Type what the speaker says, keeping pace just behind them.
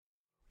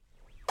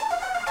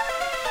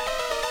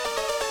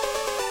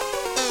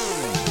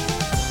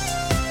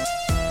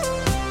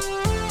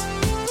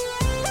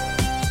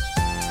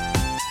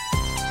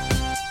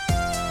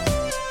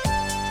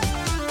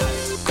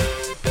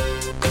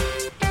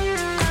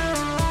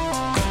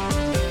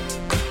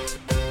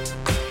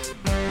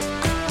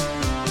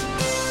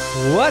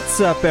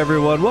What's up,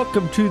 everyone?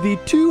 Welcome to the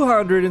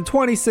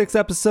 226th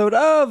episode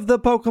of the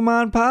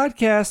Pokemon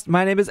Podcast.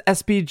 My name is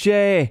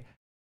SBJ,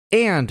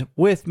 and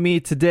with me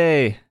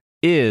today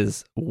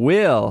is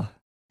Will.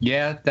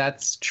 Yeah,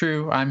 that's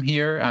true. I'm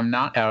here. I'm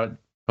not out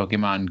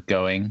Pokemon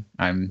going.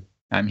 I'm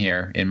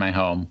here in my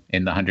home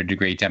in the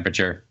 100-degree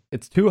temperature.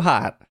 It's too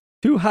hot.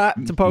 Too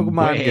hot to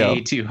Pokemon Go.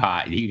 Way too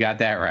hot. You got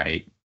that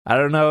right. I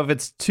don't know if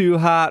it's too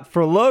hot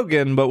for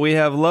Logan, but we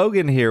have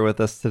Logan here with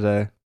us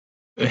today.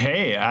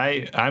 Hey,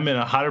 I'm in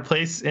a hotter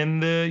place in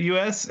the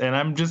U.S., and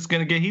I'm just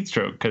going to get heat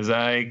stroke because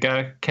I got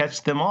to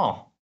catch them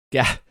all.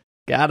 Yeah,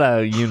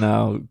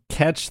 gotta,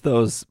 catch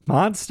those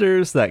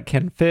monsters that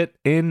can fit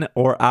in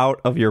or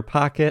out of your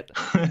pocket.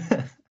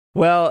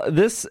 Well,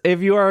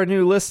 if you are a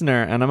new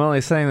listener, and I'm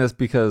only saying this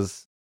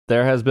because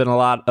there has been a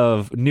lot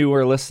of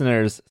newer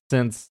listeners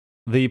since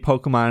the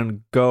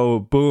Pokemon Go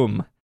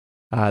boom.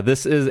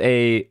 This is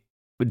a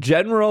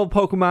general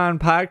Pokemon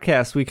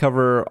podcast. We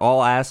cover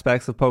all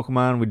aspects of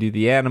Pokemon. We do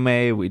the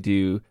anime, we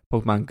do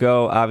Pokemon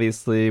Go,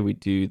 obviously, we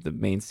do the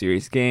main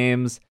series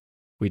games,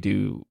 we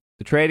do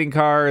the trading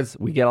cards.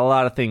 We get a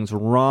lot of things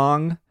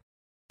wrong,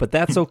 but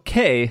that's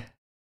okay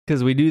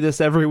because we do this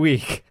every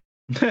week.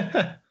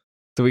 So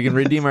we can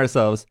redeem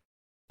ourselves.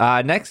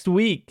 Next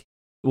week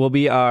will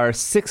be our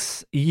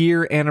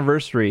 6-year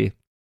anniversary.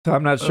 So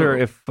I'm not sure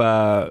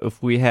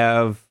if we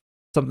have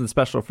something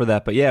special for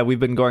that, but yeah,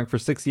 we've been going for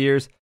 6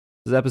 years.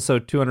 This is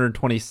episode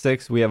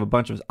 226. We have a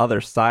bunch of other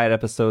side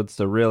episodes,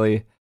 so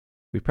really,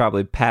 we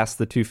probably passed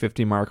the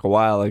 250 mark a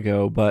while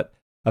ago, but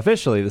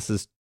officially, this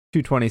is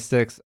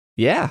 226.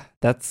 Yeah,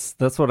 that's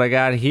what I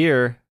got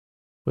here.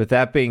 With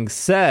that being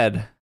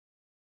said,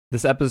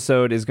 this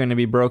episode is going to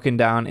be broken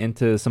down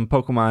into some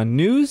Pokemon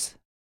news.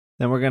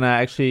 Then we're going to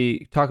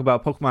actually talk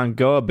about Pokemon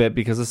Go a bit,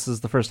 because this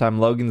is the first time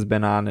Logan's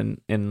been on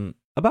in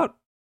about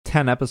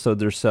 10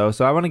 episodes or so.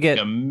 So I want to get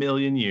a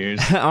million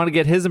years. I want to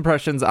get his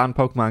impressions on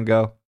Pokemon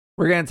Go.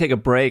 We're going to take a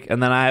break,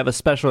 and then I have a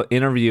special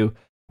interview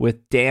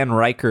with Dan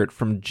Ryckert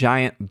from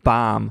Giant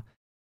Bomb.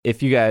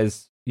 If you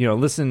guys,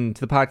 listen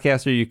to the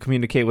podcast or you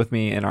communicate with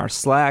me in our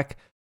Slack,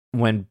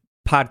 when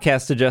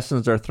podcast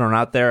suggestions are thrown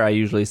out there, I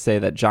usually say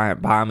that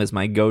Giant Bomb is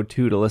my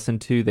go-to to listen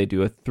to. They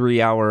do a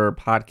 3-hour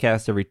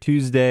podcast every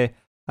Tuesday.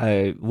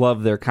 I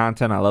love their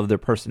content. I love their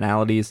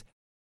personalities.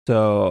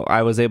 So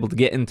I was able to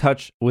get in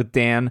touch with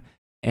Dan,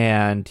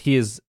 and he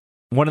is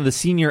one of the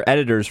senior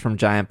editors from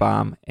Giant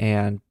Bomb,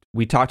 and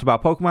we talked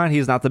about Pokemon.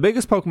 He's not the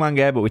biggest Pokemon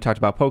guy, but we talked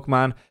about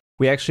Pokemon.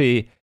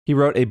 He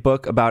wrote a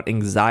book about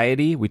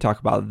anxiety. We talked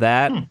about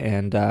that.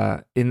 And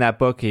in that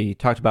book, he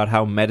talked about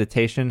how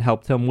meditation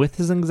helped him with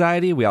his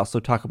anxiety. We also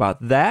talk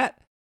about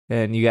that.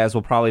 And you guys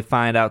will probably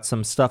find out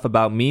some stuff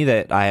about me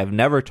that I have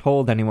never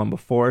told anyone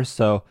before.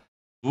 So,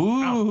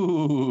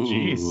 ooh,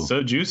 jeez,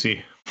 so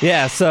juicy.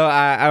 Yeah, so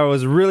I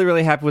was really,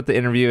 really happy with the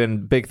interview.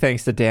 And big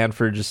thanks to Dan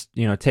for just,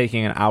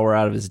 taking an hour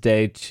out of his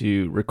day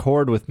to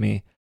record with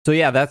me. So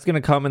yeah, that's going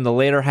to come in the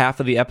later half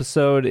of the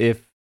episode.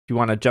 If you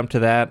want to jump to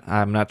that,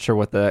 I'm not sure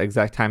what the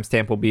exact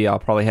timestamp will be.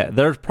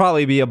 There'll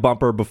probably be a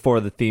bumper before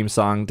the theme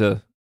song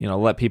to,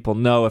 let people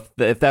know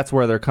if that's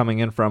where they're coming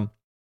in from.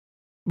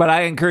 But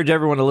I encourage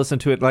everyone to listen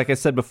to it. Like I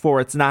said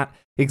before, it's not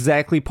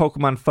exactly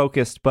Pokemon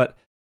focused, but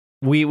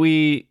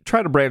we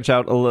try to branch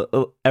out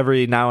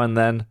every now and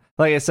then.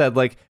 Like I said,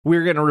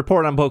 we're going to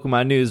report on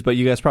Pokemon news, but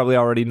you guys probably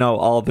already know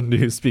all the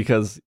news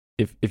because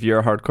if you're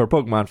a hardcore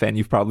Pokemon fan,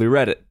 you've probably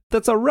read it.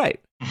 That's all right.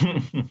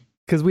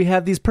 Because we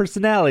have these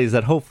personalities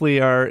that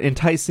hopefully are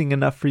enticing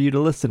enough for you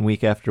to listen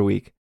week after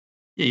week.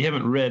 Yeah, you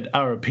haven't read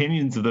our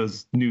opinions of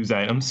those news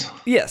items.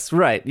 Yes,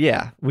 right,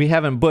 yeah. We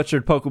haven't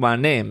butchered Pokemon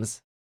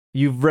names.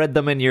 You've read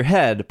them in your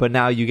head, but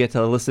now you get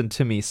to listen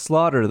to me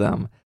slaughter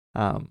them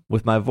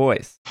with my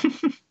voice.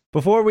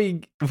 Before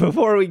we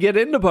get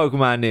into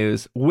Pokemon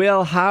news,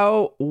 Will,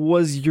 how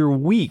was your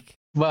week?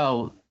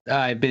 Well,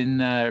 I've been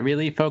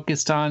really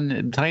focused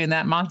on playing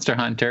that Monster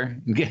Hunter,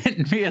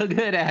 getting real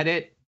good at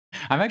it.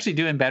 I'm actually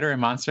doing better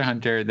in Monster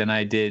Hunter than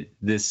I did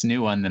this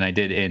new one than I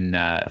did in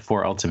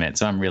 4 Ultimate,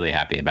 so I'm really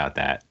happy about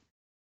that.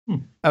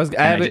 I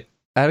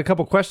had a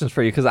couple questions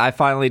for you because I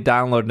finally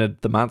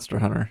downloaded the Monster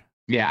Hunter.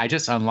 Yeah, I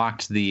just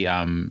unlocked the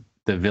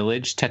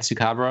Village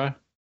Tetsukabra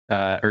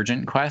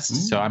urgent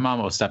quest, so I'm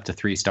almost up to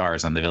 3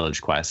 stars on the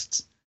Village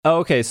quests. Oh,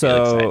 okay,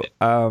 so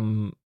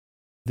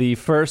the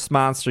first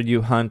monster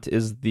you hunt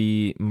is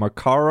the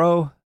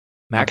Macau.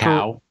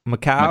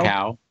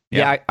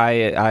 Yeah,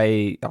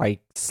 I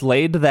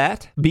slayed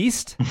that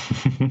beast.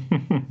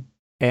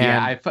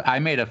 And I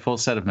made a full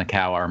set of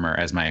Macau armor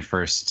as my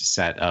first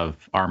set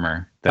of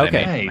armor that I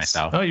made for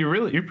myself. Oh,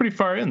 you're pretty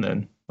far in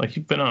then.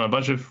 You've been on a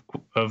bunch of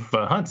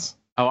hunts.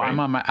 Oh, right? I'm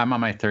on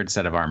my 3rd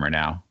set of armor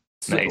now.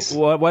 So nice.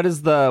 What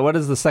is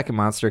the second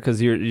monster?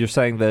 Because you're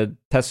saying the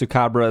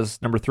Tetsukabra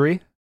is number 3?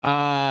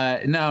 No.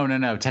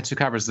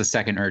 Tetsukabra is the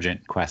second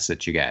urgent quest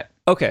that you get.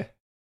 Okay,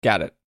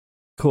 got it.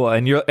 Cool,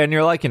 and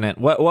you're liking it.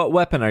 What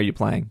weapon are you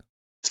playing?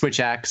 Switch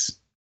axe.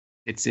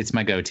 It's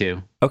my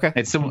go-to. Okay,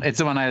 it's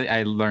the one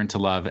I learned to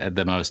love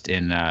the most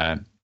in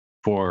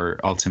for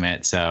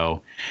Ultimate.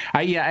 So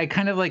I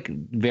kind of like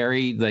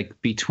vary like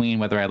between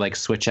whether I like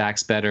Switch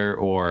Axe better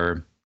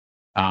or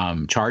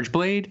Charge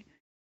Blade.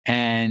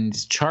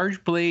 And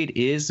Charge Blade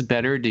is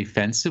better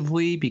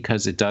defensively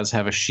because it does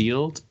have a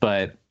shield,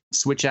 but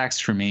Switch Axe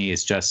for me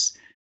is just,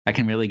 I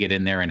can really get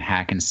in there and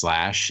hack and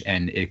slash,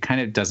 and it kind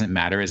of doesn't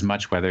matter as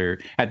much whether,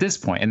 at this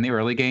point in the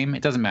early game,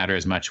 it doesn't matter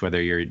as much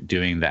whether you're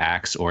doing the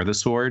axe or the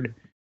sword.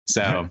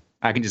 So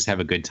I can just have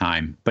a good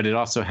time. But it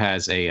also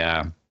has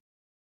a,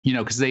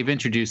 because they've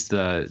introduced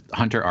the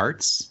Hunter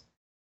arts.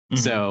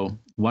 Mm-hmm. So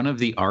one of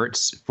the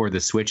arts for the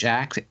Switch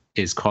Axe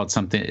is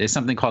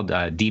something called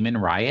Demon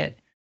Riot.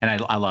 And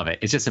I love it.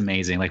 It's just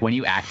amazing. Like when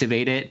you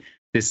activate it,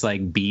 this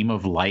like beam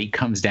of light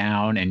comes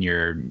down and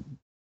your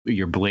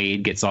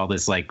blade gets all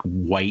this like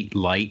white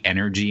light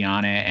energy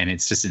on it. And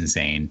it's just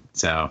insane.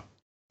 So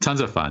tons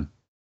of fun.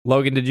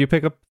 Logan, did you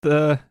pick up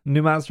the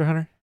new Monster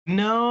Hunter?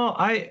 No,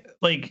 I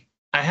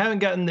haven't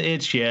gotten the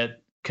itch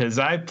yet because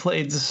I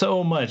played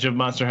so much of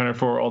Monster Hunter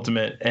 4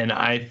 Ultimate. And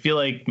I feel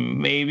like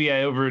maybe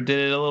I overdid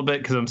it a little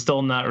bit because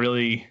I'm not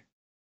really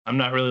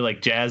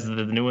like jazzed that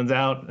the new one's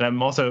out. And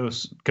I'm also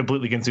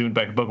completely consumed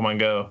by Pokemon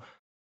Go.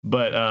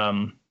 But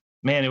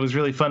man, it was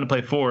really fun to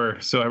play 4.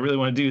 So I really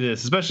want to do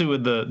this, especially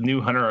with the new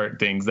Hunter art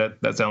things. That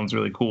sounds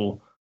really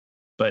cool.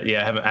 But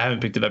yeah, I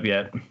haven't picked it up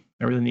yet.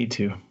 I really need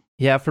to.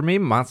 Yeah, for me,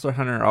 Monster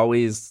Hunter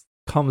always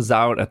comes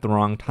out at the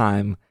wrong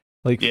time.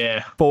 Like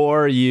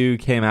 4U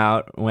came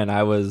out when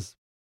I was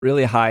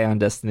really high on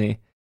Destiny,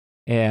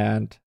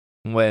 and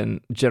when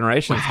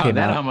Generations came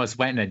out, that almost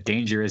went in a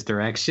dangerous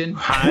direction.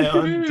 High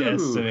on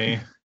Destiny.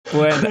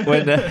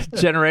 When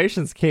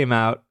Generations came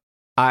out,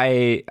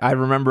 I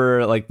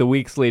remember like the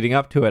weeks leading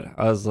up to it,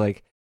 I was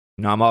like,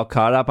 I'm all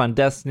caught up on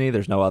Destiny.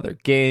 There's no other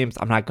games.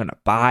 I'm not going to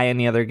buy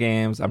any other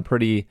games. I'm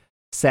pretty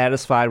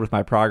satisfied with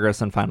my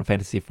progress in Final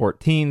Fantasy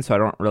 14, so I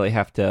don't really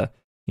have to,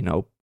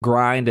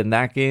 grind in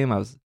that game.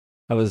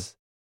 I was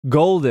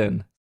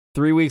golden.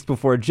 3 weeks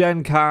before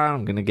Gen Con,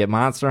 I'm going to get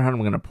Monster Hunter.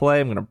 I'm going to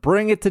play. I'm going to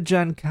bring it to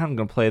Gen Con. I'm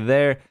going to play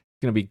there.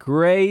 It's going to be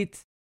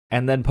great.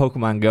 And then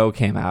Pokemon Go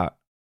came out.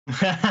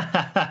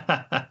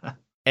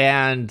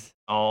 And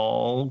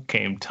all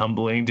came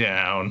tumbling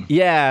down.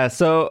 Yeah,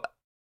 so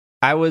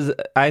you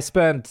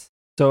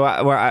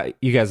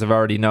guys have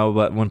already know,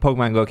 but when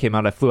Pokemon Go came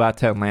out, I flew out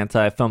to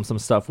Atlanta. I filmed some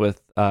stuff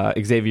with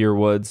Xavier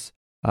Woods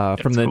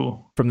from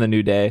the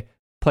New Day.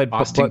 Played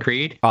Austin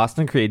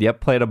Creed,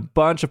 yep. Played a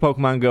bunch of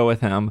Pokemon Go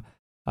with him.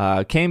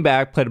 Came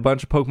back, played a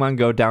bunch of Pokemon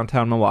Go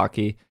downtown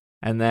Milwaukee,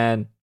 and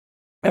then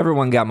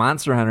everyone got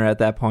Monster Hunter at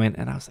that point,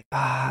 and I was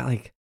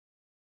like,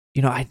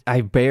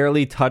 I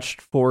barely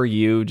touched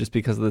 4U just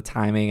because of the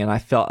timing, and I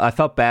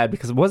felt bad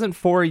because it wasn't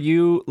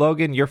 4U,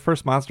 Logan, your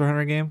first Monster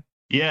Hunter game?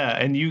 Yeah,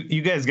 and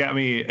you guys got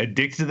me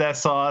addicted to that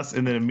sauce,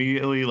 and then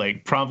immediately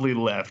promptly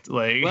left.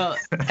 Well,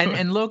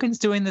 and Logan's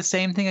doing the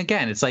same thing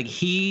again. It's like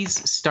he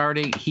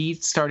started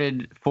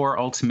 4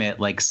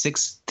 Ultimate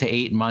 6 to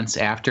 8 months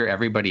after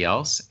everybody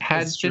else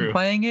has been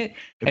playing it,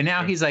 and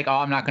now he's like,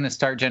 I'm not going to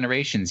start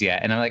Generations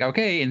yet. And I'm like,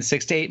 okay, in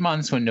 6 to 8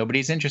 months when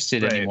nobody's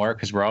interested anymore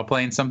because we're all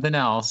playing something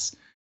else,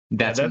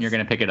 that's when you're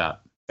going to pick it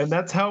up. And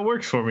that's how it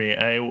works for me.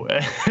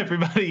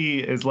 Everybody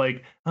is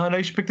like, oh, no,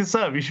 you should pick this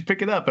up. You should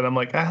pick it up. And I'm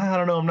like, I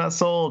don't know. I'm not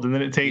sold. And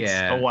then it takes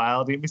a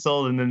while to get me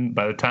sold. And then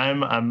by the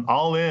time I'm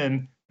all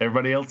in,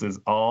 everybody else is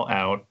all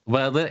out.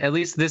 Well, at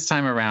least this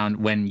time around,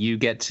 when you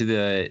get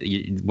to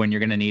when you're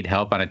going to need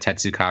help on a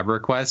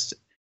Tetsukabra quest,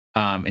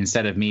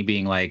 instead of me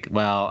being like,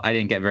 well, I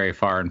didn't get very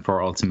far in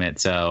 4 Ultimate,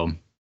 so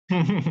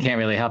can't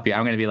really help you.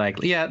 I'm going to be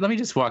like, yeah, let me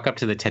just walk up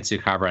to the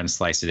Tetsukabra and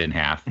slice it in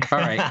half. All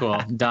right, cool.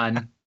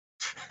 Done.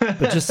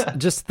 But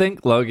just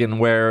think, Logan,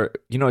 where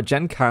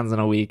Gen Con's in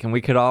a week, and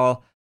we could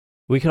all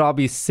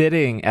be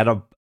sitting at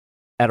a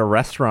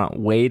restaurant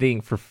waiting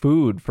for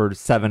food for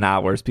 7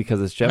 hours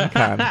because it's Gen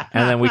Con,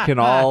 and then we can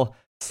all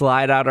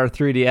slide out our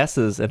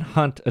 3DSs and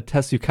hunt a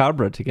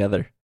Tetsukabra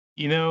together.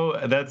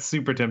 That's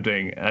super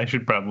tempting. I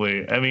should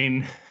probably. I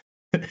mean,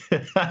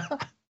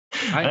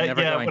 I'm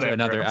never going to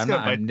another.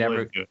 I'm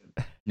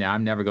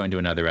never going to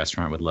another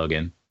restaurant with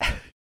Logan.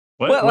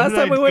 Last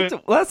time we went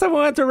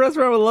to a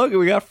restaurant with Logan,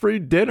 we got free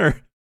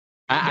dinner.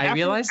 I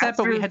realized that,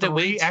 but we had to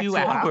wait 2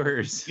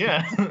 hours.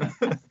 Yeah.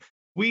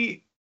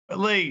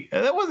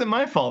 That wasn't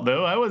my fault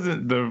though. I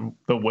wasn't the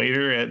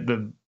waiter at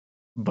the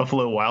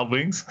Buffalo Wild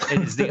Wings.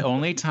 It is the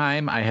only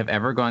time I have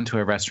ever gone to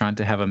a restaurant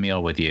to have a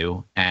meal with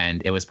you,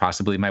 and it was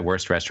possibly my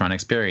worst restaurant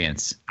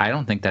experience. I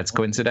don't think that's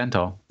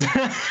coincidental.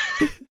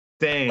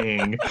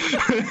 Dang.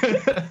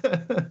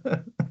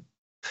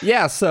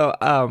 Yeah, so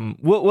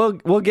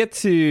we'll get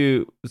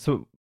to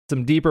some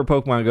deeper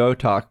Pokemon Go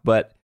talk,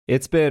 but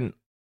it's been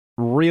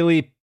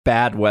really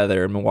bad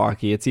weather in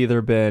Milwaukee. It's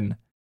either been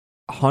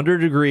 100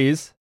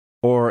 degrees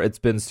or it's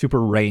been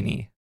super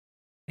rainy.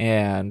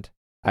 And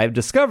I've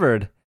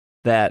discovered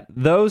that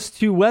those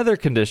two weather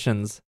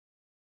conditions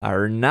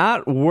are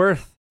not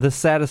worth the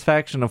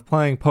satisfaction of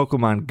playing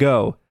Pokemon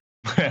Go.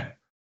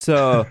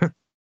 So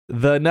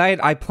the night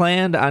I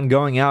planned on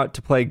going out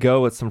to play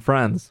Go with some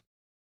friends,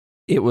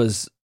 it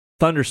was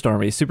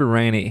thunderstormy, super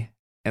rainy,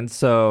 And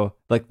so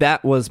like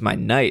that was my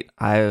night.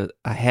 I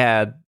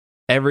had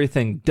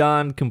everything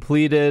done,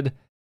 completed,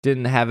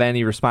 didn't have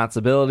any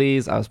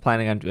responsibilities. I was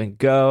planning on doing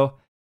Go,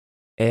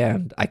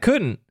 and I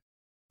couldn't.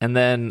 And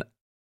then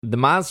the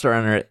Monster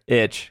Hunter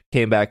itch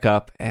came back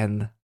up,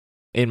 and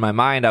in my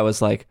mind I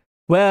was like,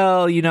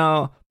 well,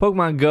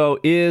 Pokemon Go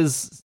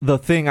is the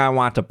thing I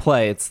want to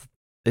play.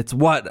 It's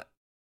what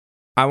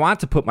I want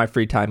to put my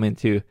free time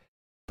into.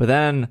 But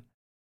then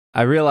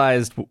I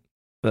realized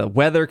the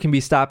weather can be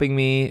stopping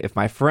me. If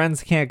my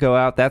friends can't go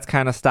out, that's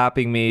kind of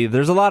stopping me.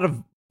 There's a lot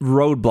of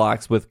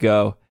roadblocks with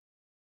Go.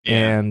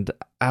 Yeah. And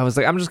I was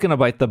like, I'm just going to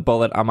bite the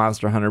bullet on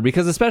Monster Hunter,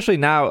 because especially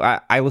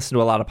now I listen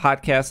to a lot of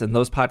podcasts, and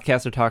those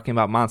podcasts are talking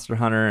about Monster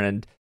Hunter,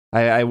 and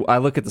I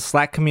look at the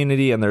Slack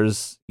community, and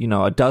there's,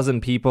 a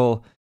dozen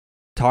people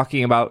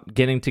talking about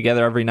getting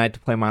together every night to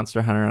play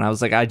Monster Hunter. And I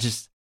was like, I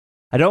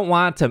don't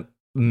want to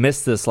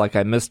miss this like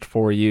I missed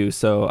for you.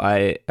 So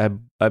I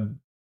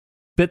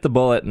bit the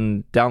bullet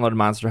and downloaded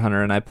Monster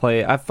Hunter, and I've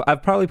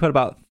probably put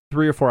about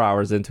 3 or 4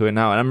 hours into it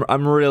now, and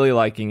I'm really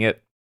liking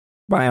it.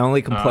 My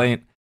only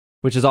complaint,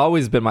 which has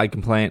always been my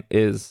complaint,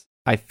 is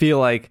I feel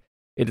like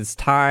it is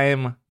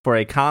time for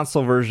a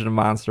console version of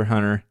Monster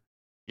Hunter.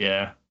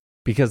 Yeah.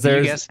 Because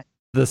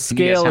the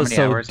scale is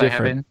so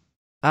different.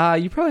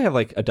 You probably have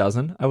like a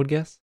dozen, I would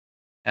guess.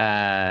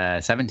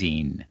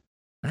 17.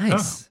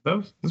 Nice.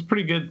 Oh, that's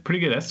pretty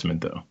good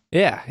estimate though.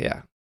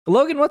 Yeah.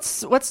 Logan,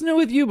 what's new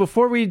with you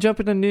before we jump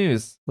into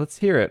news? Let's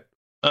hear it.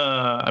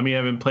 I've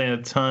been playing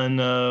a ton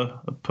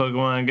of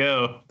Pokemon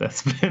Go.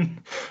 It's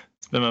been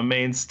my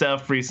main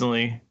stuff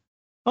recently.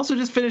 Also,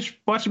 just finished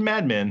watching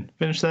Mad Men.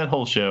 Finished that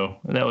whole show,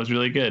 and that was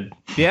really good.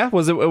 Yeah,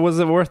 was it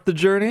worth the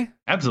journey?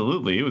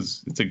 Absolutely,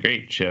 it's a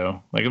great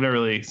show. Like, I've never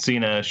really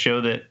seen a show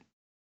that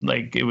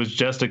like it was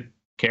just a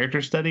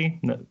character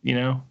study.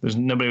 There's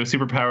nobody with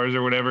superpowers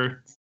or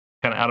whatever. It's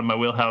kind of out of my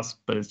wheelhouse,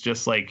 but it's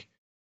just like,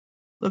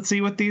 let's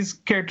see what these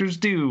characters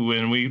do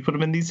when we put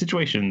them in these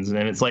situations,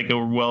 and it's like a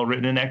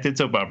well-written, enacted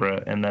soap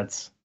opera, and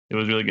it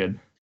was really good.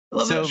 I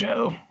love that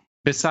show.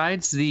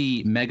 Besides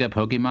the Mega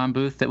Pokemon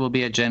booth that will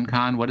be at Gen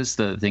Con, what is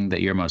the thing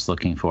that you're most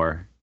looking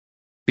for?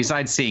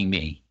 Besides seeing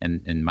me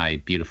and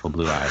my beautiful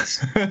blue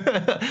eyes.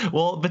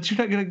 Well, but you're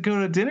not going to go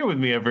to dinner with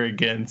me ever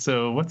again.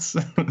 So what's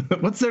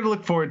there to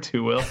look forward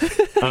to, Will?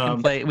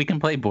 We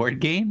can play board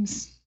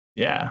games.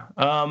 Yeah.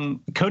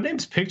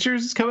 Codenames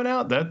Pictures is coming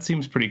out. That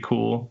seems pretty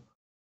cool.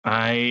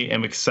 I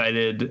am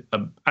excited.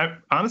 I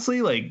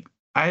honestly, like,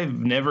 I've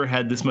never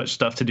had this much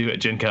stuff to do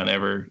at Gen Con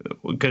ever,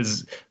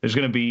 because there's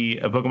going to be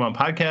a Pokemon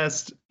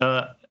podcast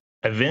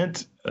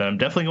event I'm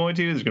definitely going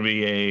to. There's going to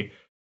be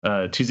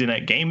a Tuesday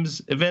Night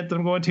Games event that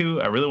I'm going to.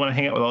 I really want to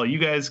hang out with all you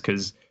guys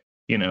because,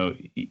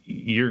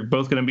 you're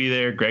both going to be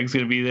there. Greg's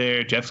going to be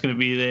there. Jeff's going to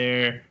be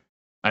there.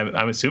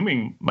 I'm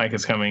assuming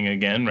Micah's coming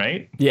again,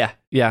 right?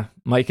 Yeah.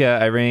 Micah,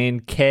 Irene,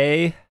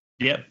 Kay.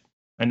 Yep.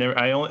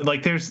 I only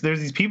like there's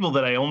these people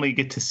that I only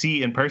get to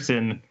see in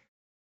person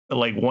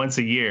like once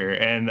a year,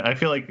 and I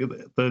feel like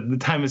the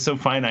time is so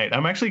finite.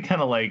 I'm actually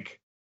kind of like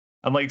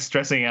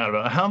stressing out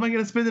about how am I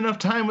going to spend enough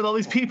time with all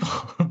these people.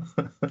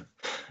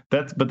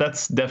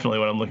 That's definitely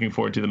what I'm looking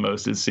forward to the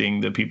most, is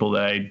seeing the people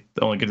that I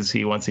only get to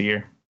see once a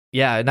year.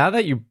 Yeah, now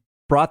that you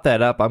brought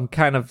that up, I'm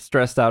kind of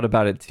stressed out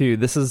about it too.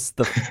 This is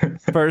the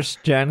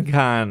first Gen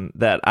Con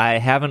that I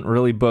haven't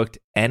really booked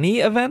any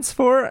events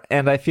for,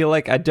 and I feel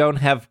like I don't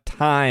have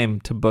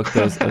time to book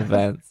those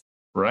events.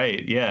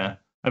 Right, yeah.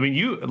 I mean,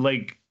 you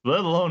like,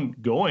 let alone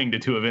going to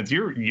 2 events,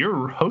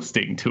 you're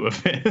hosting 2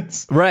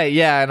 events. Right,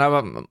 yeah, and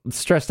I'm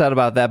stressed out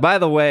about that. By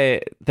the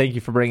way, thank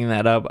you for bringing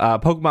that up.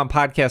 Pokemon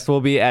Podcast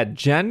will be at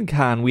Gen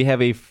Con. We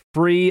have a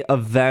free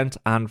event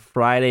on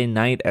Friday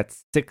night at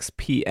 6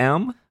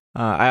 p.m.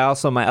 My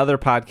other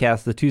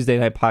podcast, the Tuesday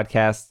Night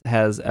Podcast,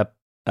 has a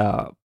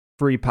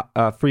free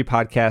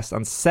podcast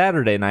on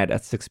Saturday night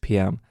at 6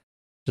 p.m.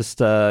 Just,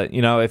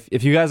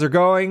 if you guys are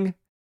going,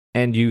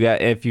 and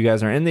if you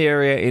guys are in the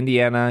area,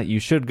 Indiana, you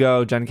should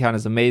go. Gen Con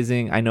is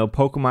amazing. I know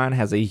Pokemon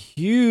has a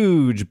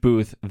huge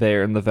booth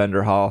there in the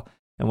vendor hall.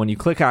 And when you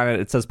click on it,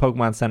 it says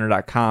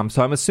PokemonCenter.com.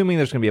 So I'm assuming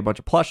there's going to be a bunch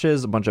of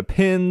plushes, a bunch of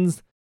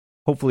pins,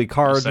 hopefully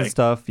cards and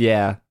stuff.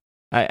 Yeah.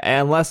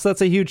 Unless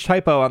that's a huge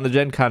typo on the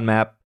Gen Con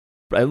map.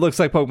 It looks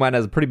like Pokemon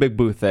has a pretty big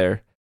booth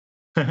there.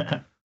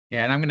 Yeah,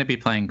 and I'm going to be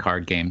playing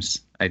card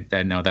games.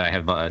 I know that I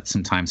have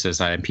some time set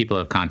aside. People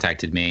have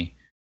contacted me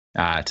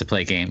to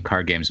play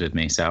card games with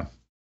me. So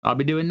I'll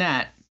be doing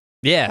that.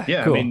 Yeah,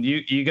 cool. I mean,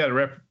 you got to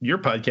rep your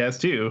podcast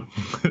too.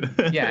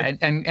 Yeah,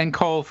 and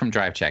Cole from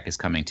Drive Check is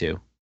coming too,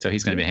 so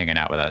he's going to be hanging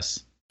out with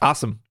us.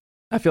 Awesome.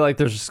 I feel like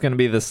there's just going to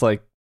be this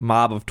like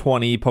mob of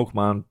 20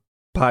 Pokemon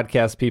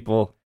podcast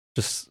people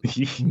just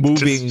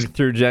moving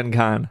through Gen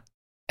Con.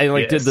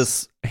 I did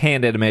this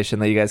hand animation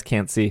that you guys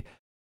can't see.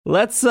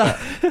 Let's. I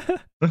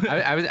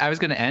was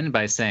going to end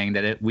by saying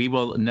that we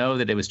will know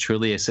that it was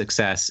truly a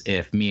success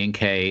if me and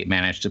Kay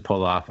managed to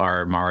pull off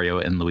our Mario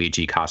and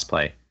Luigi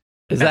cosplay.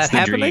 Is that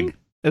happening?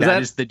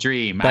 That is the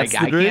dream. I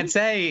can't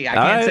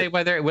say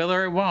whether it will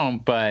or it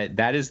won't, but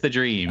that is the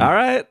dream. All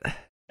right.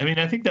 I mean,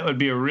 I think that would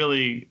be a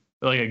really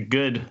a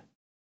good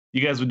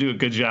You guys would do a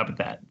good job at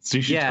that. So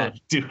you should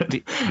totally do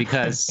it.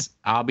 Because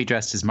I'll be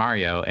dressed as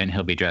Mario and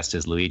he'll be dressed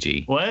as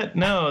Luigi. What?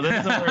 No,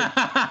 that doesn't work.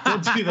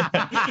 Don't do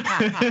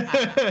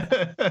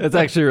that. It's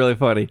actually really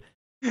funny.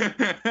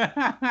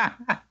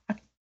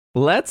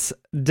 Let's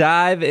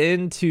dive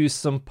into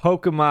some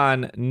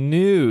Pokemon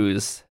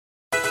news.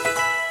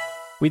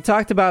 We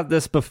talked about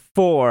this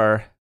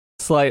before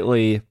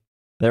slightly.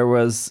 There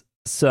was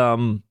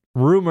some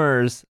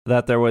rumors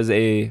that there was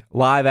a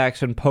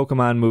live-action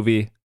Pokemon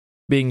movie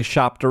being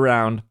shopped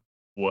around.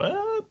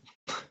 What?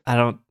 I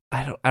don't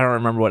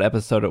remember what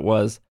episode it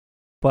was,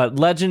 but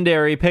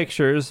Legendary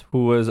Pictures,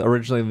 who was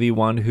originally the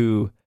one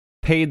who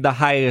paid the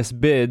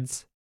highest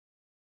bids,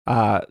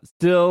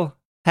 still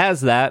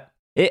has that.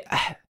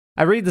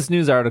 I read this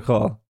news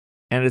article,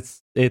 and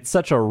it's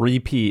such a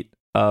repeat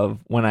of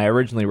when I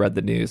originally read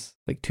the news,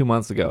 like 2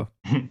 months ago.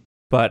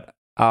 But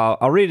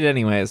I'll read it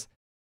anyways.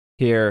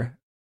 Here,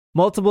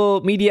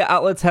 multiple media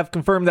outlets have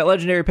confirmed that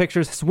Legendary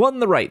Pictures has won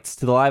the rights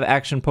to the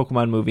live-action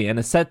Pokemon movie and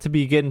is set to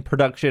begin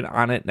production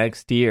on it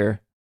next year.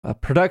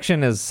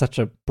 Production is such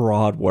a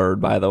broad word,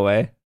 by the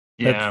way.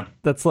 Yeah.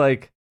 That's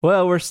like,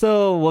 well, we're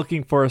still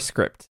looking for a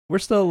script. We're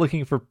still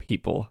looking for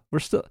people.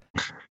 That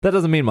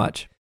doesn't mean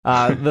much.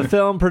 The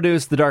film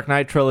produced the Dark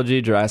Knight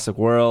trilogy, Jurassic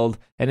World,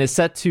 and is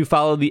set to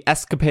follow the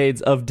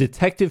escapades of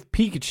Detective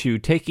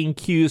Pikachu, taking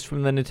cues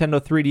from the Nintendo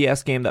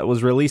 3DS game that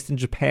was released in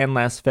Japan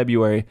last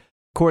February.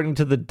 According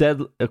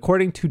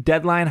to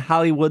Deadline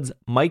Hollywood's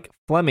Mike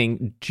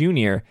Fleming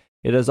Jr.,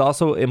 it is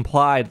also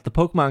implied the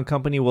Pokemon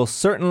Company will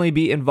certainly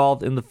be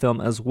involved in the film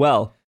as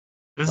well.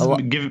 This is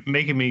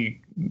making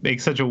me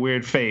make such a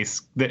weird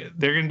face. They're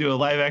going to do a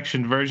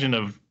live-action version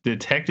of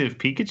Detective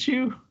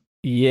Pikachu?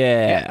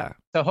 Yeah.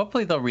 So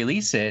hopefully they'll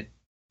release it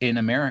in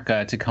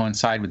America to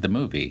coincide with the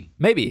movie.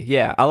 Maybe,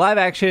 yeah. A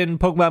live-action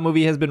Pokemon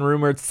movie has been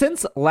rumored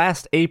since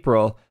last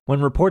April,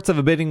 when reports of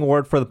a bidding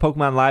war for the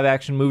Pokemon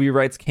live-action movie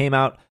rights came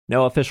out.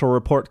 No official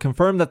report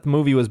confirmed that the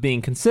movie was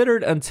being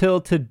considered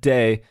until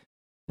today.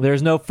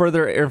 There's no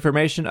further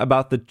information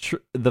about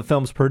the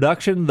film's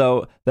production,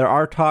 though there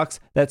are talks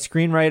that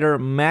screenwriter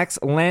Max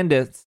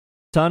Landis,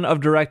 son of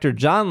director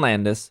John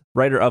Landis,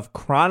 writer of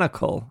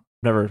Chronicle,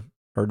 never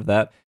heard of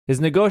that, is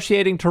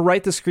negotiating to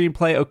write the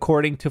screenplay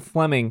according to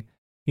Fleming.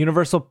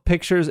 Universal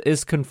Pictures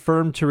is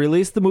confirmed to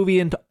release the movie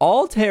into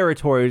all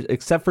territories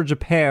except for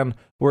Japan,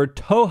 where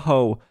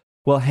Toho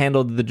will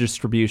handle the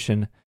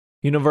distribution.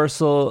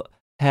 Universal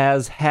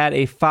has had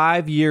a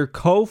 5-year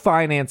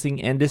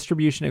co-financing and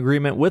distribution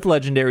agreement with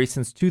Legendary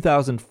since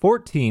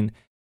 2014,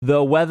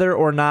 though whether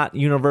or not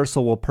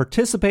Universal will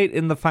participate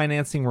in the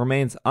financing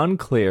remains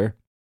unclear.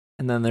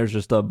 And then there's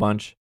just a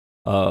bunch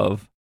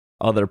of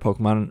other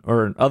Pokemon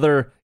or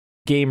other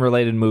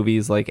game-related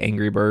movies like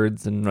Angry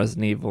Birds and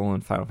Resident Evil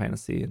and Final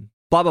Fantasy and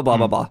blah, blah, blah,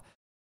 blah, blah.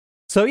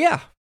 So,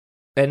 yeah.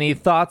 Any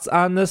thoughts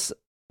on this,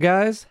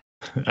 guys?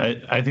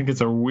 I think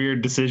it's a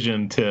weird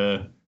decision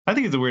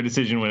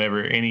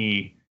whenever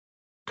any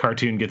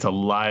cartoon gets a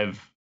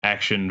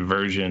live-action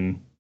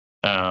version.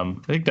 I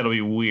think that'll be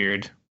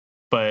weird.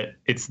 But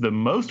it's the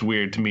most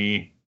weird to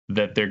me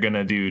that they're going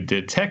to do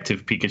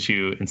Detective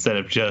Pikachu instead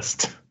of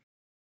just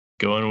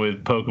going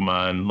with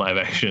Pokemon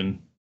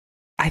live-action.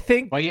 I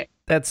think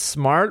that's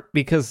smart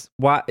because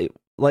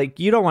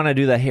you don't want to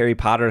do the Harry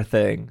Potter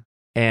thing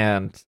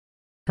and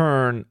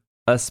turn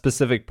a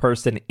specific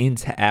person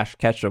into Ash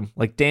Ketchum.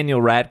 Like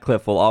Daniel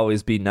Radcliffe will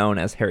always be known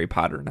as Harry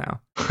Potter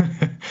now.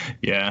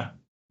 Yeah,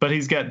 but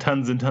he's got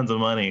tons and tons of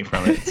money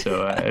from it,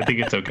 so I think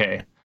it's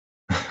okay.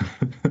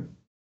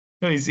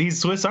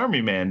 He's Swiss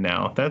Army Man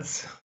now.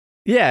 That's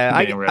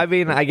I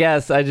mean, I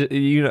guess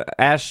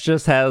Ash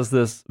just has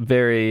this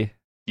very.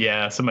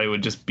 Yeah, somebody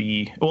would just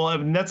be... Well, I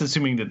mean, that's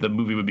assuming that the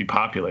movie would be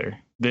popular.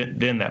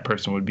 Then that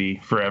person would be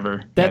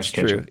forever. That's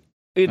true.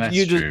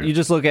 You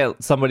just look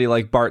at somebody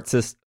like Bart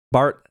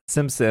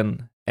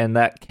Simpson, and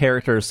that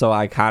character is so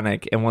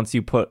iconic. And once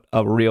you put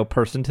a real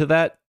person to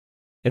that,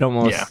 it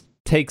almost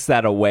takes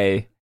that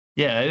away.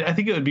 Yeah, I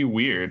think it would be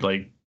weird.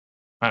 Like,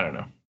 I don't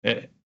know.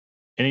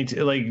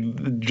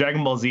 Like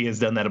Dragon Ball Z has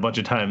done that a bunch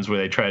of times where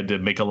they tried to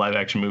make a live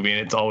action movie, and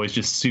it's always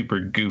just super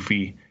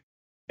goofy.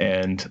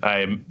 And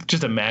I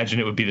just imagine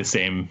it would be the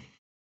same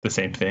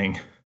thing.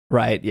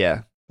 Right,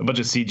 yeah. A bunch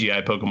of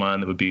CGI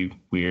Pokemon that would be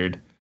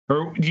weird.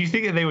 Or do you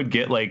think that they would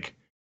get like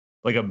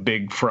a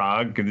big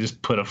frog and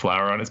just put a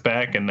flower on its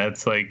back and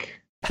that's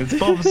like, it's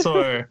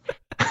Bulbasaur?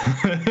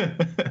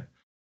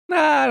 Nah,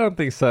 I don't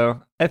think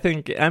so. I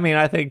think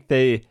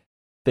they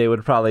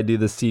would probably do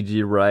the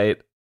CG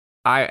right.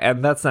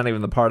 And that's not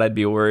even the part I'd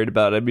be worried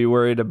about. I'd be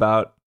worried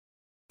about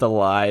the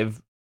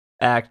live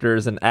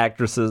actors and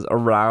actresses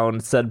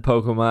around said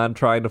Pokemon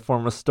trying to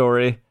form a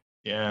story.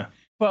 Yeah.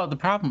 Well, the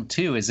problem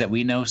too is that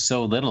we know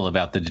so little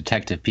about the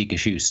Detective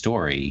Pikachu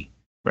story.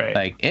 Right.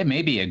 Like it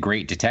may be a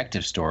great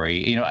detective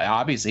story. You know,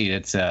 obviously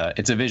it's a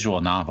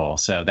visual novel,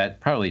 so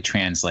that probably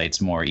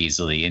translates more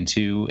easily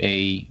into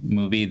a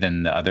movie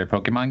than the other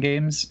Pokemon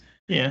games.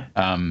 Yeah.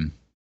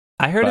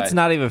 I heard it's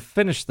not even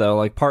finished though.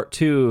 Like part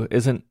 2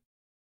 isn't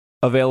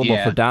available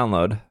for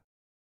download.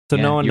 So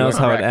no one knows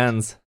how it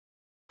ends.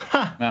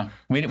 Well,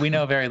 we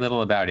know very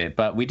little about it,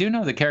 but we do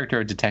know the character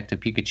of Detective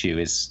Pikachu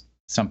is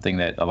something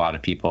that a lot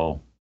of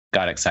people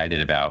got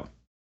excited about.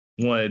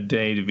 Wanted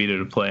Danny DeVito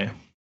to play.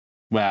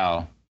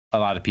 Well, a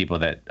lot of people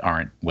that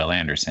aren't Will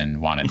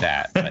Anderson wanted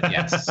that, but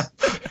yes.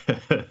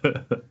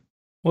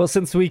 Well,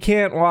 since we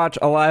can't watch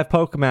a live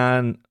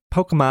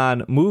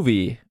Pokemon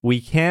movie,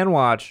 we can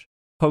watch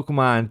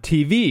Pokemon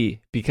TV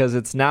because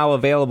it's now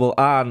available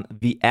on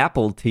the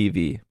Apple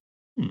TV.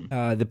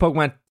 The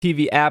Pokemon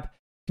TV app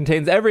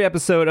contains every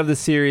episode of the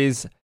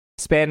series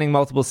spanning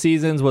multiple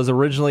seasons, was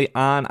originally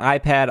on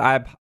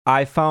iPad,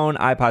 iPhone,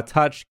 iPod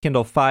Touch,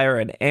 Kindle Fire,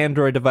 and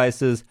Android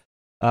devices.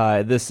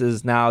 This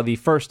is now the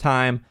first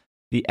time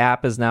the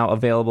app is now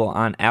available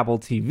on Apple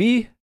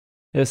TV.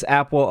 This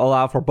app will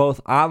allow for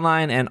both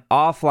online and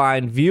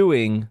offline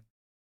viewing,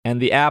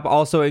 and the app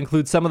also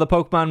includes some of the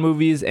Pokemon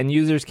movies, and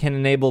users can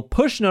enable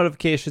push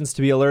notifications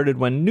to be alerted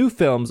when new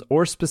films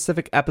or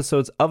specific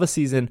episodes of a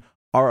season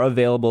are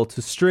available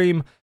to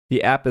stream.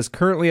 The app is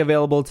currently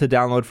available to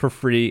download for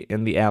free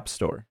in the App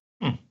Store.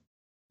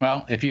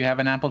 Well, if you have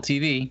an Apple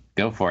TV,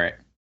 go for it.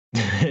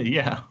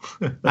 Yeah.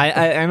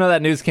 I know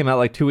that news came out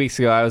like 2 weeks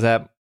ago. I was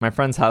at my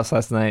friend's house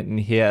last night, and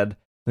he had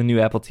the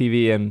new Apple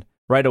TV, and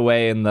right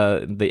away in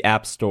the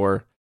App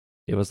Store,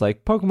 it was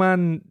like,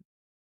 Pokemon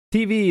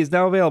TV is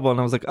now available. And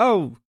I was like,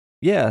 oh,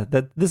 yeah,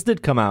 this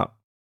did come out.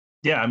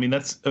 Yeah, I mean,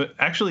 that's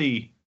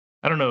actually,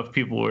 I don't know if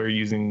people were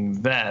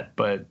using that,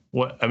 but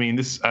I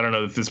don't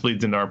know if this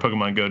bleeds into our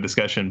Pokemon Go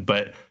discussion,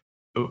 but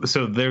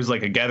so there's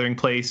like a gathering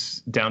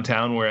place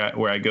downtown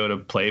where I go to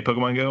play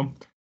Pokemon Go,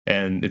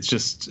 and it's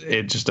just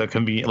a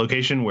convenient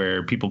location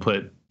where people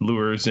put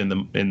lures in the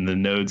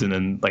nodes, and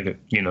then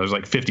there's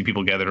like 50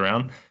 people gathered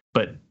around,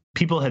 but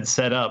people had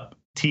set up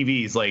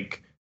TVs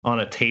like on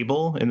a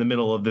table in the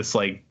middle of this,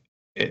 like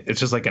it's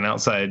just like an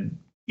outside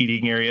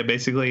eating area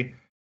basically,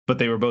 but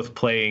they were both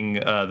playing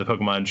the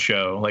Pokemon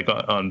show like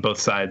on both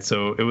sides,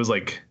 so it was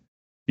like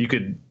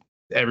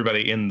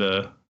everybody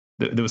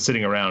that was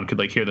sitting around could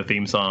like hear the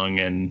theme song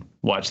and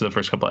watch the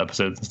first couple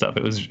episodes and stuff.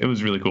 It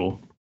was really cool.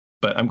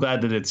 But I'm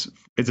glad that it's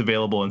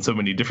available in so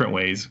many different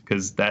ways,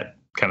 because that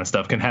kind of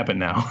stuff can happen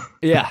now.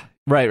 Yeah,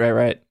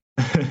 right.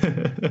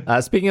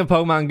 Speaking of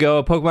Pokemon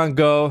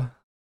Go,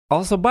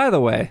 also, by the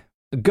way,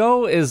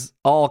 Go is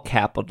all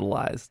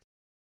capitalized.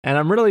 And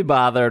I'm really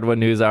bothered when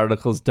news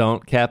articles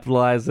don't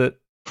capitalize it.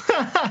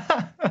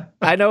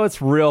 I know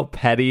it's real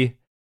petty,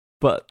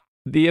 but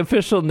the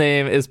official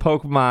name is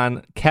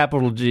Pokemon,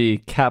 capital G,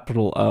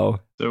 capital O.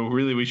 So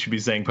really we should be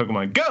saying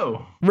Pokemon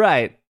Go!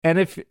 Right. And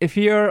if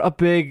you're a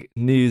big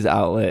news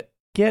outlet,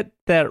 get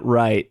that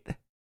right.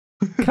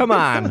 Come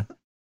on.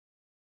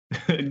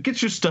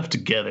 Get your stuff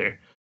together.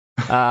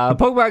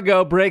 Pokemon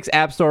Go breaks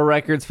App Store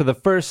records for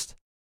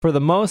the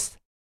most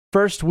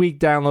first week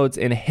downloads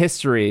in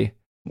history.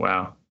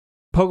 Wow.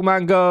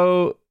 Pokemon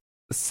Go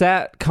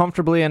sat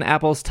comfortably in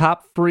Apple's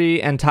top free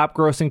and top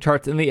grossing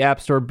charts in the App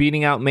Store,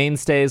 beating out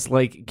mainstays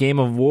like Game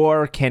of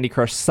War, Candy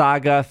Crush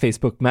Saga,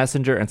 Facebook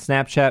Messenger, and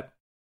Snapchat.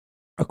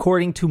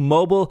 According to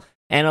mobile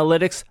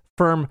analytics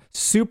firm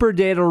Super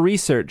Data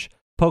Research,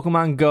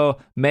 Pokemon Go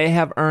may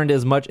have earned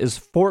as much as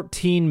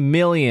 $14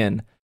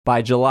 million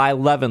by July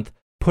 11th,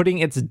 putting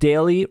its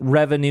daily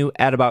revenue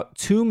at about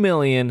 $2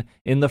 million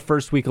in the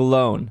first week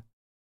alone.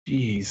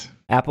 Jeez.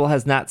 Apple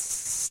has not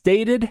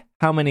stated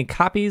how many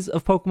copies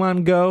of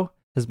Pokemon Go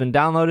has been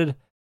downloaded.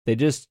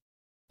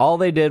 All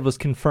they did was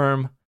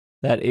confirm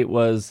that it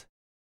was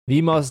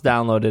the most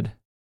downloaded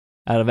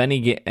out of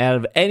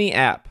any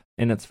app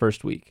in its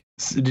first week.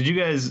 Did you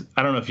guys,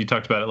 I don't know if you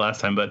talked about it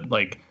last time, but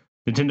like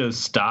Nintendo's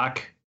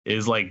stock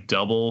is like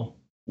double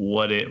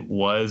what it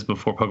was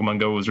before Pokemon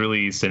Go was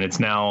released, and it's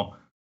now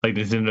like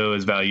Nintendo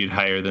is valued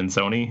higher than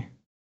Sony.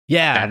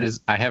 Yeah,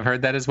 I have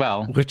heard that as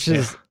well, which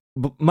is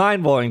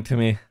mind-blowing to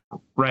me.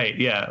 Right,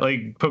 yeah,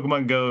 like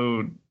Pokemon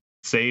Go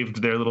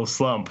saved their little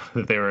slump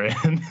that they were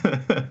in.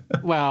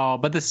 Well,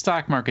 but the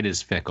stock market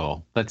is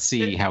fickle. Let's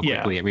see how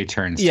quickly it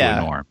returns to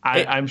a norm.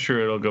 I'm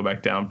sure it'll go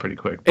back down pretty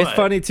quick. It's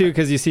funny too,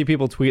 because you see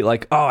people tweet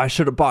like, "Oh, I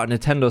should have bought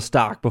Nintendo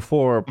stock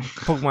before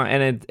Pokemon,"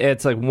 and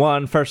it's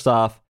like, first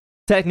off,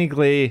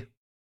 technically,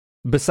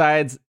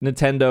 besides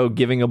Nintendo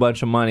giving a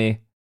bunch of money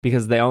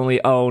because they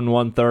only own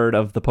 1/3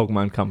 of the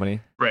Pokemon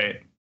company,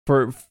 right?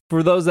 For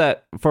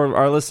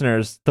our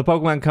listeners, the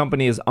Pokemon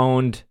company is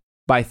owned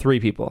by 3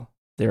 people.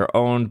 They're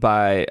owned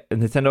by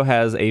Nintendo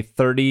has a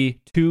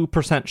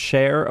 32%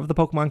 share of the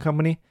Pokemon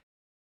company.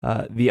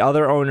 The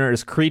other owner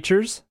is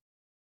Creatures,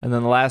 and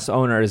then the last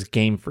owner is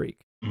Game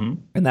Freak,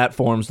 and that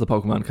forms the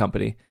Pokemon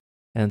company.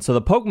 And so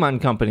the Pokemon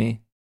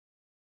company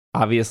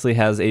obviously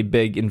has a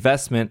big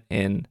investment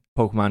in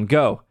Pokemon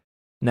Go.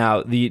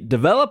 Now, the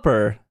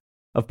developer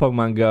of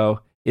Pokemon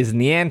Go is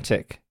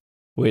Niantic,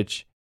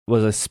 which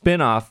was a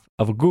spin-off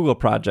of a Google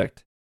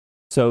project.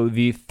 So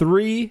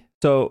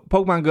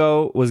Pokemon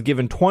Go was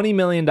given $20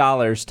 million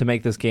to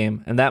make this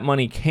game, and that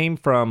money came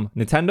from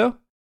Nintendo,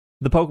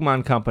 the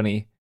Pokemon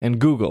Company, and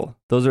Google.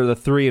 Those are the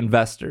 3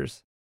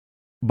 investors.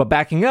 But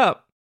backing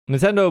up,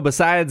 Nintendo,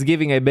 besides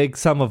giving a big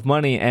sum of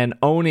money and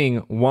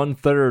owning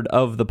 1/3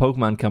 of the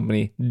Pokemon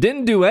Company,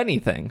 didn't do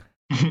anything.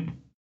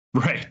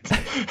 Right.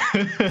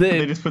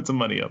 They just put some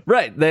money up.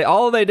 Right.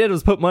 All they did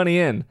was put money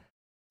in.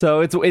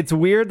 So it's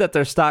weird that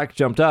their stock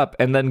jumped up.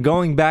 And then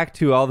going back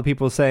to all the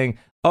people saying,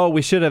 oh,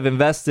 we should have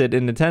invested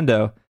in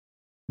Nintendo.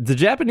 The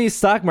Japanese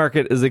stock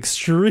market is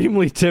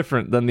extremely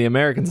different than the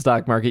American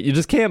stock market. You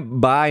just can't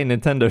buy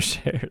Nintendo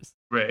shares.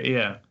 Right,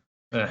 yeah.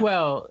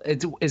 Well,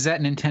 is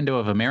that Nintendo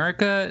of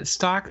America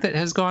stock that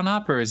has gone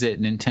up, or is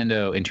it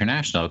Nintendo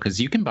International?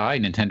 Because you can buy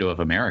Nintendo of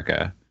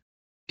America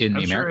in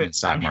the American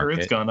stock market. I'm sure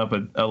it's gone up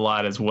a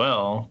lot as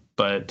well,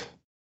 but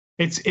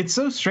it's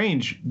so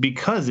strange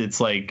because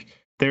it's like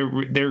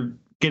they're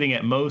getting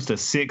at most a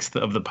sixth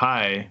of the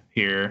pie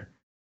here,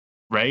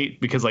 right?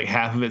 Because like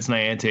half of it's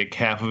Niantic,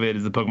 half of it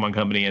is the Pokemon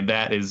Company, and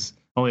that is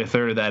only a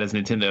third of that is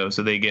Nintendo,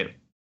 so they get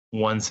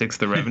 1/6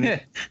 the revenue.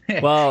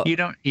 Well, you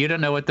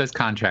don't know what those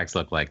contracts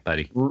look like,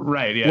 buddy.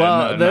 Right? Yeah.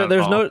 Well,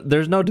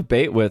 there's no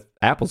debate with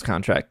Apple's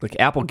contract. Like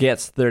Apple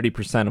gets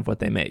 30% of what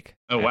they make.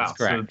 Oh wow! That's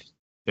correct. So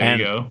there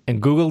you go.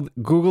 And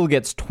Google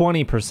gets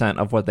 20%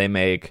 of what they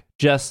make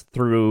just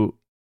through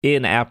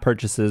in-app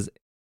purchases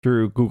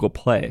through Google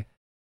Play.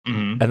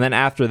 Mm-hmm. And then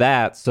after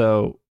that,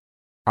 so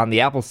on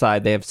the Apple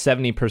side, they have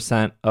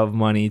 70% of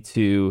money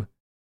to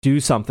do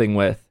something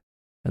with.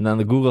 And then on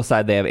the Google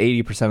side, they have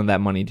 80% of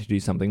that money to do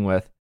something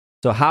with.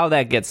 So how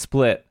that gets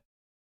split,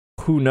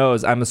 who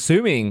knows? I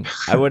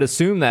would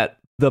assume that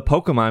the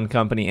Pokemon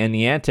Company and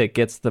Niantic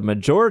gets the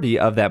majority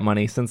of that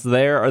money, since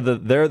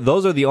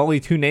those are the only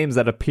two names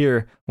that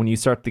appear when you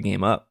start the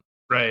game up.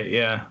 Right,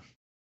 yeah.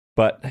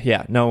 But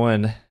yeah, no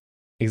one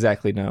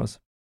exactly knows.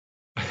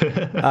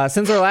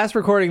 Since our last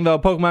recording, though,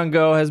 Pokemon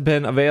Go has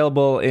been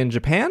available in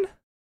Japan.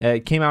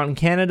 It came out in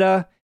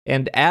Canada.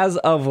 And as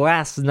of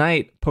last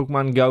night,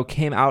 Pokemon Go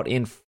came out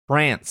in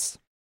France.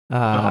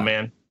 Oh,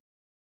 man.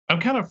 I'm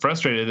kind of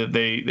frustrated that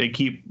they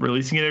keep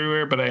releasing it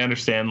everywhere, but I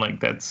understand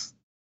like that's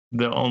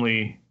the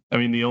only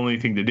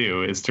thing to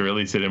do is to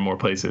release it in more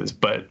places.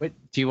 But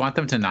do you want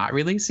them to not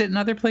release it in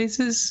other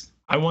places?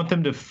 I want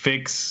them to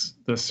fix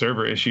the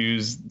server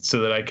issues so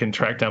that I can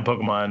track down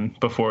Pokemon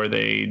before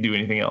they do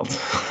anything else.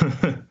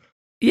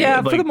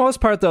 Yeah, for the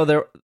most part, though,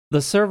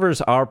 the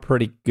servers are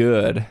pretty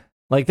good.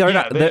 Like they're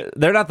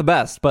not the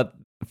best, but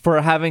for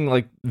having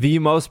like the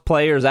most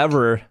players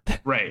ever,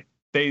 right?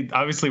 They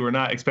obviously were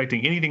not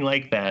expecting anything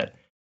like that.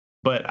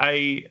 But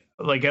I'm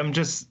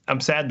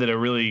sad that a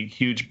really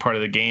huge part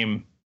of the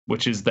game,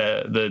 which is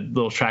the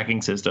little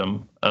tracking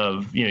system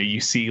of,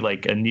 you see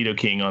like a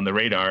Nidoking on the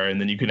radar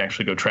and then you can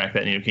actually go track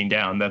that Nidoking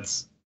down.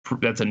 That's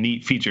a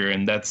neat feature,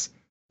 and that's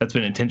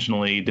been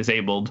intentionally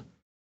disabled.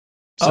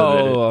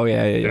 So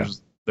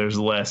there's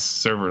less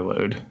server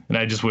load, and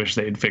I just wish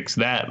they'd fix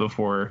that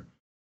before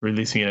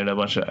releasing it in a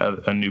bunch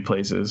of new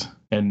places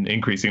and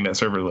increasing that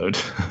server load.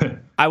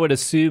 I would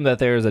assume that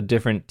there's a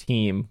different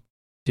team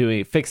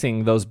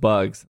fixing those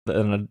bugs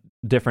and a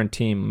different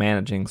team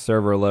managing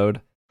server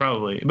load.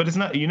 Probably, but it's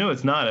not.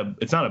 It's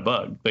not a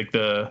bug. Like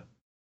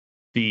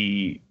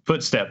the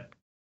footstep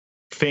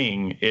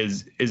thing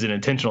is an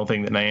intentional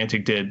thing that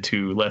Niantic did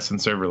to lessen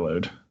server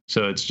load.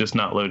 So it's just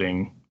not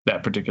loading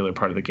that particular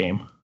part of the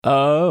game.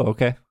 Oh,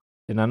 okay.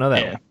 Did not know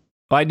that. Yeah.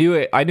 Well, I knew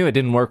it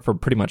didn't work for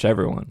pretty much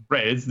everyone.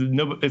 Right.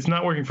 It's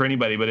not working for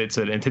anybody, but it's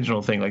an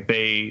intentional thing. Like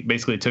they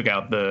basically took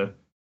out the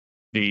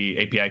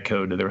API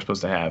code that they were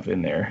supposed to have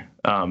in there.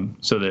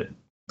 So that,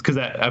 because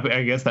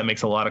I guess that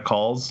makes a lot of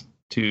calls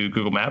to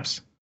Google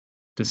Maps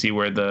to see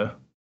where the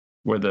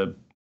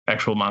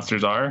actual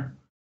monsters are.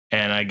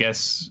 And I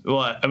guess,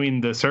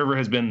 the server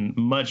has been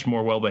much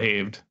more well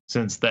behaved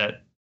since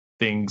that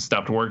thing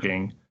stopped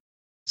working.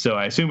 So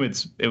I assume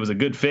it was a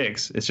good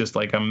fix. It's just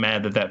like I'm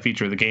mad that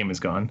feature of the game is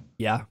gone.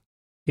 Yeah.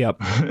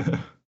 Yep.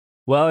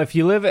 Well, if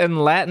you live in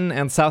Latin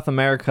and South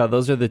America,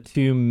 those are the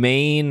two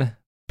main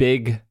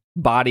big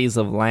bodies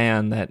of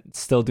land that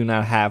still do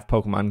not have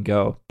Pokemon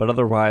Go. But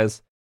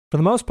otherwise, for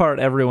the most part,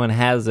 everyone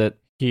has it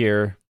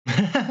here.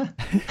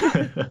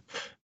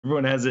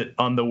 Everyone has it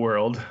on the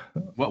world.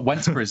 Well,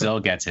 once Brazil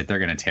gets it, they're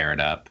going to tear it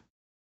up.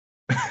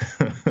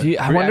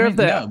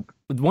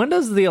 When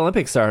does the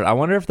Olympics start? I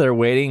wonder if they're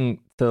waiting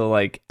till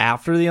like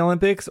after the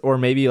Olympics or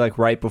maybe like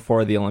right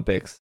before the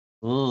Olympics.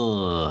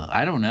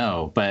 I don't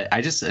know, but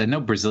I know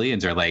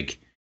Brazilians are like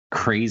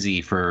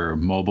crazy for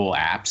mobile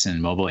apps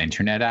and mobile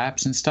internet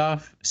apps and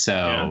stuff.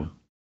 So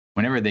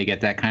whenever they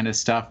get that kind of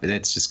stuff,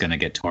 it's just going to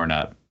get torn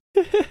up.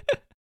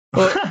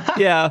 Well,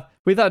 yeah,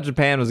 we thought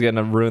Japan was going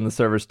to ruin the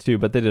servers too,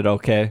 but they did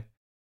okay.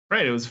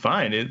 Right, it was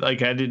fine. I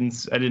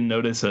didn't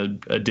notice a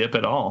dip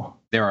at all.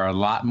 There are a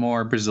lot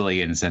more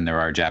Brazilians than there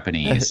are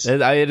Japanese.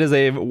 It is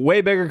a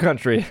way bigger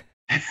country.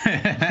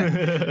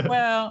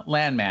 Well,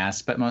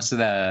 landmass, but most of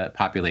the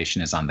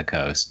population is on the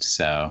coast,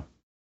 so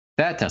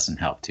that doesn't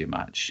help too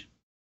much.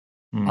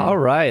 All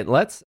right,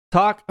 let's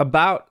talk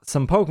about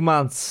some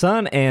Pokemon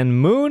Sun and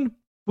Moon.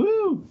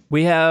 Woo!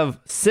 We have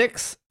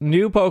 6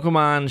 new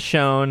Pokemon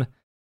shown.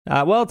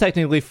 Well,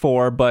 technically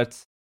 4,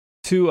 but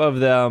 2 of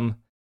them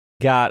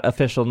got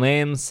official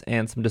names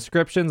and some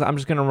descriptions. I'm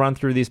just going to run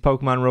through these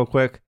Pokemon real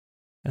quick,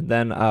 and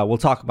then we'll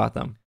talk about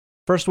them.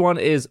 First one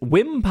is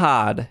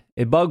Wimpod,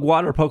 a bug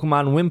water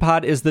Pokemon.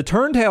 Wimpod is the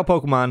Turntail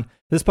Pokemon.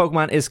 This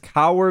Pokemon is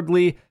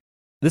cowardly.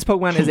 This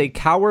Pokemon is a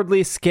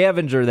cowardly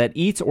scavenger that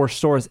eats or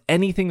stores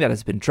anything that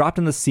has been dropped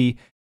in the sea,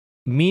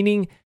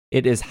 meaning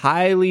it is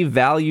highly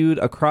valued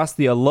across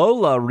the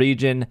Alola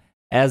region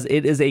as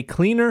it is a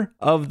cleaner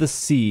of the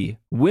sea.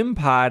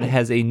 Wimpod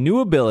has a new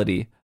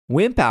ability,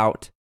 Wimp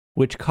Out,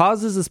 which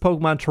causes this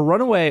Pokemon to run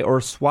away or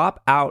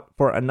swap out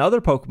for another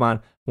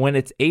Pokemon when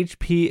its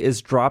HP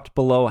is dropped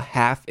below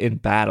half in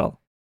battle.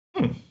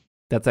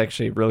 That's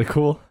actually really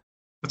cool.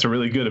 That's a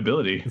really good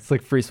ability. It's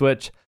like free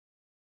switch.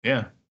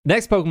 Yeah.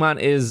 Next Pokemon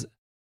is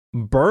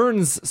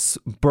Born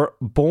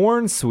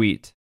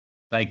Sweet.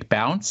 Like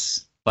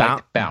bounce?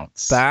 Like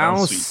bounce.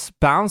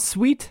 Bounce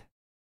Sweet?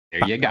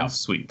 There you go. Bounce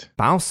Sweet.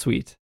 Bounce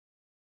Sweet.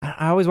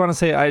 I always want to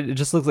say it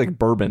just looks like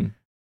bourbon.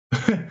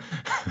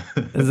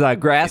 This is a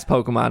grass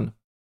Pokemon.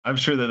 I'm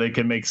sure that they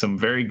can make some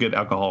very good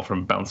alcohol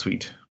from Bounce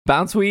Sweet.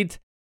 Bounce Sweet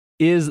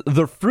is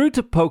the fruit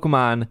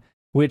Pokemon,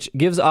 which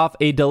gives off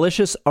a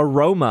delicious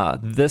aroma.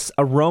 This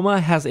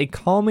aroma has a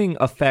calming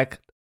effect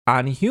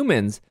on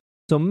humans.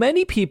 So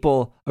many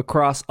people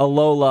across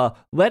Alola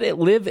let it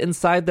live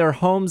inside their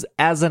homes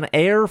as an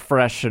air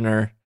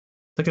freshener.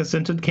 Like a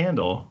scented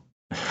candle.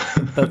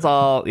 That's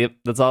all. Yep,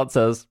 that's all it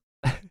says.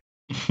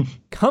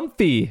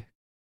 Comfey.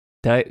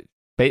 I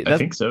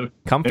think so.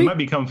 Comfey? It might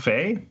be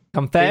Comfey.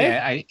 Comfey?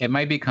 Yeah, it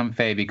might be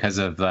Comfey because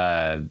of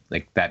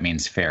that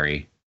means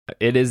fairy.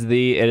 It is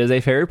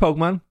a fairy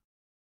Pokemon.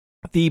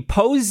 The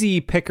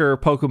Posy Picker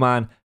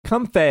Pokemon,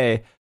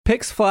 Comfey,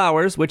 picks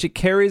flowers which it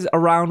carries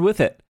around with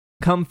it.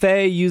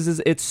 Comfey uses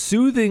its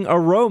soothing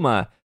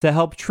aroma to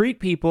help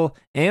treat people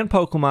and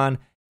Pokemon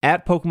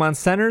at Pokemon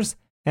centers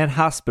and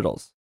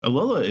hospitals.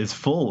 Alola is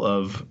full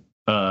of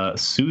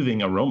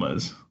soothing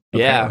aromas.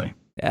 Apparently.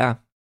 Yeah.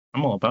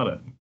 I'm all about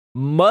it.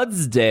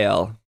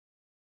 Mudsdale.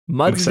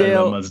 I'm excited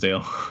about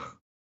Mudsdale.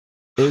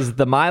 Is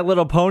the My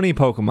Little Pony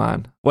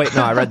Pokemon. Wait,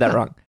 no, I read that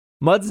wrong.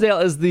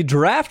 Mudsdale is the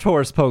draft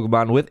horse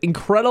Pokemon with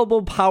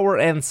incredible power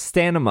and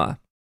stamina.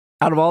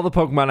 Out of all the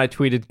Pokemon I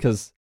tweeted,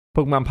 because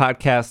Pokemon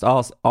Podcast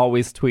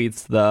always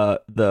tweets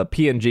the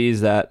PNGs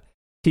that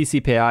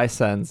TCPI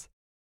sends,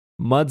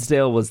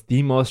 Mudsdale was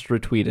the most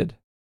retweeted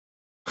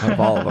out of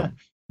all of them,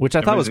 which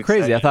I thought was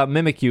crazy. Excited. I thought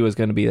Mimikyu was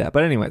going to be that.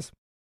 But anyways,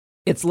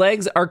 its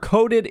legs are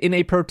coated in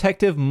a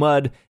protective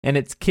mud, and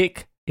its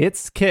kick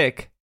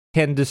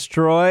can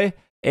destroy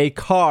a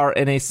car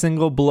in a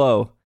single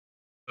blow.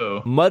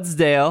 Oh.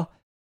 Mudsdale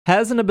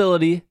has an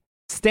ability,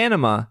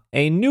 Stamina,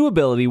 a new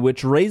ability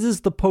which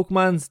raises the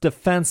Pokemon's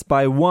defense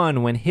by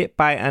 1 when hit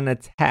by an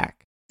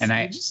attack. And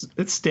it's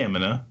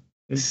stamina.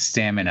 It's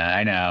stamina,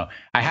 I know.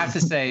 I have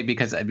to say,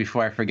 because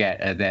before I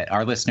forget, that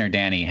our listener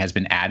Danny has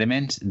been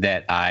adamant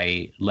that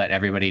I let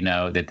everybody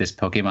know that this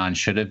Pokemon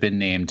should have been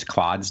named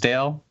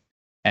Clodsdale,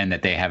 and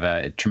that they have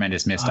a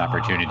tremendous missed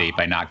opportunity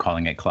by not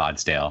calling it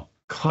Clodsdale.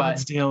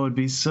 Clodsdale would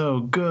be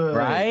so good.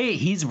 Right?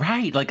 He's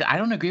right. Like, I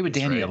don't agree with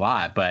Danny a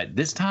lot, but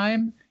this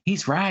time,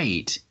 he's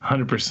right.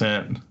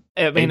 100%.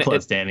 I mean,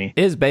 Danny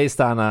is based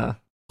on a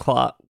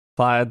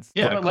Clyde's.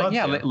 Yeah,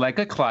 like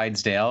a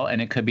Clydesdale,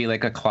 and it could be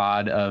like a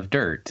clod of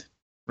dirt.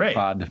 Right.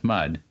 Clod of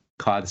mud.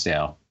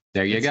 Clodsdale.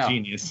 There you go.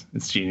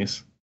 It's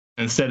genius.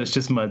 Instead, it's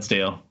just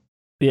Mudsdale.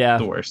 Yeah.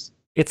 The worst.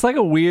 It's like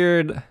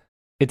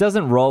it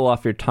doesn't roll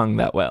off your tongue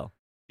that well.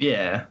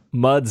 Yeah.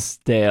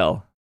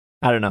 Mudsdale.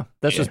 I don't know.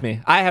 That's just me.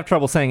 I have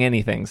trouble saying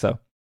anything, so.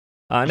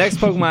 Next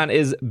Pokemon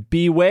is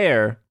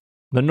Beware,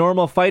 the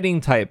normal fighting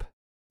type.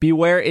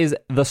 Beware is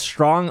the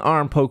strong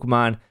arm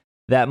Pokemon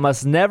that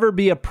must never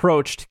be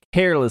approached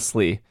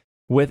carelessly.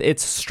 With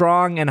its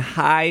strong and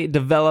high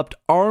developed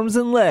arms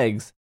and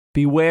legs,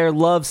 Beware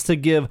loves to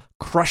give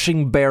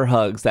crushing bear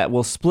hugs that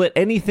will split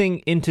anything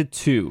into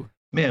 2.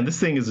 Man, this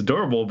thing is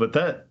adorable, but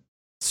that...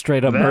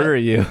 Straight up murder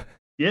you.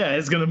 Yeah,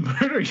 it's going to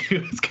murder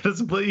you. It's going to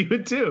split you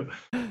in 2.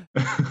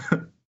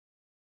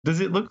 Does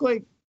it look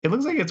like... It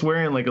looks like it's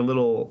wearing like a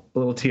little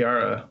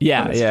tiara.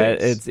 Yeah.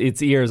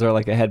 Its ears are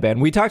like a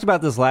headband. We talked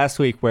about this last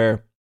week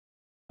where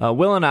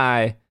Will and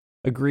I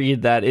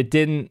agreed that it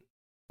didn't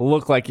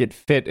look like it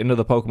fit into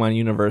the Pokemon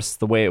universe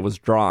the way it was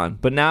drawn.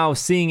 But now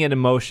seeing it in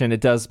motion,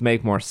 it does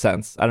make more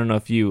sense. I don't know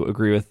if you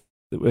agree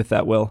with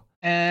that, Will.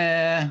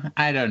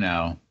 I don't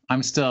know.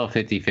 I'm still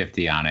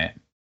 50-50 on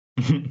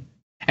it.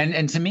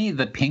 and to me,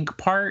 the pink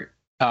part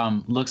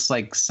looks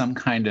like some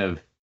kind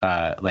of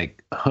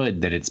like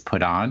hood that it's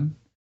put on.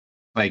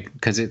 Like,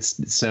 because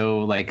it's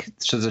so like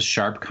shows a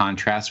sharp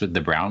contrast with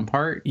the brown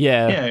part.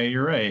 Yeah,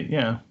 you're right.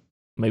 Yeah,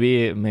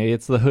 maybe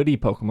it's the hoodie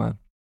Pokemon.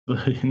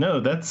 No,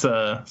 that's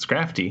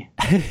Scrafty.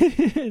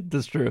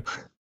 That's true.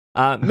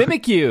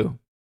 Mimikyu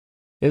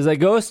is a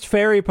ghost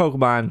fairy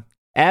Pokemon.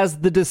 As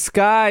the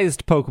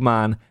disguised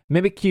Pokemon,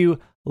 Mimikyu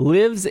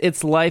lives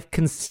its life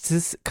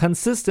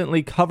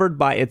consistently covered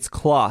by its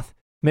cloth.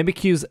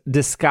 Mimikyu's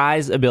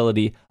disguise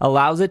ability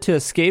allows it to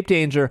escape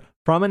danger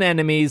from an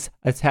enemy's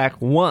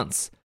attack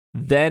once.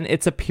 Then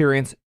its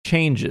appearance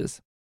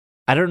changes.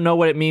 I don't know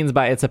what it means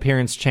by its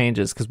appearance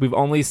changes, because we've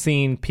only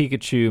seen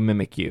Pikachu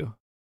Mimikyu.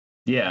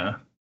 Yeah.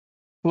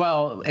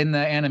 Well, in the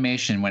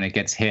animation, when it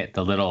gets hit,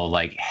 the little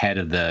like head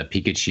of the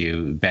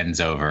Pikachu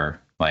bends over,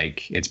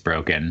 like it's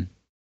broken.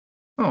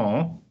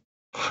 Oh.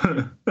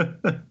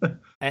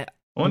 I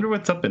wonder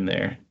what's up in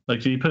there.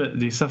 Like, do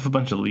you stuff a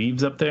bunch of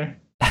leaves up there?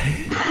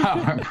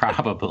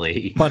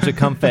 Probably. A bunch of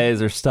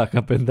Comfeys are stuck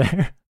up in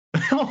there.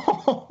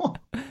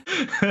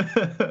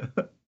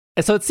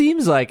 And so it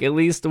seems like, at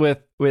least with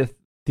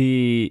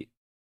the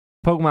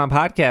Pokemon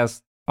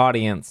podcast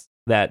audience,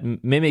 that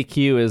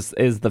Mimikyu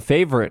is the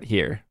favorite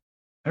here.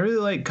 I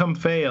really like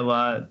Comfey a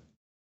lot,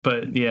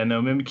 but yeah,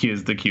 no, Mimikyu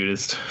is the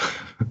cutest.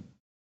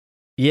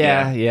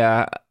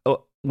 Yeah.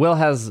 Will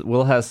has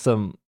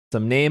some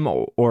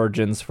name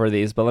origins for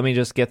these, but let me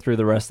just get through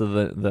the rest of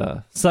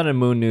the Sun and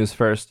Moon news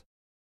first.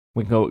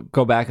 We can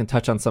go back and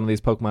touch on some of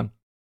these Pokemon.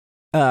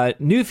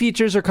 New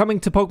features are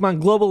coming to Pokemon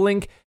Global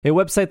Link, a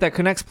website that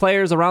connects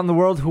players around the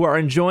world who are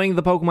enjoying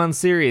the Pokemon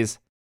series.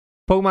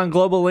 Pokemon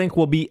Global Link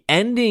will be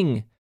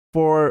ending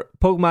for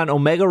Pokemon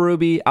Omega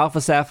Ruby, Alpha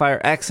Sapphire,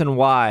 X, and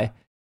Y,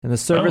 and the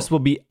service will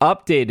be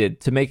updated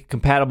to make it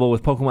compatible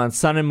with Pokemon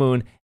Sun and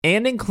Moon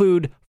and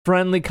include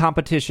friendly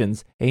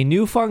competitions, a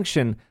new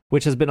function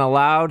which has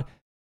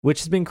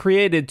been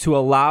created to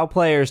allow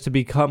players to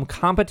become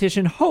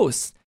competition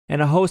hosts and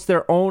to host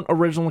their own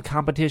original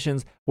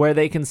competitions where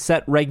they can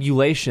set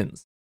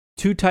regulations.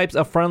 2 types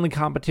of friendly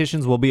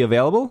competitions will be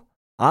available: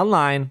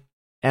 online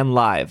and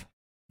live.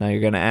 Now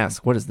you're going to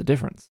ask, what is the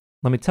difference?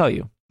 Let me tell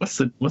you. What's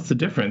the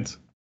difference?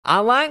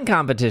 Online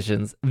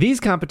competitions. These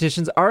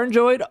competitions are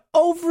enjoyed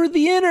over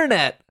the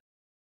internet.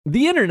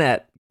 The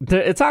internet.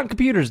 It's on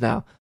computers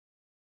now.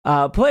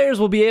 Players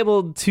will be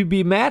able to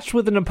be matched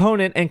with an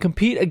opponent and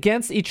compete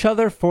against each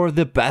other for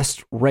the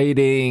best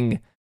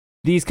rating.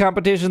 These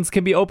competitions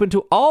can be open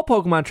to all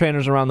Pokemon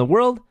trainers around the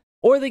world,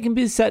 or they can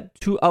be set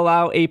to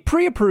allow a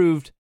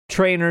pre-approved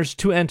trainers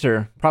to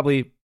enter,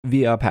 probably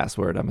via a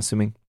password, I'm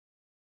assuming.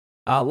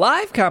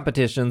 Live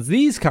competitions.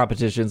 These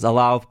competitions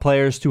allow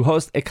players to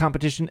host a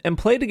competition and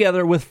play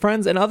together with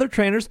friends and other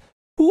trainers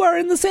who are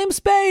in the same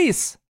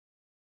space.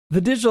 The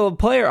digital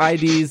player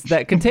IDs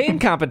that contain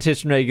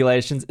competition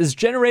regulations is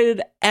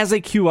generated as a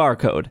QR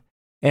code,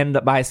 and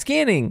by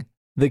scanning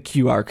the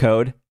QR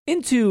code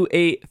into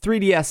a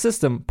 3DS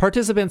system,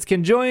 participants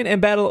can join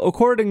and battle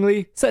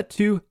accordingly set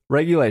to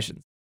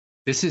regulations.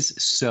 This is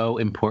so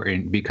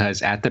important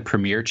because at the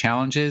Premier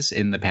Challenges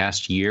in the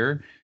past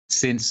year,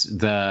 since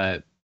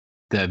the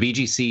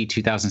VGC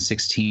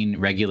 2016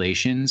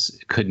 regulations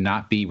could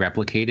not be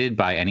replicated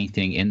by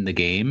anything in the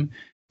game,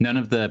 none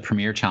of the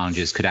Premier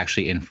Challenges could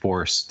actually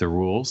enforce the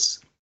rules.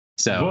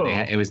 So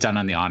it was done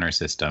on the honor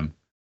system.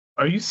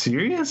 Are you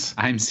serious?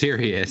 I'm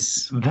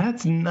serious.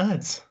 That's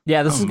nuts.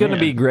 Yeah, this is going to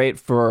be great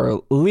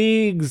for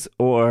leagues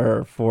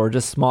or for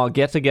just small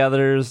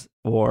get-togethers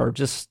or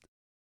just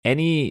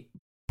any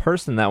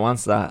person that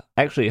wants to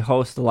actually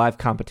host a live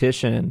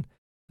competition and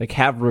like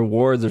have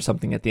rewards or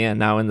something at the end.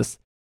 Now, in the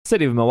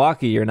city of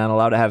Milwaukee, you're not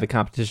allowed to have a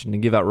competition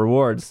and give out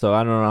rewards, so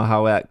I don't know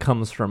how that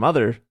comes from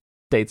other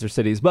states or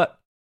cities, but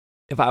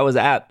if I was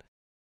at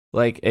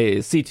like a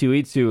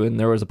C2E2 and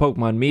there was a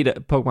Pokemon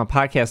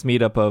podcast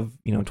meetup of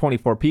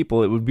 24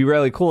 people, it would be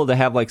really cool to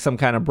have like some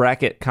kind of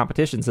bracket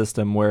competition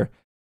system where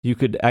you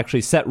could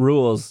actually set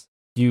rules.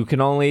 You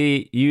can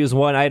only use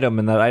one item,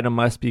 and that item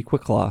must be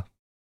Quick Claw.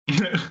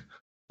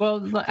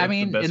 Well, I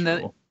mean,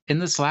 in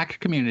the Slack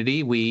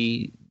community,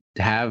 we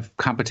have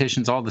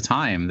competitions all the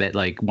time that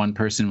like one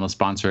person will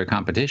sponsor a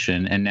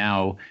competition, and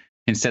now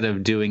instead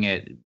of doing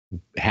it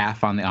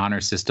half on the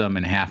honor system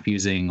and half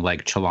using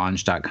like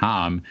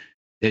challenge.com,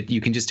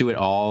 you can just do it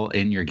all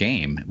in your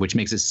game, which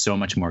makes it so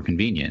much more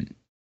convenient.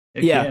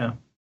 Yeah.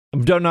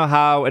 Don't know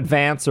how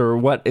advanced or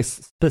what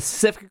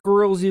specific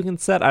rules you can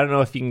set. I don't know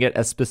if you can get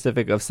as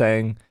specific of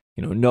saying,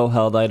 no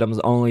held items,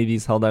 only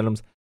these held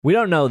items. We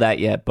don't know that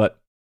yet,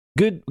 but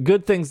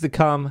good things to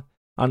come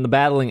on the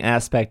battling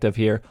aspect of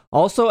here.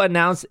 Also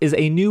announced is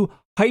a new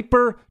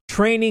hyper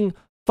training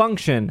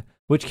function,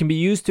 which can be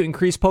used to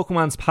increase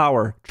Pokemon's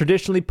power.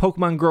 Traditionally,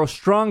 Pokemon grow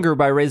stronger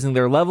by raising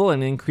their level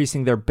and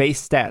increasing their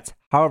base stats.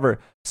 However,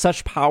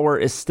 such power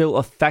is still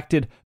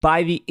affected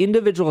by the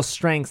individual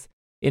strength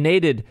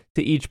innated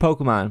to each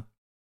Pokemon.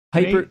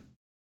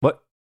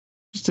 What?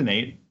 Just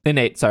innate.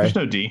 Innate, sorry. There's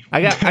no D.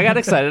 I got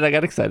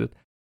excited.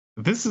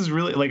 This is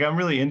really, like, I'm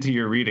really into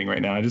your reading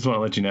right now. I just want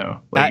to let you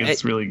know.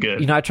 It's really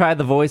good. I tried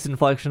the voice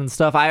inflection and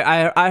stuff.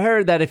 I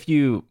heard that if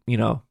you,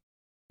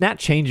 not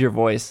change your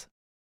voice,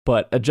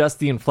 but adjust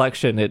the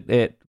inflection,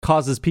 it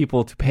causes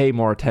people to pay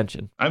more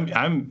attention.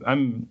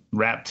 I'm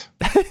wrapped.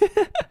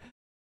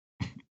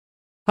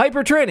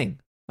 Hyper training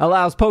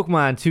allows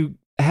Pokemon to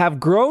have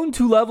grown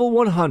to level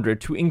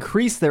 100 to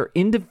increase their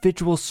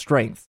individual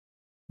strength,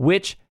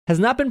 which has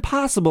not been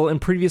possible in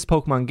previous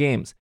Pokemon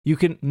games. You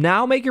can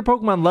now make your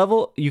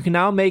level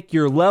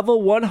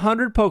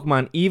 100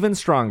 Pokemon even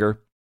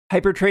stronger.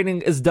 Hyper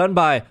training is done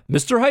by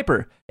Mr.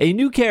 Hyper, a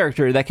new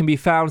character that can be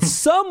found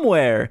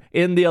somewhere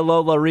in the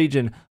Alola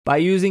region by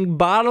using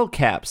bottle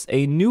caps,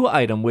 a new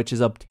item which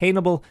is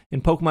obtainable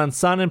in Pokemon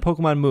Sun and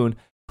Pokemon Moon.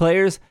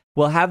 Players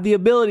will have the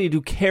ability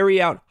to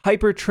carry out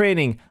hyper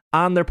training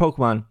on their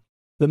Pokemon.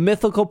 The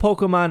mythical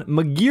Pokemon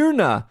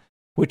Magearna,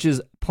 which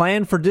is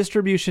planned for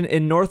distribution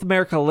in North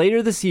America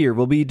later this year,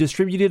 will be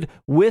distributed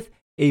with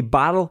a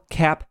bottle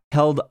cap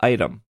held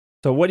item.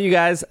 So what do you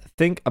guys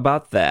think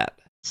about that?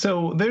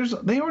 So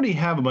they already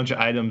have a bunch of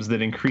items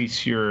that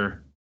increase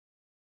your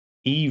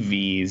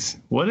EVs.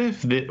 What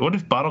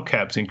if bottle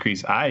caps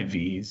increase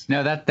IVs?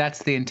 No, that's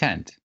the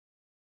intent.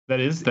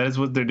 That is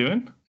what they're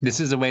doing? This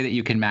is a way that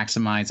you can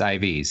maximize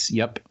IVs.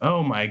 Yep.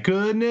 Oh my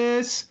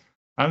goodness.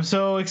 I'm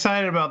so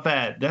excited about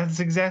that. That's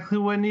exactly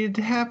what needed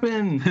to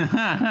happen.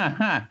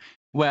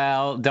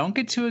 Well, don't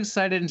get too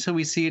excited until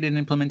we see it in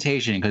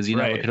implementation, because it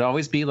could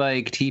always be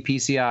like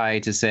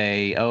TPCI to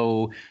say,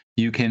 oh,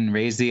 you can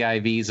raise the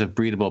IVs of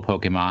breedable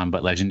Pokemon,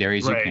 but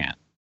legendaries you can't.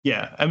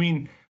 Yeah, I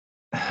mean,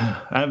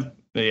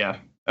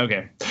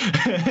 okay.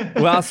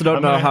 We also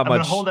don't know how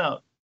much hold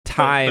out.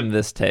 time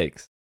this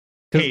takes.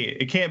 Hey,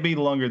 it can't be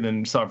longer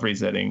than soft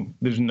resetting.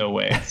 There's no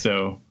way.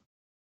 So,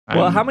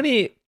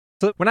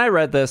 So when I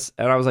read this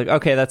and I was like,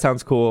 okay, that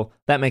sounds cool.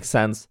 That makes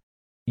sense.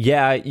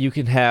 Yeah, you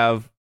can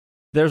have.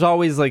 There's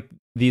always like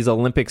these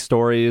Olympic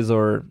stories,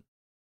 or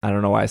I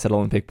don't know why I said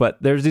Olympic,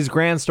 but there's these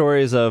grand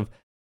stories of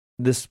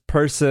this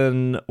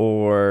person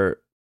or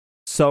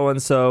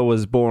so-and-so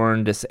was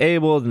born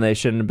disabled and they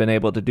shouldn't have been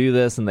able to do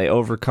this, and they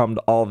overcome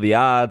all the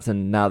odds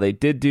and now they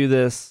did do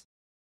this.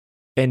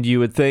 And you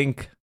would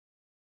think,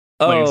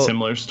 like a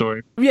similar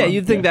story. Yeah,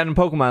 you'd think that in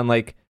Pokemon,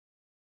 like,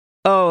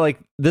 oh, like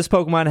this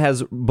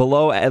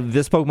Pokemon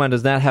this Pokemon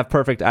does not have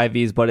perfect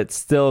IVs, but it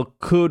still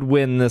could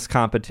win this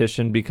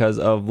competition because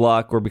of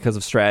luck or because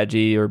of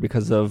strategy or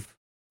because of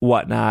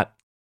whatnot.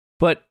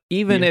 But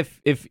even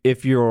if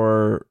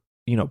you're,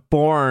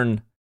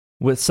 born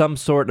with some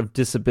sort of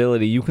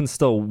disability, you can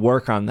still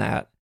work on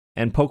that.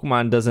 And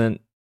Pokemon,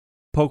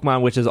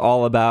 which is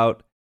all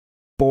about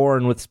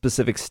born with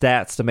specific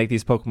stats to make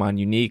these Pokemon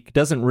unique,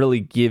 doesn't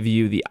really give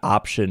you the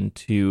option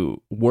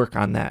to work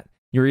on that.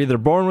 You're either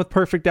born with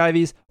perfect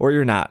IVs or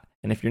you're not.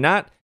 And if you're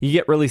not, you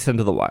get released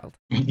into the wild.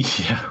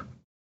 Yeah.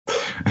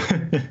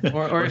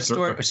 or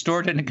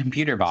stored in a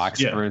computer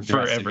box for the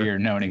rest of your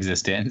known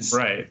existence.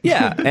 Right.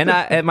 Yeah.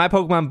 And my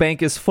Pokemon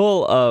bank is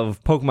full of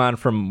Pokemon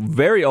from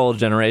very old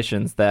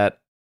generations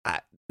that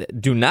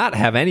do not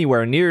have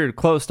anywhere near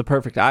close to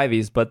perfect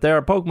IVs, but there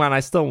are Pokemon I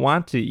still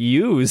want to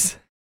use.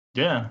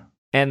 Yeah.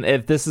 And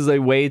if this is a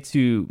way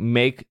to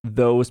make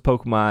those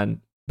Pokemon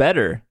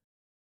better,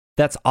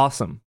 that's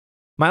awesome.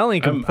 My only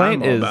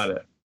complaint is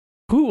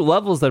who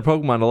levels their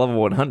Pokemon to level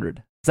 100?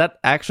 Is that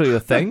actually a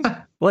thing?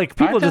 Like,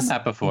 people just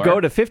go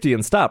to 50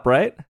 and stop,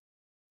 right?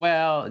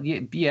 Well,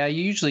 yeah,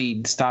 you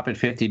usually stop at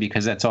 50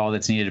 because that's all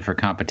that's needed for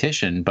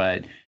competition.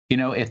 But,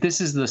 if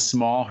this is the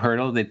small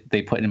hurdle that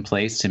they put in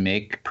place to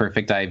make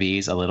perfect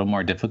IVs a little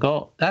more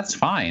difficult, that's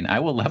fine. I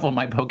will level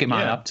my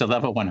Pokemon up to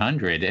level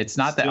 100. It's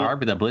not the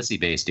Arbor the Blissey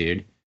base,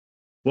 dude.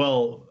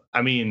 Well,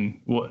 I mean,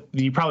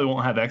 you probably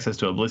won't have access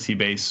to a Blissey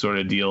base sort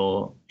of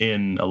deal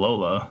in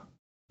Alola.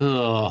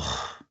 Ugh.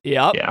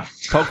 Yep. Yeah.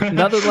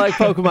 Nothing like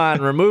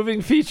Pokemon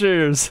removing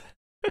features.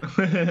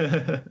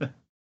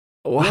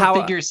 We'll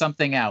figure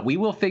something out. We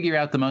will figure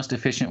out the most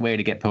efficient way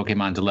to get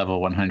Pokemon to level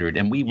 100,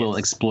 and we will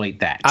exploit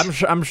that.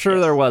 I'm sure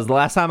there was. The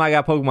last time I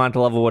got Pokemon to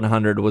level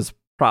 100 was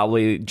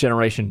probably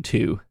Generation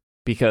 2,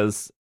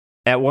 because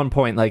at one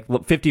point, like,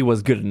 50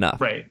 was good enough.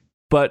 Right.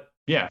 But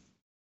yeah,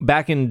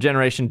 back in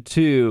Generation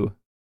 2,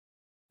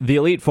 the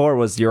Elite Four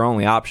was your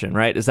only option,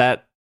 right? Is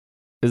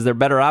there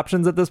better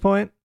options at this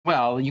point?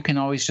 Well, you can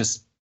always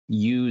just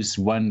use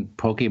one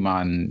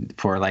Pokemon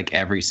for like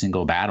every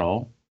single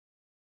battle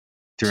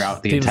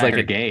throughout the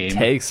entire game. It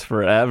takes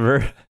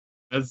forever.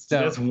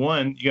 That's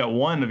one. You got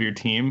one of your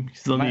team. You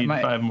still need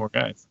 5 more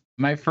guys.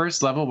 My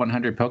first level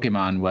 100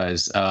 Pokemon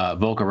was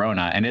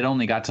Volcarona, and it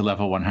only got to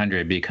level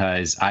 100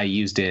 because I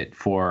used it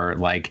for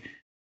like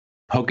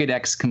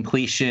Pokedex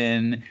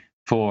completion,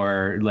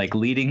 for like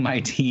leading my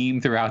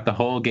team throughout the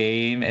whole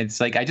game. It's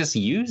like I just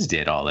used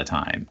it all the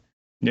time.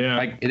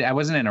 Yeah, I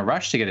wasn't in a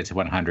rush to get it to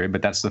 100,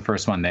 but that's the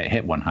first one that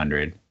hit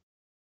 100.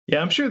 Yeah,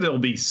 I'm sure there'll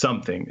be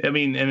something. I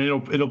mean, and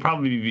it'll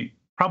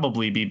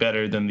probably be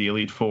better than the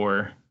Elite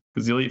Four,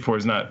 because the Elite Four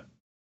is not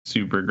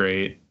super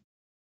great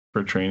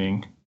for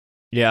training.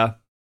 Yeah,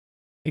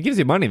 it gives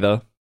you money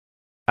though.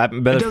 I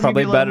bet there's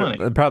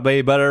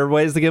probably better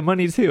ways to get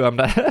money too. I'm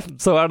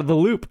not so out of the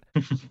loop.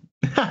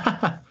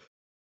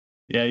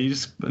 Yeah, you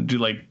just do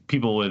like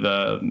people with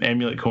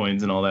amulet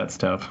coins and all that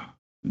stuff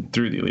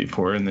through the Elite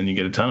Four, and then you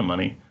get a ton of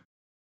money.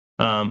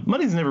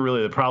 Money's never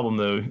really the problem,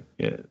 though.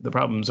 Yeah, the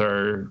problems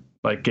are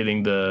like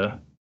getting the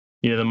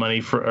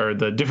money or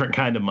the different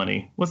kind of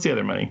money. What's the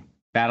other money?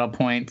 Battle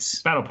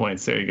points. Battle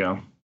points. There you go.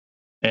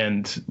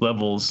 And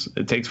levels.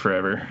 It takes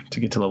forever to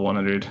get to level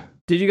 100.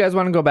 Did you guys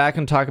want to go back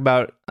and talk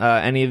about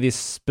any of these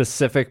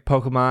specific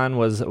Pokemon?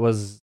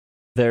 Was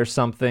there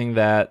something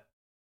that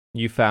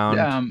you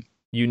found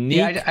unique.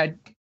 Yeah,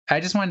 I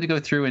just wanted to go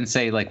through and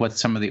say like what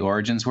some of the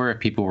origins were if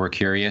people were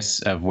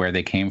curious of where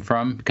they came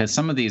from, because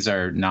some of these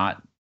are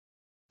not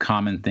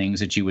common things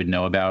that you would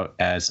know about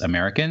as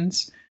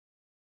Americans.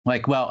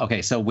 Like, well,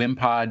 okay, so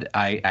Wimpod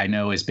I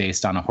know is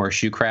based on a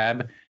horseshoe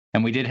crab,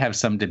 and we did have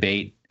some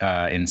debate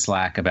in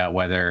Slack about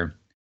whether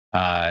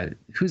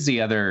who's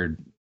the other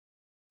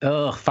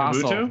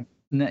fossil? Kabuto?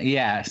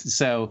 Yeah,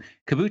 so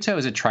Kabuto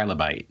is a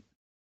trilobite.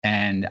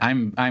 And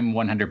I'm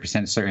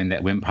 100% certain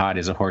that Wimpod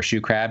is a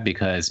horseshoe crab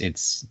because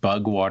it's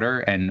bug water,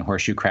 and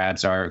horseshoe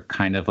crabs are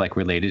kind of like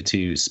related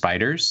to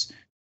spiders.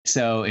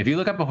 So if you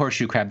look up a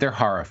horseshoe crab, they're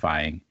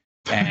horrifying.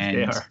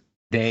 And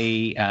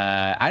they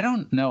I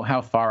don't know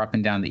how far up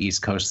and down the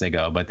East Coast they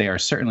go, but they are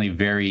certainly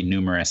very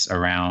numerous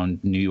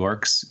around New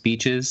York's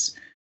beaches.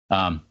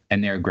 And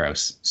they're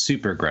gross,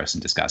 super gross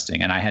and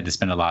disgusting. And I had to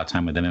spend a lot of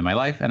time with them in my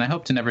life, and I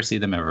hope to never see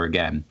them ever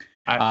again.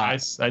 I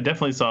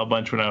definitely saw a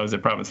bunch when I was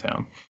at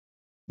Provincetown.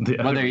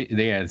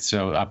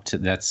 So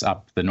that's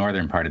up the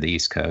northern part of the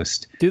East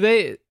Coast.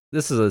 This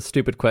is a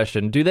stupid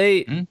question. Do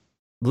they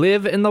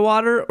live in the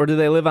water, or do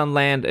they live on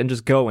land and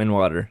just go in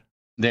water?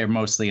 They're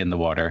mostly in the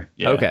water.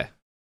 Yeah. Okay.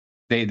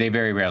 They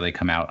very rarely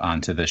come out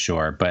onto the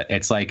shore, but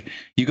it's like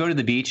you go to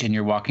the beach and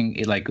you're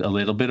walking like a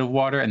little bit of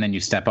water, and then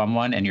you step on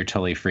one and you're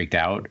totally freaked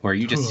out, or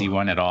you just see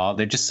one at all.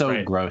 They're just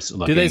so gross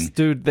looking.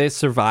 Do they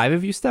survive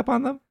if you step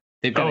on them?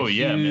 They've got a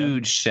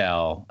huge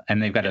shell,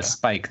 and they've got a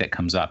spike that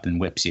comes up and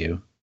whips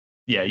you.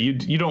 Yeah,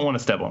 you don't want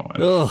to step on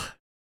one. Ugh,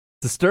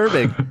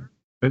 disturbing.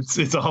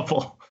 It's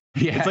awful.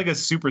 Yeah, it's like a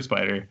super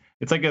spider.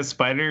 It's like a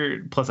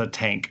spider plus a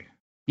tank.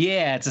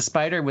 Yeah, it's a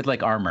spider with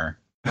like armor.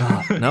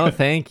 Oh, no,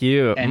 thank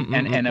you.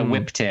 And a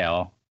whip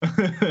tail.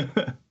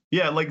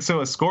 Yeah, like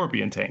so a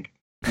scorpion tank.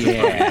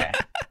 Yeah.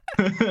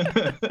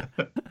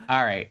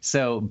 All right.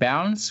 So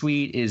Bound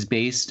Sweet is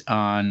based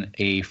on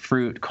a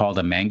fruit called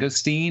a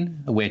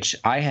mangosteen, which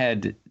I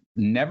had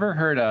never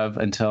heard of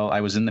until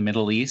I was in the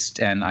Middle East,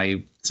 and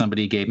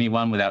somebody gave me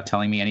one without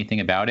telling me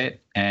anything about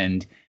it,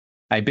 and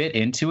I bit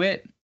into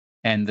it.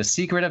 And the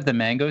secret of the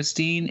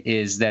mangosteen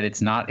is that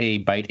it's not a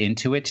bite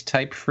into it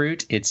type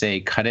fruit. It's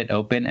a cut it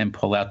open and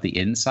pull out the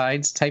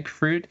insides type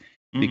fruit,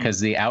 because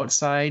the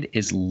outside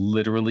is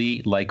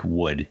literally like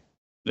wood.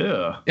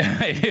 Yeah.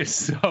 It is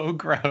so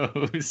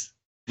gross.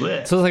 So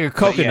it's like a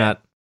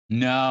coconut.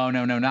 Yeah.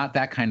 No, not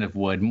that kind of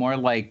wood. More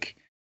like,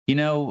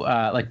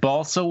 like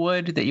balsa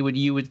wood that you would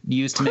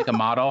use to make a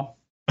model.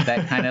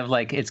 That kind of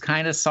like, it's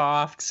kind of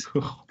soft,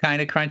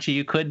 kind of crunchy.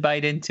 You could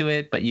bite into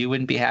it, but you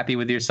wouldn't be happy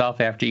with yourself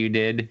after you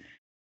did.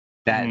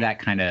 That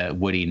kind of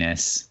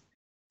woodiness.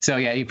 So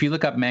yeah, if you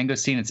look up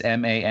mangosteen, it's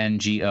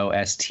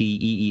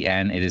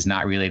mangosteen. It is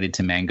not related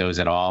to mangoes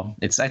at all.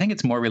 I think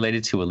it's more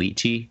related to a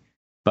lychee,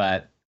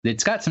 but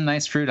it's got some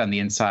nice fruit on the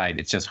inside.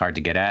 It's just hard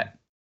to get at.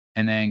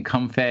 And then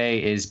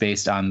Comfey is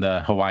based on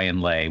the Hawaiian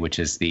lei, which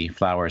is the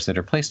flowers that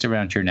are placed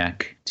around your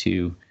neck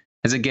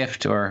as a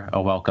gift or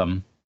a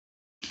welcome.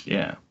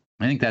 Yeah.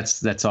 I think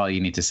that's all you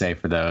need to say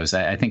for those.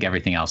 I think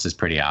everything else is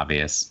pretty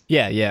obvious.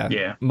 Yeah.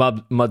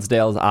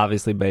 Mudsdale is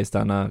obviously based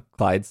on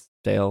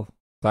Clydesdale.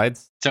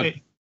 So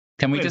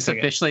can we just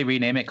officially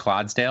rename it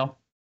Clydesdale?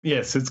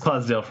 Yes, it's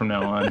Clydesdale from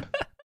now on.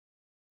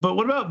 But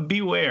what about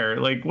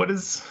Beware? Like,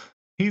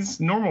 he's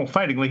normal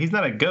fighting. Like, he's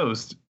not a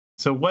ghost.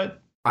 So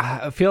what?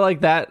 I feel like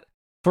that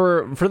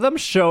for them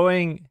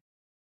showing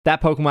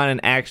that Pokemon in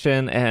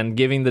action and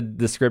giving the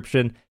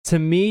description, to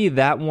me,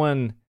 that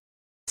one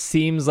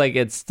seems like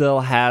it still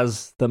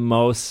has the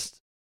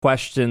most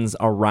questions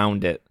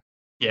around it.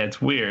 Yeah,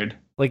 it's weird.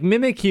 Like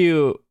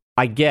Mimikyu,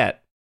 I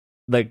get.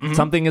 Like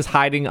something is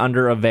hiding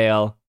under a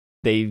veil.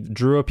 They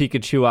drew a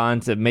Pikachu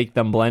on to make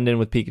them blend in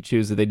with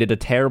Pikachu, so they did a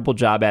terrible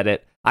job at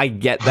it. I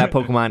get that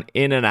Pokemon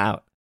in and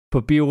out.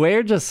 But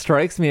Beware just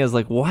strikes me as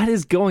like, what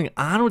is going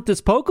on with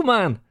this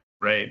Pokemon?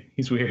 Right.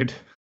 He's weird.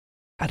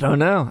 I don't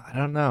know.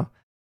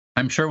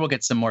 I'm sure we'll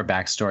get some more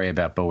backstory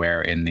about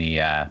Beware in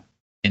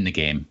the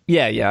game.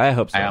 Yeah, I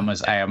hope so.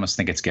 I almost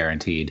think it's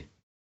guaranteed.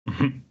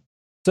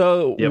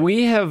 So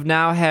we have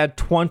now had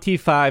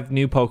 25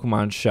 new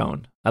Pokemon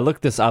shown. I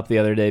looked this up the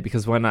other day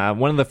because when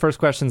one of the first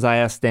questions I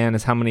asked Dan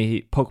is how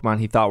many Pokemon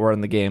he thought were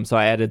in the game. So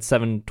I added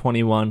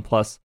 721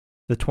 plus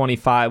the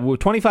 25.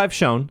 25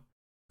 shown.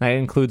 That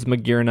includes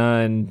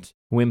Magearna and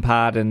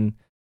Wimpod and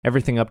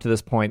everything up to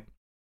this point.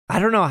 I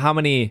don't know how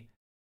many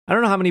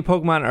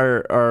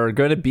Pokemon are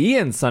going to be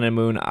in Sun and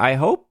Moon. I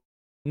hope,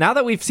 now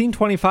that we've seen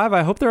 25,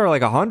 I hope there are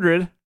like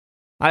 100.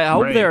 I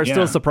hope there are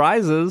still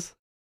surprises.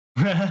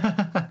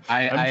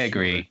 I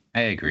agree.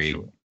 I agree.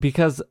 Sure.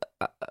 Because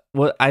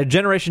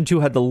Generation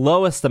 2 had the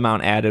lowest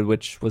amount added,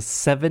 which was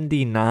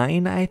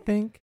 79, I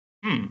think.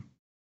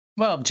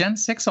 Well, Gen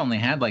 6 only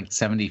had like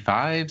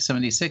 75,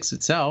 76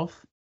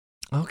 itself.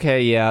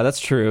 Okay, yeah, that's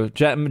true.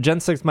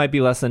 Gen 6 might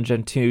be less than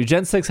Gen 2.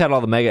 Gen 6 had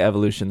all the Mega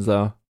Evolutions,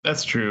 though.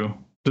 That's true.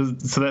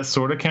 So that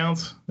sort of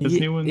counts as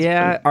new ones?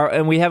 Yeah,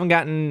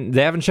 and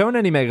they haven't shown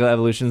any Mega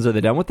Evolutions. Are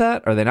they done with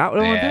that? Are they not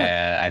done with that?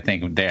 Yeah, I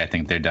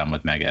think they're done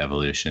with Mega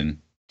Evolution.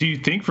 Do you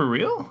think for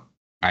real?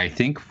 I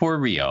think for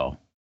real.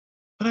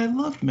 But I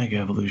loved Mega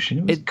Evolution.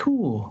 It was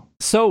cool.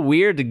 So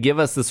weird to give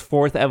us this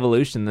fourth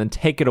evolution, then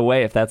take it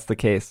away if that's the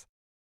case.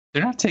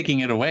 They're not taking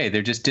it away.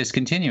 They're just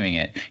discontinuing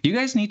it. You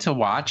guys need to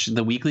watch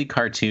the weekly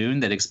cartoon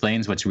that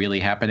explains what's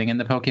really happening in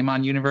the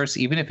Pokemon universe.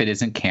 Even if it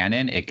isn't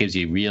canon, it gives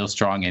you real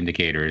strong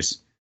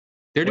indicators.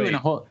 They're doing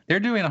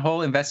a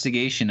whole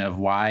investigation of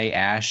why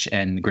Ash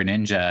and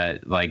Greninja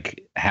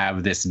like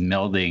have this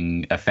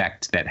melding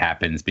effect that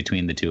happens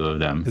between the two of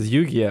them. Because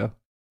Yu-Gi-Oh!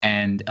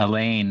 And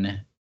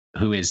Elaine,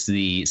 who is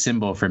the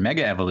symbol for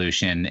Mega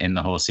Evolution in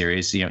the whole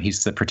series, you know,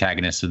 he's the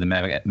protagonist of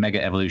the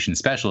Mega Evolution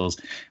specials,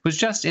 was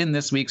just in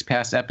this week's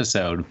past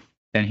episode,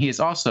 and he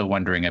is also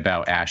wondering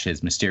about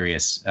Ash's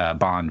mysterious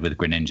bond with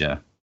Greninja.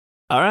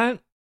 All right,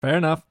 fair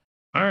enough.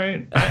 All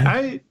right,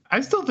 I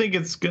still think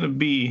it's gonna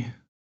be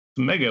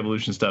some Mega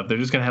Evolution stuff. They're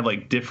just gonna have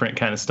like different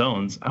kind of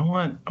stones. I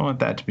want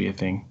that to be a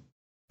thing.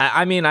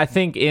 I mean, I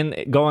think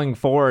in going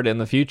forward in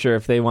the future,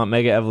 if they want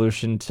Mega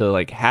Evolution to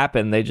like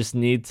happen, they just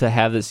need to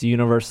have this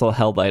universal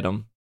held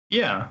item.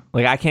 Yeah.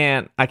 Like I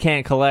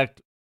can't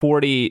collect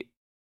 40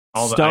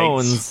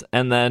 stones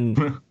and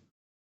then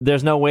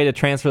there's no way to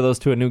transfer those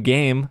to a new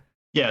game.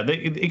 Yeah,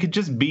 it could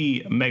just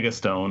be Mega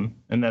Stone,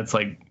 and that's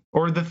like,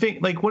 or the thing,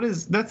 like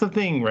that's the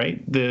thing,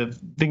 right? The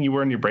thing you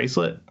wear in your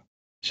bracelet,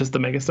 it's just the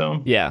Mega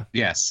Stone. Yeah.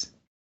 Yes.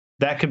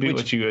 That could be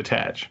what you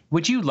attach.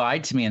 Which you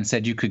lied to me and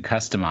said you could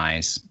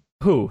customize.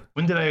 Who?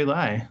 When did I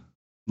lie?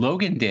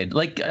 Logan did,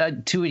 like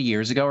 2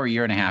 years ago or a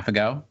year and a half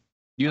ago.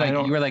 You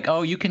were like,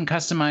 oh, you can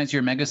customize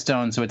your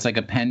Megastone so it's like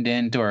a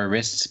pendant or a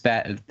wrist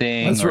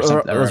thing. Let's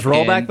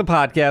roll back the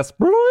podcast.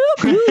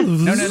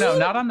 No,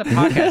 not on the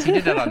podcast. He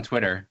did that on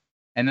Twitter.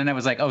 And then I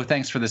was like, oh,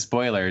 thanks for the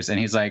spoilers. And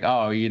he's like,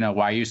 oh, you know,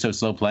 why are you so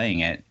slow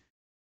playing it?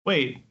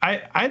 Wait,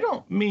 I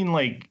don't mean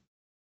like,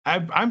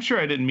 I'm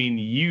sure I didn't mean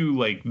you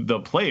like the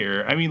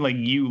player. I mean like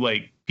you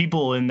like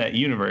people in that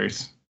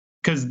universe.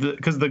 Because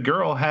the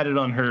girl had it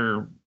on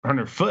her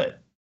foot.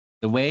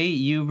 The way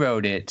you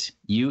wrote it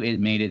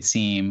made it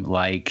seem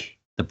like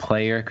the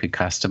player could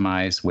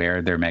customize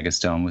where their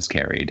Megastone was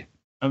carried.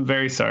 I'm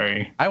very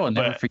sorry. I will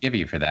never forgive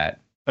you for that.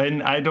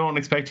 And I don't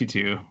expect you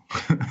to.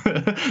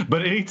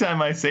 But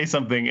anytime I say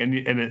something and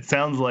it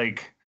sounds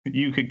like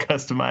you could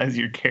customize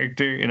your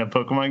character in a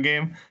Pokemon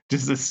game,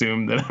 just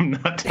assume that I'm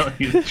not telling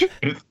you the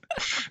truth.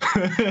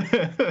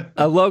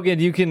 Logan,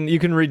 you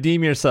can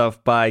redeem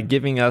yourself by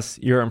giving us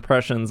your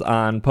impressions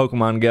on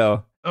Pokemon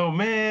Go. Oh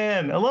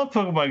man, I love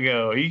Pokemon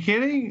Go. Are you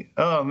kidding?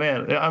 Oh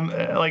man, I'm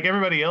like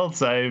everybody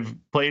else. I've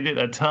played it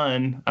a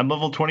ton. I'm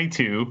level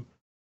 22.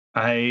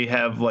 I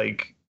have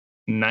like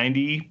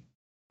 90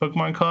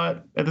 Pokemon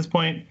caught at this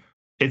point.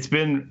 It's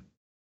been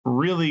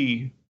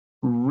really,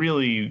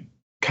 really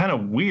kind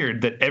of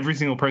weird that every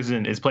single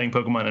person is playing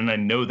Pokemon, and I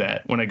know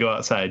that when I go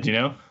outside. You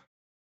know,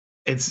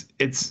 it's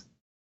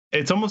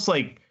almost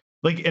like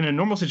in a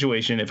normal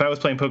situation, if I was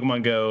playing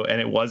Pokemon Go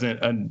and it wasn't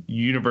a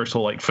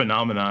universal like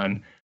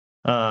phenomenon,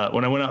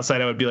 when I went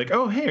outside, I would be like,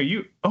 oh,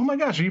 hey, oh my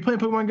gosh, are you playing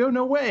Pokemon Go?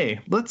 No way.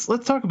 Let's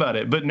talk about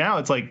it. But now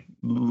it's like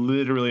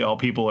literally all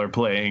people are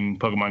playing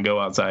Pokemon Go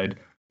outside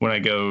when I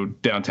go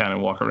downtown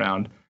and walk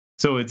around.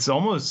 So it's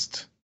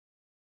almost,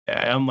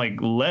 I'm like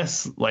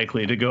less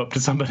likely to go up to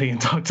somebody and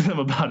talk to them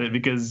about it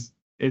because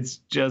it's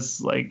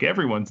just like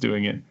everyone's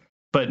doing it.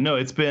 But no,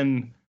 it's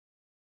been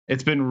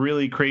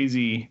really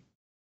crazy.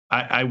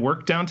 I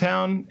work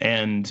downtown,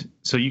 and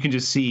so you can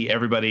just see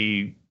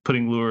everybody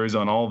putting lures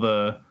on all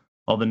the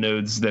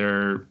nodes that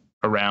are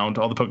around,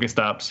 all the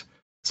Pokestops,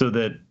 so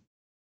that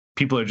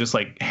people are just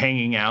like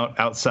hanging out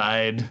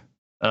outside.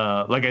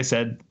 Like I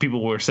said,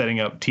 people were setting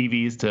up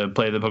TVs to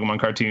play the Pokemon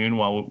cartoon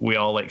while we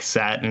all like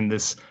sat in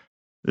this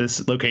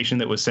location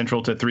that was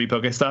central to 3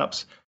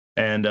 Pokestops,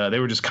 and they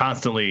were just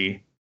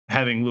constantly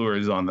having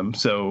lures on them.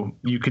 So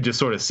you could just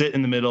sort of sit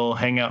in the middle,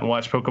 hang out and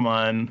watch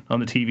Pokemon on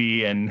the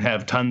TV and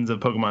have tons of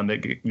Pokemon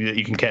that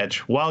you can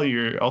catch while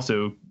you're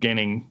also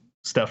gaining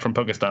stuff from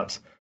Pokestops.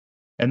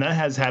 And that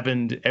has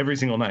happened every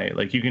single night.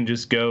 Like you can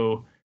just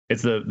go,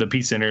 it's the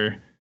Peace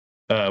Center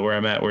where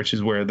I'm at, which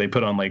is where they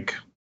put on like,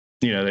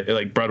 you know,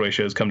 like Broadway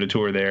shows come to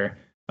tour there.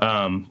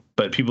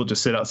 But people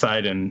just sit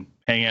outside and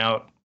hang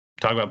out,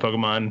 talk about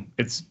Pokemon.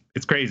 It's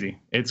crazy.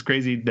 It's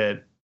crazy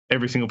that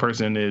every single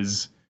person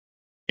is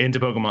into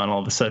Pokemon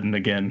all of a sudden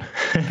again.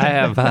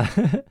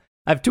 I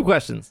have 2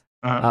 questions.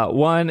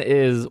 One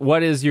is,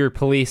 what is your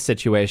police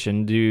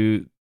situation?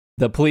 Do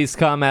the police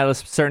come at a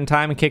certain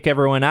time and kick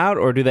everyone out,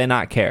 or do they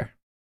not care?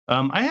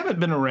 I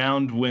haven't been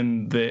around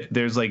when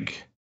there's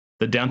like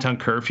the downtown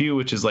curfew,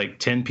 which is like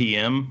 10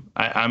 p.m.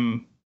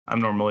 I'm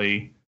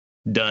normally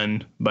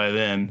done by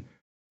then.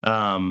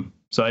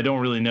 So I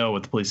don't really know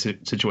what the police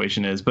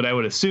situation is, but I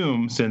would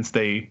assume since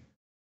they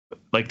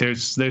like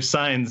there's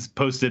signs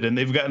posted and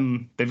they've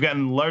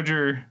gotten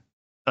larger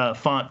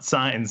font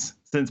signs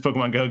since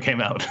Pokemon Go came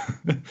out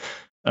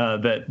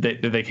that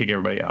they kick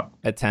everybody out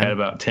at 10 at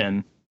about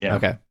 10. Yeah.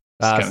 Okay.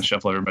 Just kind of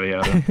shuffle everybody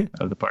out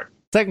of the park.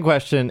 Second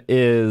question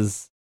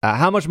is,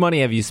 how much money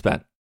have you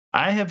spent?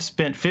 I have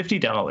spent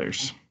 $50.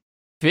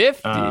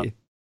 $50?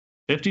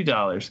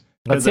 $50.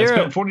 Let's hear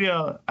it.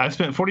 I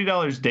spent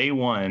 $40 day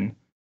one,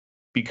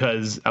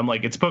 because I'm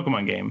like, it's a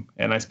Pokemon game,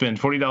 and I spend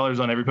 $40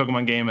 on every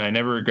Pokemon game, and I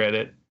never regret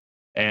it,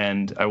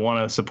 and I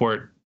want to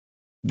support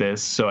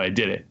this, so I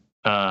did it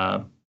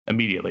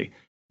immediately.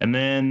 And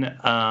then,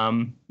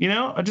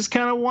 I just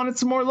kind of wanted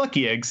some more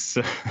lucky eggs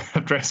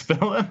after I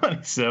spent all that money,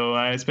 so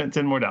I spent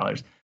 $10 more.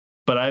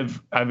 But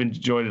I've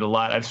enjoyed it a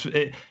lot.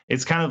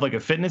 It's kind of like a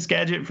fitness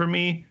gadget for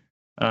me,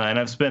 and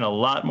I've spent a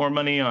lot more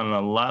money on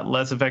a lot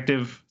less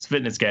effective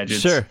fitness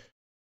gadgets. Sure.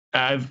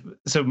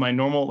 So my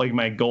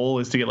my goal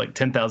is to get like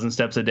 10,000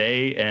 steps a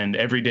day, and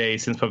every day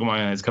since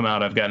Pokemon has come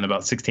out, I've gotten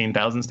about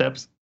 16,000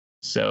 steps.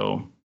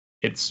 So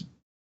it's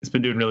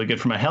been doing really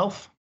good for my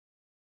health,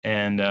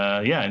 and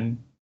so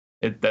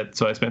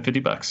I spent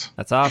 $50.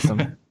 That's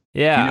awesome.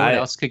 Yeah. You know what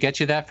else could get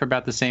you that for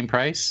about the same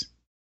price?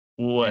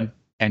 What?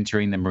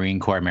 Entering the Marine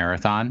Corps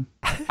Marathon.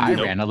 I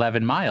ran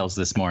 11 miles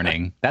this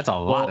morning. That's a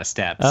lot of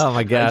steps. Oh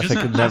my gosh,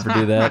 I could never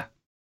do that.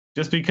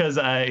 Just because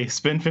I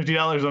spend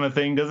 $50 on a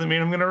thing doesn't mean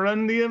I'm going to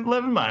run the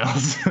 11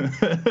 miles.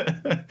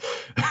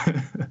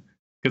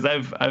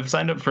 Because I've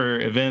signed up for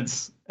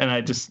events, and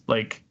I just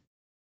I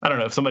don't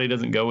know, if somebody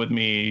doesn't go with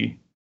me,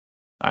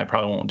 I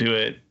probably won't do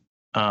it.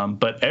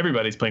 But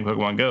everybody's playing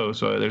Pokemon Go,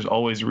 so there's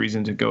always a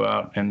reason to go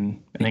out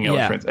and hang out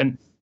with friends. And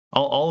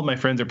all of my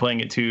friends are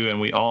playing it too,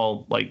 and we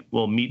all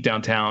will meet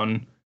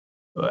downtown.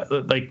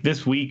 Like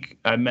this week,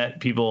 I met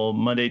people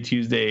Monday,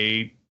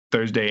 Tuesday,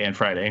 Thursday, and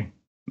Friday.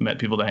 Met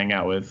people to hang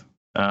out with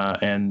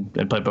and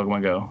play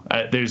Pokemon Go.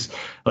 There's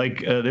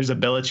a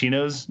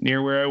Bellacino's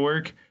near where I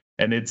work,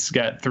 and it's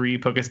got 3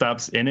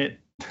 Pokestops in it.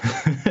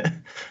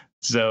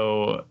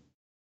 So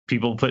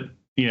people put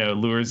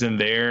lures in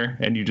there,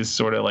 and you just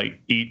sort of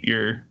eat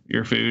your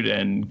food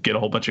and get a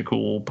whole bunch of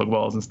cool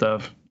Pokeballs and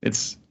stuff.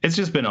 It's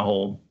just been a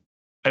whole.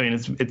 I mean,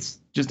 it's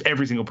just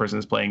every single person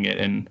is playing it,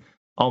 and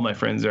all my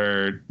friends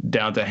are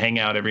down to hang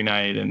out every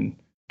night and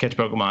catch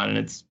Pokemon, and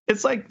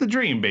it's like the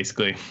dream,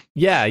 basically.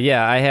 Yeah.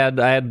 I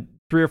had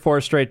 3 or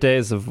 4 straight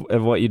days of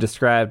what you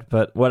described,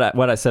 but what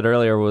I said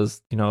earlier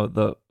was,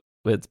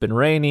 it's been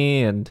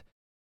rainy and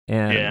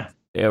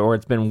or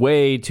it's been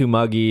way too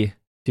muggy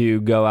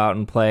to go out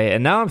and play.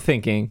 And now I'm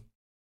thinking,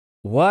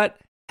 what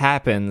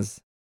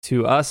happens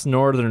to us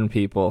northern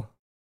people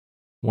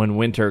when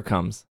winter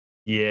comes?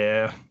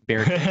 Yeah.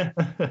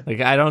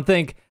 I don't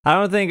think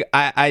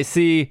I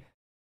see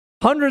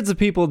hundreds of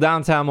people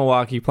downtown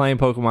Milwaukee playing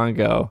Pokemon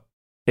Go.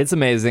 It's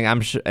amazing.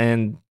 I'm sure,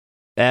 and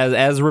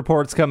as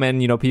reports come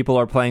in, people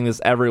are playing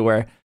this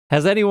everywhere.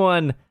 Has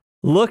anyone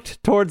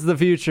looked towards the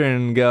future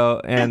and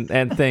go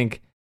and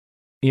think,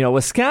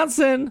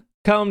 Wisconsin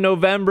come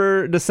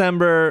November,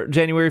 December,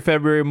 January,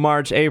 February,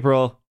 March,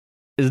 April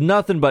is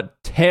nothing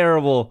but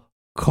terrible,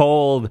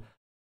 cold,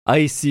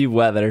 icy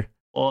weather?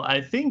 Well,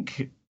 I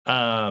think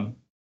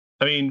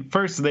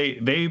first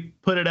they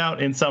put it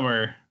out in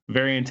summer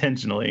very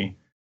intentionally.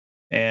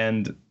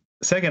 And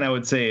second, I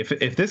would say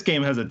if this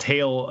game has a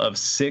tail of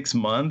 6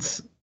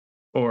 months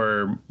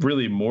or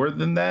really more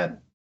than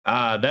that,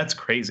 that's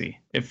crazy.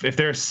 If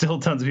there's still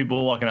tons of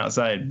people walking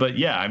outside. But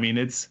yeah,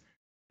 it's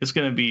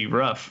going to be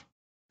rough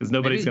because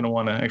nobody's going to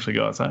want to actually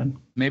go outside.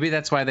 Maybe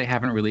that's why they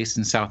haven't released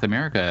in South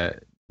America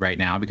right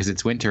now, because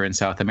it's winter in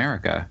South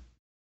America.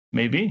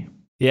 Maybe.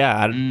 Yeah,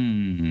 I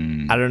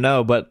don't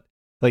know, but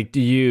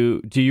do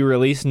you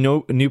release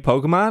new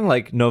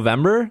Pokemon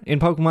November in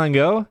Pokemon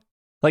Go?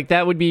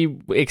 That would be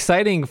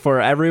exciting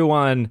for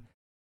everyone,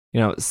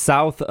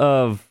 south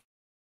of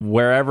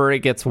wherever it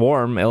gets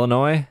warm,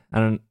 Illinois. I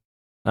don't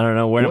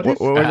know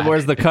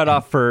where's the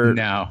cutoff for.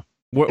 No,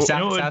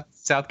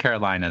 South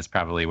Carolina is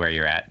probably where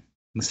you're at.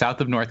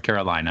 South of North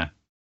Carolina.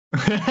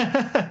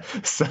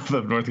 South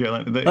of North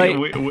Carolina.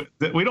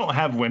 We don't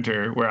have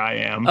winter where I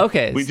am.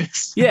 Okay. We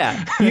just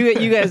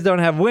you guys don't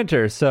have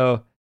winter,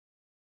 so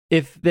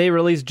if they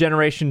release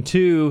Generation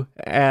 2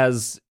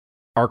 as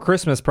our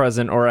Christmas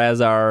present or as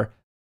our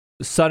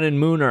Sun and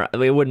Moon, or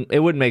it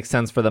wouldn't make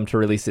sense for them to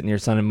release it near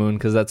Sun and Moon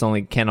because that's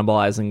only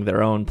cannibalizing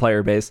their own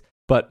player base.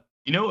 But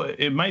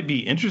it might be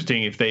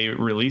interesting if they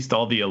released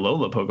all the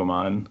Alola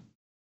Pokemon.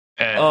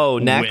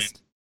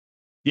 Next.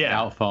 Yeah.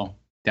 Doubtful.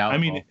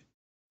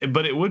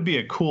 But it would be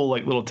a cool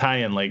little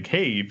tie-in.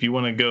 Hey, if you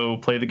want to go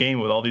play the game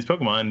with all these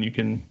Pokemon, you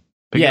can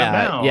pick it up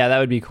now. Yeah, that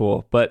would be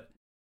cool. But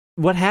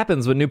what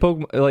happens when new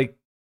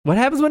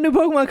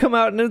Pokemon come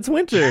out and it's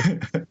winter?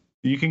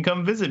 You can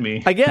come visit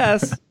me, I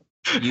guess.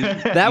 You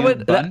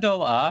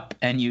bundle up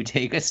and you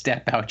take a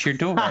step out your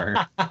door.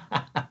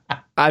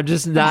 I'm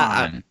just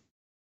not.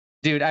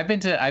 Dude, I've been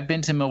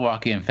to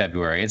Milwaukee in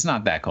February. It's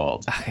not that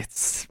cold.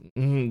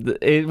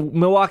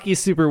 Milwaukee's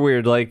super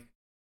weird. Like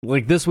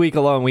this week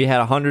alone, we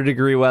had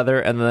 100-degree weather,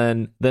 and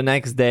then the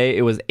next day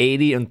it was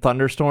 80 and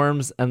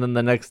thunderstorms, and then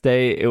the next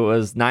day it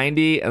was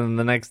 90, and then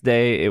the next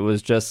day it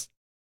was just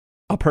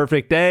a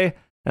perfect day,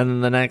 and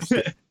then the next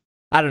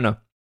I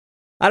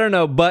don't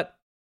know, but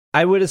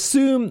I would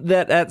assume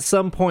that at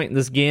some point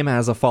this game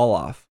has a fall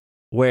off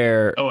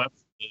where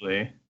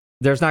absolutely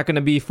there's not going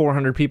to be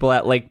 400 people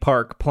at Lake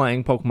Park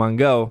playing Pokemon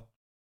Go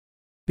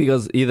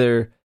because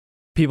either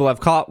people have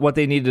caught what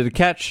they needed to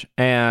catch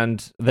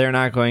and they're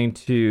not going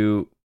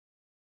to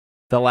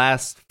the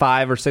last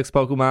 5 or 6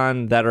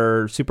 Pokemon that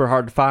are super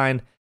hard to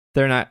find,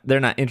 they're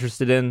not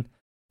interested in,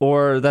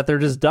 or that they're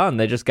just done.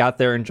 They just got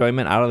their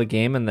enjoyment out of the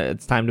game, and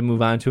it's time to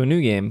move on to a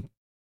new game.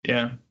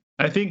 Yeah,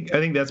 I think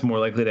that's more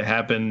likely to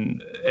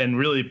happen, and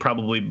really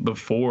probably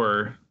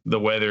before the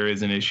weather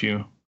is an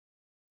issue,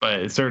 but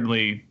it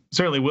certainly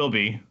will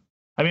be.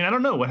 I mean, I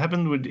don't know what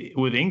happened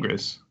with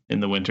Ingress in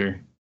the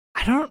winter.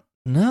 I don't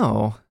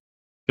know,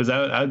 because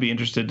I would be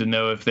interested to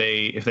know if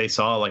they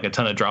saw like a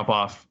ton of drop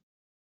off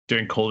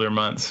during colder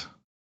months.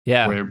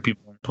 Yeah, where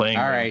people are playing.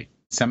 All right,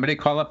 somebody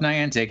call up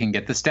Niantic and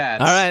get the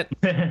stats. All right,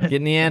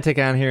 get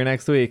Niantic on here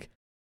next week.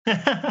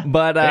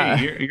 But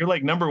hey, you're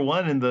like number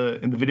 1 in the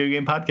video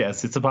game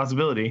podcast. It's a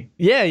possibility.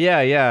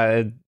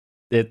 Yeah.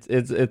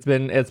 It's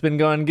been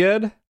going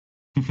good.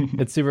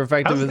 It's super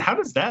effective. How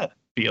does that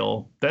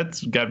feel?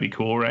 That's got to be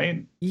cool,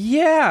 right?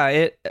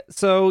 Yeah.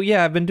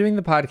 I've been doing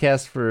the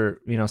podcast for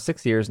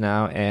 6 years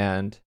now,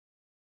 and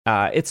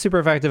it's super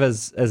effective.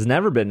 Has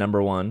never been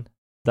number 1.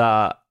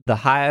 The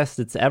highest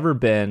it's ever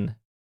been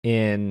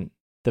in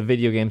the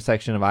video game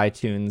section of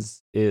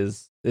iTunes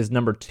is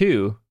number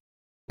 2.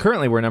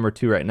 Currently, we're number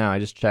 2 right now. I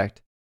just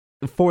checked.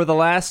 For the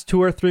last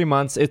 2 or 3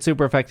 months, It's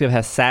Super Effective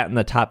has sat in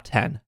the top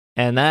 10.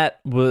 And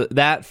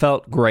that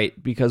felt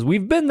great because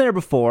we've been there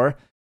before.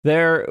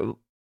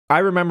 I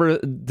remember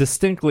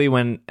distinctly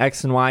when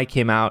X and Y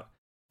came out,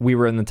 we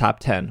were in the top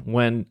 10.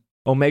 When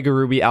Omega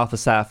Ruby Alpha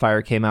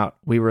Sapphire came out,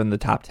 we were in the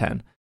top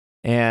 10.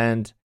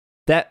 And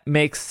that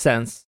makes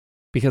sense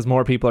because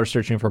more people are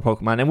searching for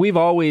Pokemon. And we've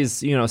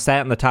always,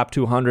 sat in the top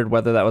 200,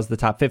 whether that was the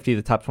top 50,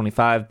 the top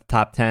 25, the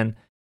top 10.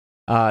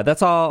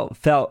 That's all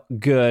felt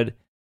good.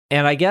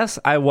 And I guess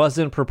I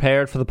wasn't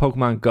prepared for the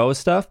Pokemon Go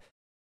stuff.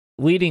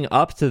 Leading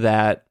up to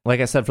that, like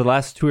I said, for the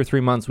last 2 or 3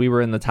 months, we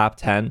were in the top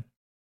 10,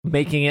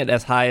 making it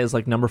as high as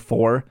like number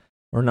 4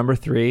 or number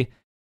 3.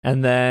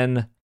 And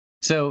then...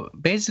 So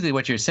basically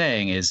what you're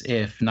saying is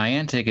if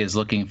Niantic is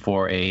looking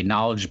for a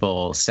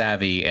knowledgeable,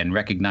 savvy, and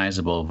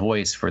recognizable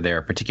voice for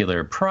their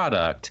particular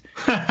product,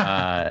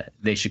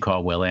 they should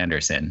call Will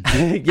Anderson.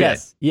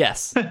 Yes.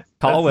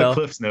 Call Will. The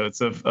Cliff's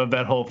Notes of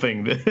that whole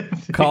thing.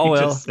 Call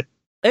Will.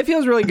 It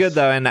feels really good,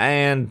 though,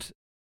 and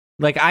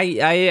like I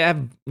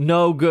have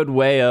no good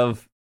way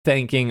of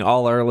thanking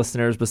all our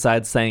listeners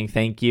besides saying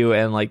thank you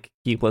and like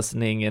keep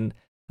listening, and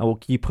I will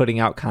keep putting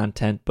out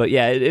content. But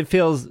yeah, it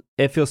feels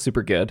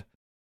super good.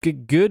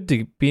 Good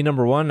to be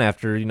number 1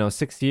 after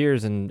 6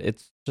 years, and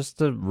it's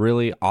just a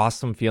really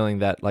awesome feeling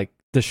that like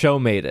the show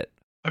made it.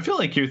 I feel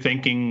like you're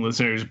thanking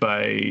listeners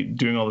by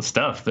doing all the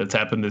stuff that's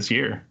happened this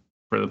year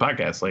for the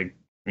podcast. Like,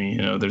 I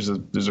mean, there's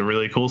a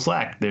really cool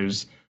Slack.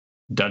 There's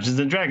Dungeons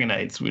and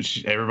Dragonites,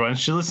 which everyone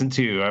should listen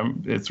to.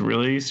 It's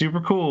really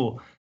super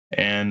cool,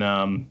 and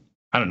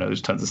I don't know.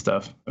 There's tons of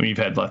stuff. I mean, you've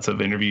had lots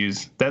of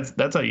interviews. That's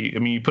how you. I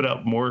mean, you put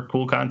out more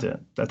cool content.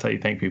 That's how you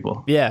thank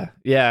people. Yeah,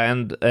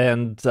 and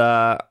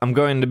I'm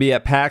going to be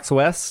at PAX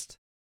West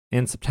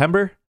in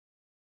September,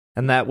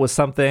 and that was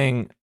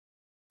something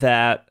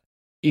that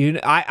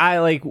I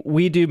like.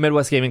 We do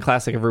Midwest Gaming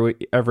Classic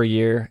every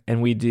year,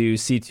 and we do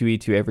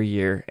C2E2 every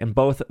year, and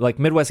both like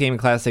Midwest Gaming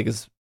Classic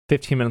is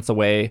 15 minutes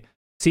away.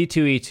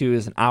 C2E2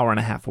 is an hour and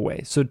a half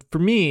away. So for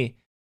me,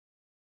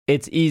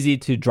 it's easy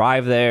to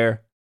drive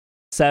there,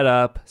 set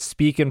up,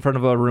 speak in front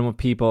of a room of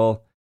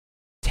people,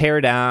 tear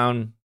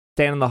down,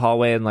 stand in the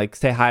hallway and like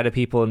say hi to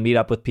people and meet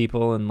up with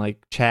people and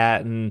like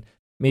chat, and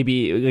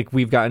maybe like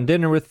we've gotten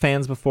dinner with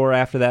fans before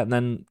after that, and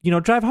then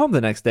drive home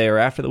the next day or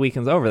after the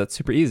weekend's over. That's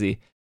super easy.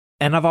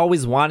 And I've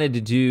always wanted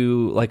to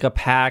do like a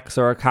PAX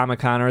or a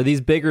Comic-Con or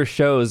these bigger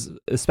shows,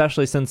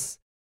 especially since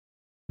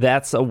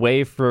that's a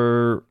way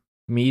for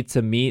me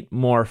to meet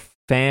more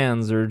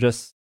fans or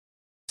just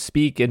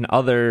speak in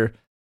other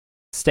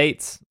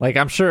states. Like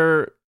I'm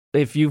sure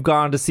if you've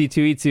gone to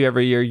C2E2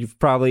 every year, you've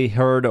probably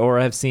heard or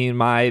have seen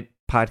my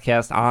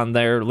podcast on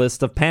their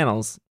list of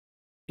panels.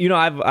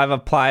 I've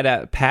applied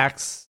at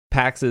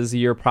PAX's a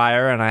year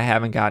prior, and I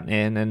haven't gotten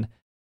in,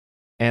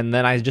 and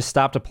then I just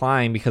stopped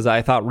applying because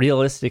I thought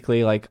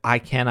realistically, like I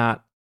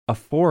cannot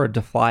afford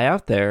to fly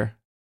out there,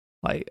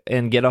 like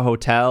and get a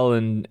hotel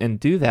and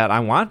do that.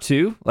 I want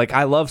to, like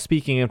I love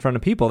speaking in front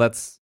of people.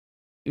 That's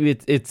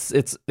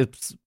it's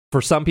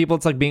for some people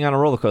it's like being on a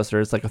roller coaster.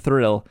 It's like a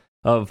thrill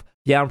of,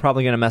 yeah, I'm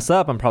probably going to mess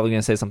up. I'm probably going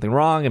to say something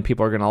wrong and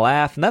people are going to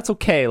laugh. And that's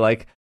okay.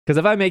 Like, because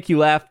if I make you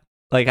laugh,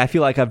 like, I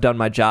feel like I've done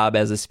my job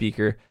as a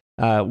speaker,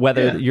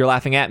 whether you're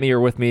laughing at me or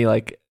with me,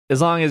 like,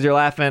 as long as you're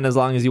laughing, as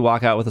long as you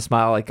walk out with a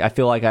smile, like, I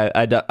feel like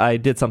I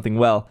did something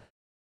well.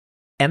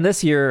 And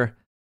this year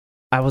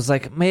I was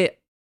like, mate,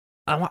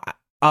 I'm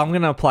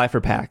going to apply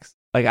for PAX.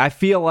 Like, I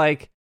feel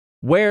like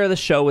where the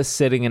show is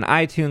sitting in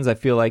iTunes, I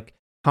feel like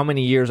how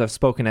many years I've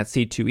spoken at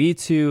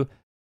C2E2,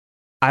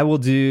 I will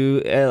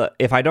do,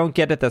 if I don't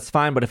get it, that's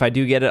fine. But if I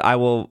do get it, I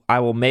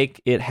will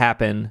make it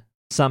happen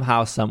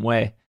somehow, some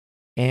way.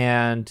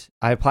 And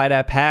I applied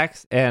at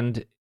PAX,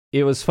 and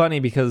it was funny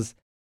because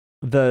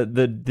the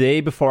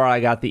day before I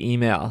got the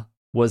email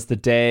was the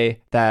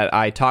day that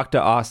I talked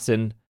to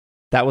Austin.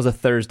 That was a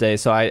Thursday.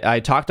 So I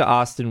talked to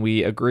Austin.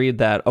 We agreed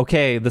that,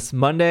 okay, this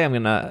Monday I'm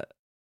going to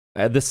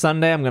this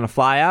Sunday I'm going to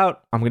fly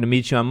out. I'm going to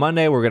meet you on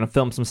Monday. We're going to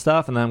film some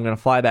stuff, and then I'm going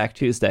to fly back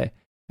Tuesday.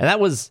 And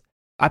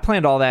I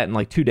planned all that in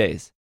like 2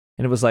 days.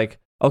 And it was like,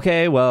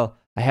 okay, well,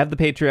 I have the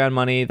Patreon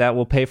money that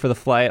will pay for the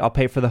flight. I'll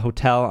pay for the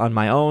hotel on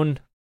my own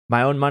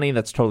money.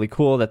 That's totally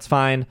cool. That's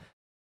fine.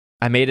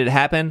 I made it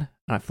happen.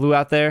 And I flew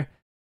out there,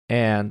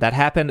 and that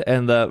happened.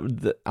 And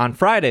on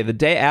Friday, the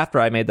day after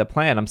I made the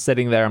plan, I'm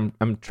sitting there.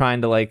 I'm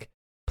trying to like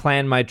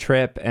plan my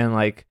trip, and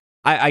like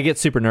I get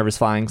super nervous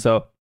flying,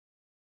 so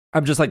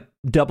I'm just like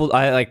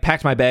I like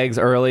packed my bags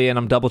early, and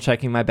I'm double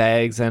checking my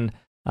bags, and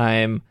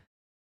I'm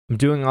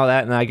doing all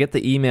that, and I get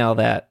the email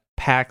that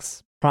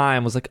PAX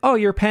Prime was like, oh,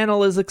 your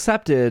panel is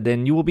accepted,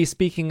 and you will be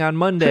speaking on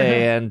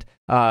Monday, and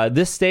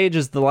this stage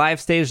is the live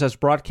stage that's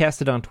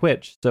broadcasted on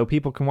Twitch, so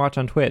people can watch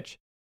on Twitch.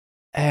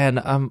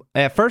 And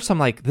at first I'm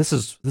like, this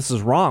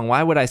is wrong.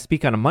 Why would I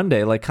speak on a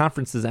Monday? Like,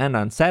 conferences end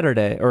on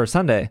Saturday or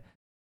Sunday.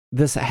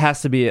 This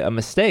has to be a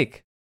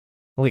mistake.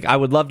 Like, I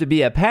would love to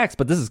be at PAX,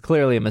 but this is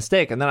clearly a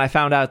mistake. And then I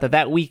found out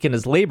that weekend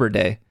is Labor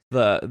Day.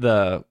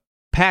 The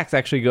PAX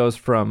actually goes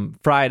from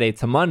Friday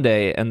to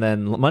Monday, and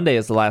then Monday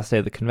is the last day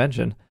of the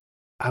convention.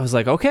 I was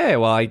like, okay,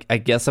 well, I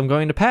guess I'm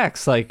going to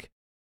PAX. Like,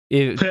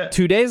 2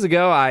 days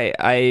ago,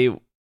 I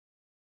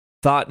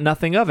thought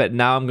nothing of it.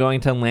 Now I'm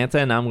going to Atlanta,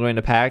 and now I'm going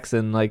to PAX,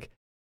 and like,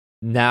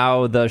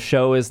 now the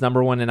show is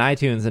number 1 in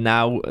iTunes, and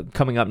now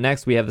coming up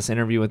next, we have this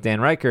interview with Dan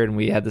Ryckert, and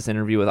we had this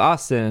interview with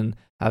Austin.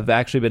 I've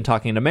actually been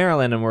talking to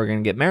Marilyn, and we're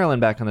going to get Marilyn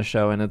back on the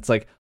show, and it's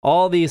like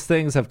all these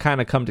things have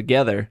kind of come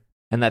together,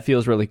 and that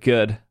feels really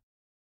good.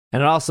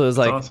 And it also is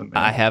like, awesome,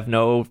 I have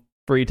no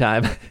free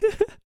time.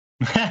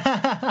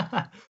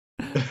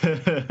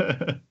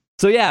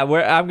 So yeah,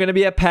 I'm going to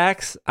be at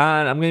PAX.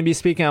 I'm going to be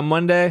speaking on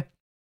Monday.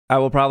 I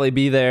will probably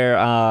be there.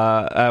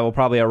 I will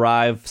probably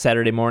arrive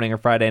Saturday morning or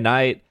Friday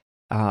night.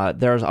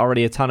 There's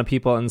already a ton of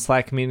people in the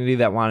Slack community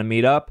that want to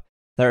meet up.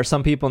 There are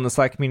some people in the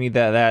Slack community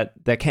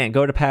that can't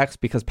go to PAX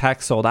because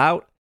PAX sold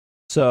out.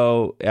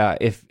 So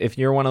if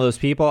you're one of those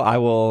people,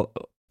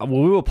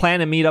 we will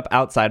plan a meetup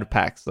outside of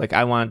PAX. Like,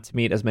 I want to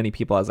meet as many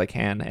people as I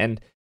can. And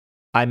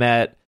I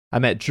met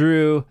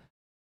Drew,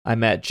 I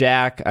met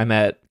Jack, I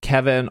met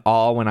Kevin,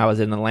 all when I was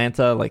in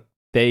Atlanta. Like,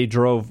 they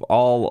drove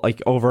all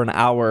like over an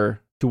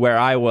hour to where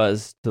I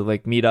was to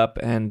like meet up,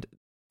 and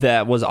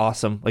that was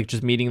awesome. Like,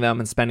 just meeting them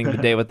and spending the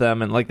day with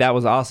them, and like, that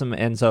was awesome.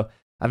 And so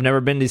I've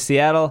never been to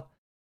Seattle.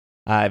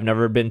 I've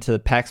never been to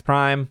PAX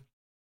Prime.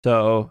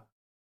 So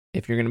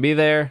if you're going to be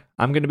there,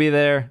 I'm going to be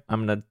there.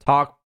 I'm going to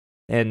talk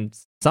and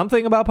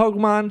something about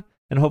Pokemon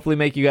and hopefully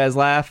make you guys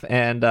laugh.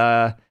 And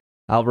I'll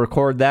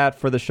record that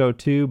for the show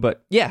too.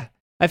 But yeah,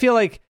 I feel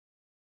like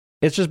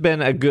it's just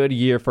been a good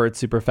year for It's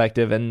Super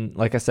Effective. And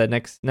like I said,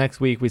 next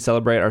week we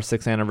celebrate our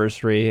 6th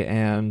anniversary.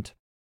 And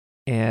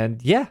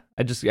yeah,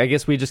 I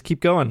guess we just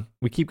keep going.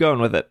 We keep going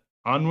with it.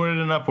 Onward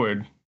and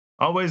upward.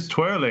 Always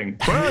twirling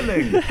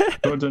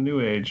towards a new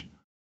age.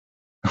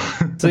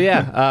 So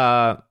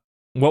yeah,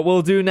 what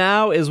we'll do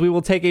now is we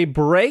will take a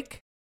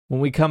break.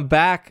 When we come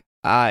back,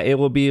 it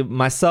will be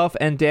myself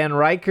and Dan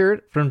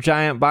Ryckert from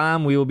Giant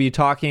Bomb. We will be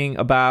talking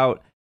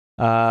about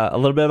a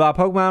little bit about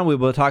Pokemon. We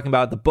will be talking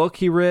about the book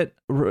he wrote.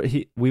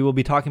 We will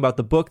be talking about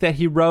the book that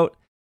he wrote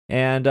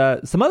and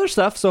some other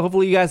stuff. So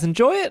hopefully you guys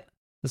enjoy it.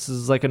 This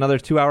is like another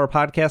 2-hour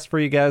podcast for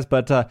you guys.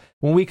 But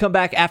when we come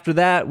back after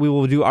that, we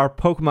will do our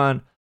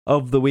Pokemon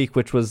of the week,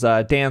 which was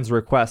Dan's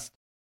request.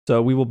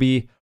 So we will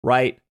be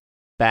right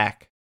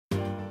back.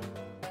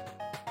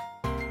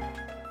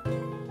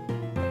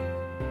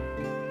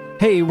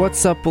 Hey,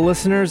 what's up,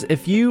 listeners?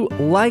 If you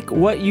like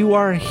what you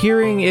are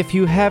hearing, if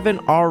you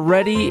haven't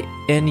already,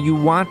 and you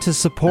want to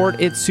support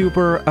It's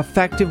Super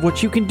Effective,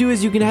 what you can do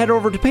is you can head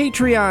over to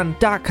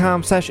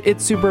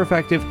patreon.com/It's Super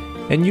Effective,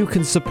 and you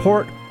can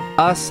support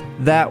us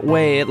that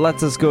way. It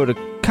lets us go to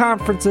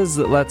conferences,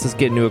 it lets us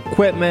get new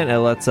equipment, it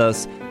lets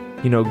us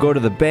go to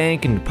the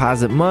bank and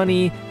deposit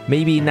money.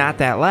 Maybe not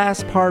that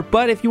last part,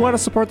 but if you want to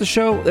support the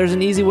show, there's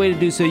an easy way to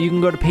do so. You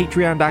can go to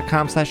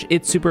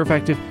patreon.com/It's Super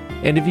Effective.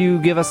 And if you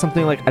give us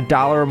something like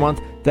 $1 a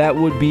month, that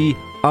would be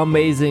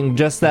amazing.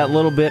 Just that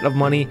little bit of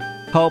money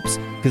helps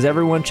because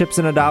everyone chips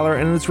in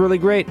 $1 and it's really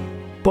great.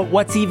 But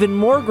what's even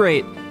more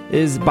great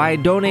is by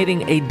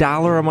donating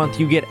 $1 a month,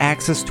 you get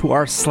access to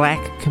our Slack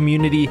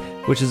community,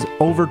 which is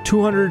over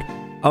 200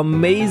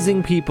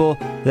 amazing people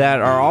that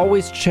are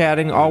always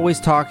chatting, always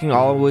talking,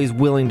 always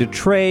willing to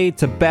trade,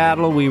 to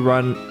battle. We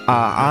run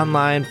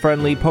online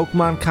friendly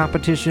Pokemon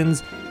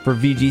competitions for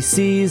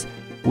VGCs.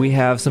 We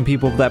have some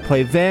people that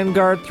play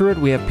Vanguard through it.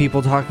 We have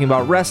people talking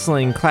about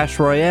wrestling, Clash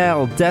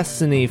Royale,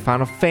 Destiny,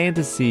 Final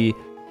Fantasy,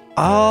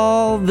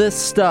 all this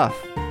stuff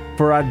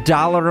for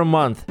 $1 a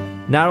month.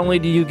 Not only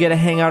do you get to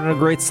hang out in a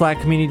great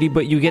Slack community,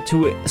 but you get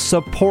to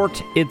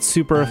support It's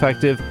Super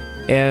Effective.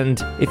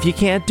 And if you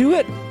can't do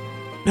it,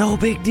 no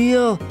big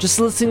deal. Just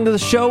listening to the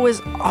show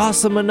is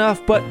awesome enough.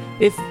 But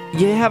if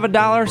you have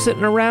 $1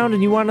 sitting around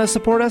and you want to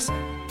support us,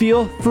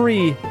 feel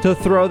free to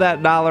throw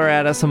that $1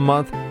 at us a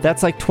month.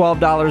 That's like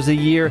 $12 a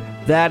year.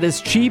 That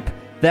is cheap.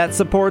 That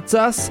supports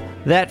us.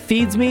 That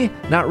feeds me.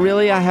 Not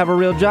really. I have a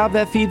real job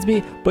that feeds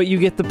me, but you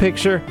get the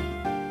picture.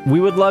 We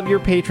would love your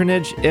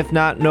patronage. If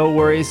not, no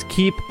worries.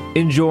 Keep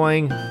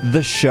enjoying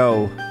the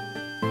show.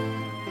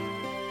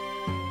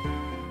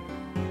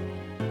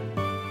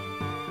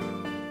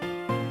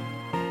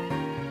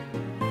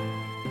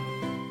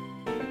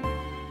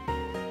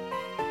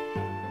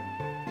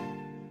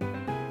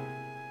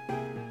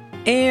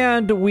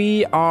 And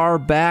we are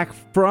back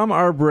from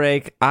our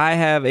break. I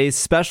have a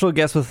special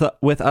guest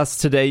with us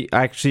today.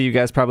 Actually, you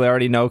guys probably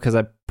already know because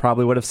I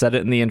probably would have said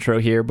it in the intro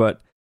here, but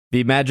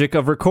the magic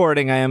of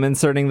recording, I am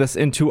inserting this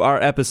into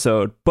our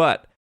episode.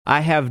 But I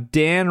have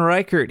Dan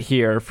Ryckert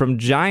here from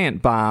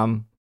Giant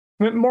Bomb.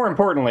 More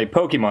importantly,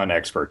 Pokemon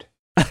expert.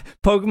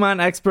 Pokemon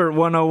Expert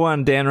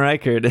 101, Dan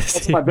Ryckert.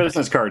 That's what my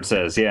business card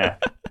says, yeah.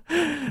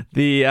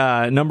 The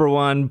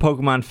 #1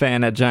 Pokemon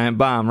fan at Giant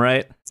Bomb,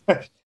 right?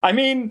 I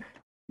mean,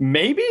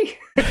 maybe?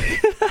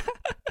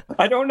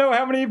 I don't know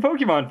how many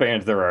Pokemon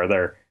fans there are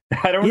there.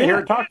 I don't hear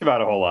it talked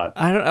about a whole lot.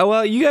 I don't know.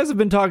 Well, you guys have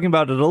been talking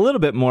about it a little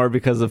bit more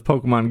because of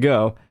Pokemon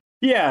Go.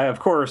 Yeah, of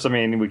course. I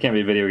mean, we can't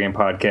be a video game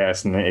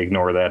podcast and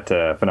ignore that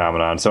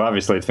phenomenon. So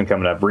obviously it's been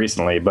coming up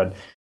recently. But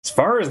as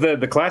far as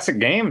the classic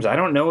games, I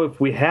don't know if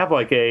we have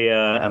like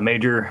a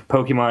major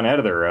Pokemon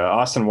editor.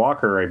 Austin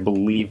Walker, I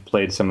believe,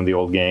 played some of the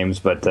old games.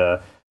 But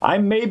I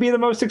may be the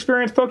most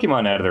experienced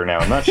Pokemon editor now.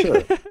 I'm not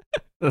sure.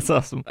 That's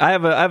awesome. I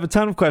have a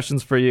ton of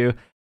questions for you.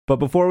 But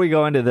before we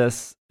go into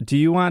this, do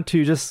you want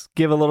to just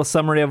give a little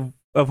summary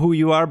of who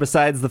you are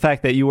besides the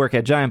fact that you work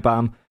at Giant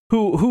Bomb?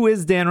 Who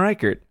is Dan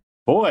Ryckert?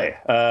 Boy,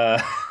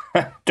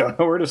 don't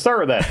know where to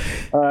start with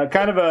that.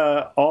 Kind of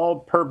a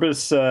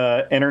all-purpose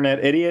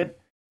internet idiot.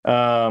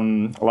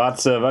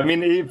 Lots of, I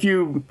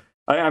mean,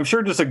 I'm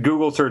sure just a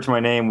Google search my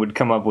name would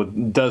come up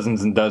with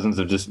dozens and dozens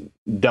of just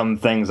dumb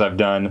things I've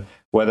done,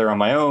 whether on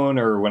my own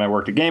or when I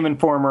worked at Game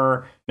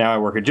Informer. Now I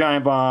work at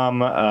Giant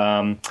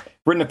Bomb.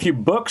 Written a few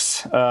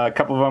books. A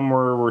couple of them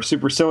were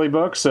super silly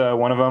books.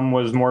 One of them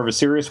was more of a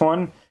serious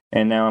one.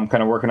 And now I'm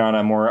kind of working on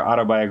a more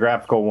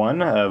autobiographical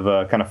one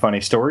of kind of funny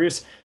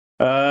stories.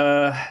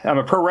 I'm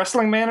a pro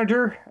wrestling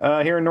manager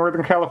here in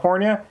Northern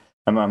California.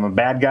 I'm a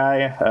bad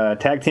guy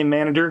tag team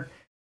manager.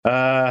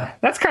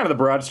 That's kind of the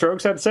broad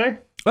strokes, I'd say.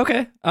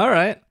 Okay, all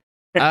right.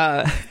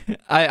 I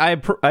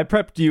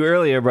prepped you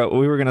earlier, but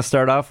we were going to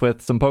start off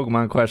with some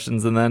Pokemon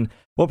questions, and then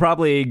we'll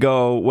probably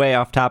go way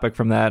off topic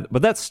from that.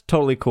 But that's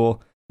totally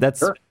cool. That's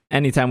sure.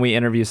 Anytime we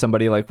interview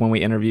somebody, like when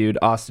we interviewed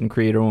Austin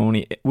Creed or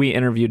when we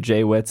interviewed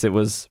Jay Witz, it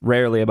was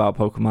rarely about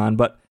Pokemon.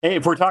 But hey,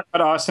 if we're talking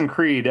about Austin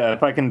Creed,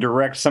 if I can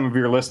direct some of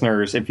your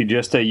listeners, if you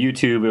just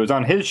YouTube, it was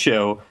on his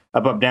show,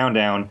 Up Up Down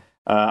Down.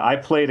 I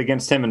played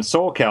against him in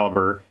Soul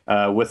Calibur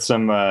with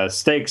some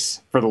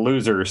stakes for the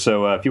loser.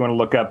 So if you want to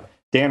look up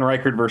Dan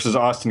Ryckert versus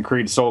Austin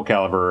Creed Soul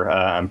Calibur,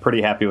 I'm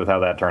pretty happy with how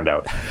that turned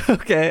out.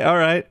 Okay, all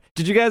right.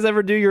 Did you guys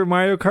ever do your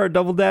Mario Kart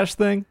Double Dash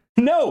thing?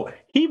 No,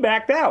 he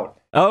backed out.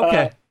 Oh,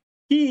 okay.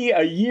 He,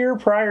 a year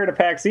prior to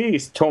PAX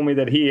East, told me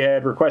that he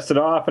had requested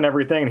off and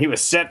everything, and he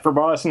was set for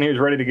Boston. He was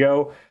ready to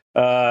go.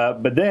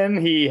 But then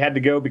he had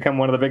to go become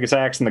one of the biggest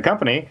acts in the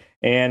company,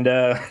 and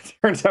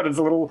turns out it's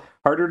a little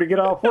harder to get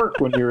off work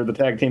when you're the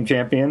tag team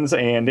champions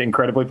and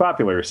incredibly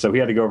popular. So he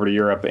had to go over to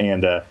Europe,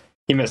 and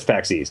he missed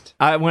PAX East.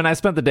 When I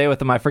spent the day with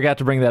him, I forgot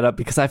to bring that up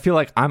because I feel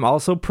like I'm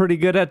also pretty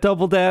good at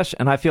Double Dash,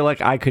 and I feel like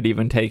I could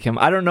even take him.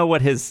 I don't know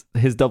what his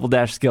Double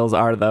Dash skills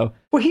are, though.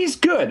 Well, he's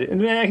good.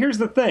 And here's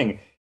the thing.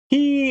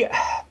 He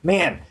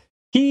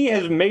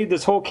has made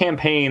this whole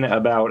campaign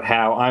about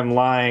how I'm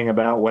lying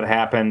about what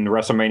happened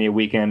WrestleMania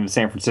weekend in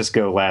San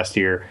Francisco last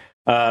year.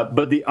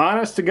 But the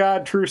honest to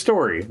God true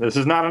story, this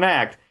is not an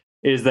act,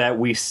 is that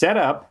we set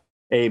up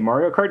a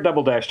Mario Kart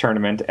Double Dash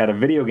tournament at a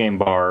video game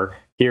bar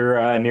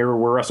here near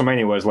where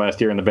WrestleMania was last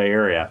year in the Bay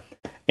Area.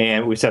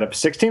 And we set up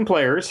 16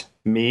 players,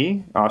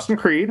 me, Austin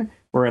Creed,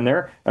 were in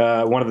there,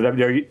 one of the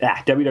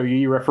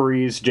WWE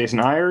referees, Jason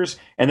Ayers,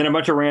 and then a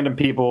bunch of random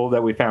people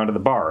that we found at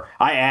the bar.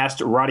 I asked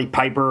Roddy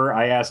Piper,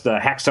 I asked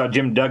Hacksaw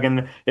Jim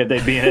Duggan if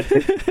they'd be in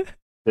it.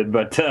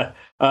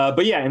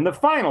 But yeah, in the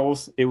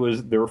finals, there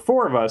were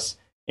four of us,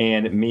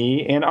 and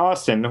me and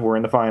Austin were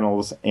in the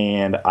finals,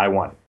 and I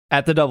won.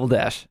 At the Double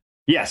Dash.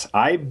 Yes,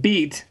 I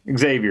beat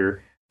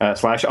Xavier /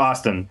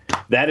 Austin.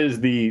 That is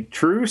the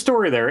true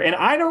story there. And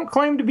I don't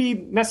claim to be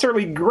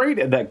necessarily great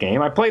at that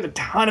game. I played a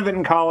ton of it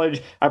in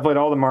college. I played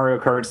all the Mario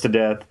Karts to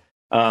death.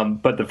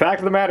 But the fact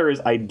of the matter is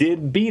I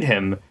did beat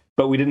him,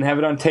 but we didn't have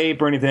it on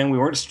tape or anything. We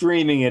weren't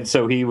streaming it,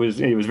 so it was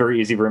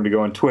very easy for him to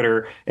go on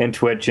Twitter and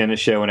Twitch and a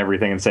show and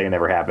everything and say it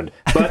never happened.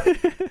 But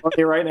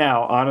okay, right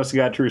now, honest to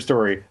God, true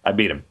story, I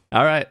beat him.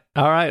 All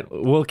right.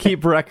 We'll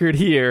keep record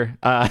here.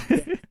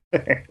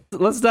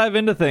 Let's dive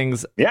into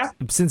things. Yeah.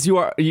 Since you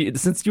are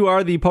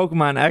the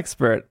Pokemon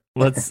expert,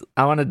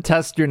 I want to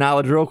test your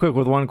knowledge real quick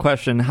with one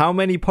question. How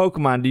many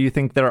Pokemon do you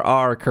think there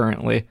are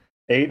currently?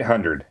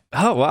 800.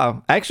 Oh,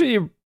 wow.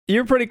 Actually,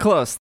 you're pretty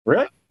close.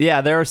 Really?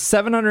 Yeah, there are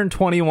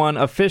 721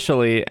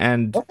 officially,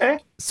 and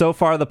so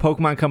far the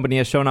Pokemon Company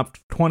has shown up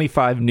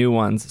 25 new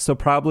ones. So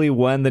probably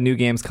when the new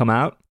games come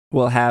out,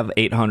 we'll have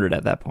 800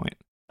 at that point.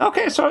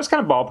 Okay, so I was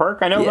kind of ballpark.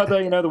 I know about the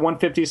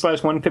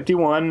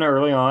 150/151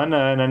 early on,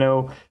 and I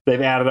know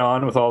they've added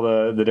on with all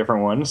the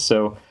different ones.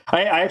 So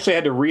I actually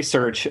had to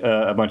research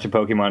a bunch of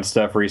Pokemon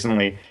stuff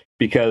recently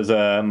because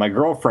my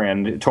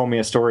girlfriend told me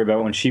a story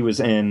about when she was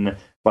in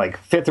like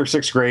 5th or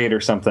 6th grade or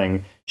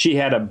something. She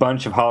had a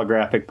bunch of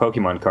holographic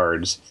Pokemon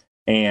cards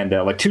and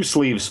like 2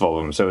 sleeves full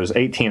of them. So it was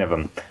 18 of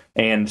them.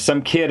 And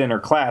some kid in her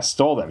class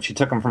stole them. She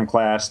took them from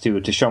class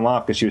to show them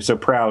off because she was so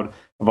proud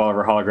of all of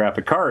her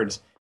holographic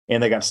cards.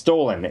 And they got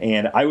stolen,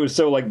 and I was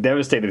so like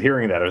devastated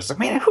hearing that. I was like,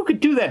 "Man, who could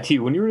do that to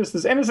you when you were just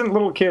this innocent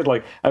little kid?"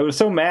 Like, I was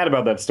so mad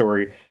about that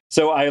story.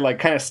 So I like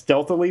kind of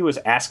stealthily was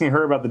asking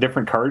her about the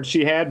different cards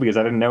she had because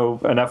I didn't know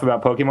enough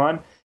about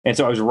Pokemon, and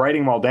so I was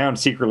writing them all down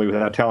secretly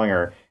without telling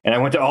her. And I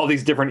went to all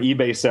these different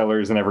eBay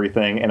sellers and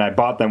everything, and I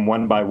bought them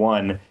one by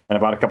one, and I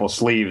bought a couple of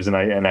sleeves, and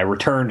I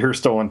returned her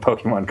stolen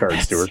Pokemon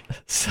cards to her.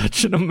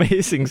 Such an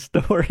amazing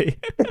story.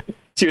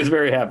 She was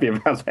very happy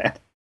about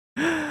that.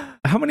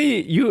 How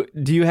many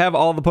do you have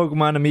all the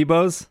Pokemon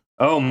amiibos?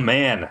 Oh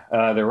man,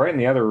 they're right in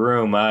the other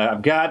room.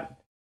 I've got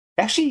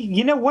actually,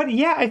 you know what?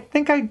 Yeah, I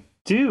think I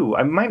do.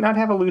 I might not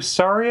have a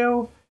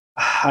Lucario.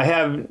 I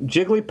have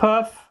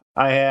Jigglypuff.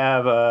 I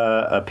have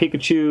a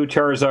Pikachu,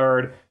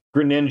 Charizard,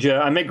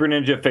 Greninja. I make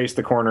Greninja face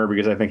the corner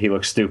because I think he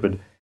looks stupid.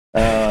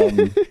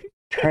 Trying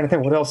to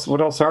think what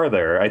else are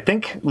there? I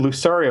think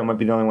Lucario might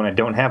be the only one I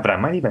don't have, but I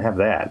might even have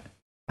that.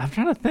 I'm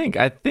trying to think.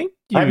 I think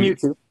I have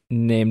Mewtwo.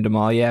 Named them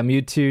all. Yeah,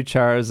 Mewtwo,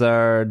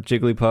 Charizard,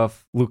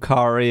 Jigglypuff,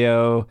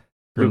 Lucario.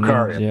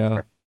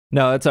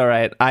 No, it's all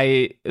right.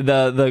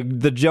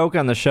 The joke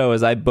on the show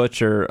is I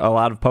butcher a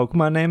lot of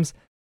Pokemon names,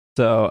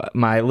 so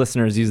my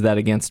listeners use that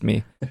against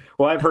me.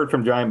 Well, I've heard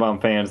from Giant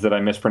Bomb fans that I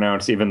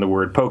mispronounce even the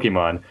word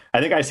Pokemon.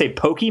 I think I say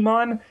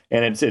Pokemon,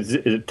 and it's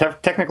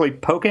technically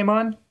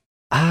Pokemon.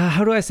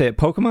 How do I say it?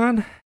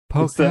 Pokemon?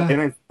 It's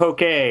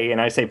Poke,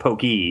 and I say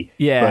Pokey.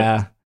 Yeah.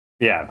 But,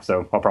 yeah,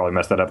 so I'll probably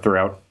mess that up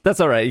throughout. That's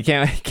all right. You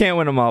can't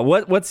win them all.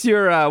 What's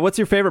your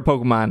favorite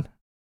Pokemon?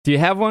 Do you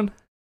have one?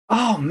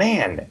 Oh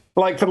man,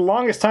 like for the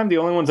longest time, the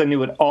only ones I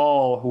knew at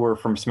all were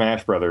from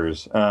Smash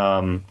Brothers.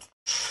 My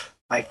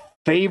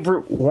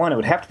favorite one, it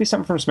would have to be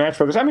something from Smash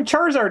Brothers. I mean,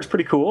 Charizard's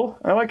pretty cool.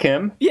 I like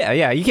him.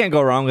 Yeah, you can't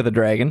go wrong with a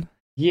dragon.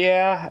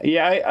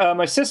 Yeah.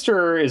 My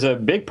sister is a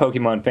big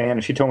Pokemon fan,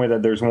 and she told me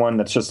that there's one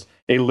that's just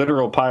a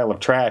literal pile of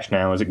trash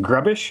now. Is it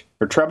Grubbish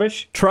or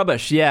Trubbish?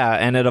 Trubbish, yeah,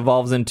 and it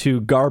evolves into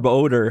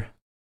Garbodor.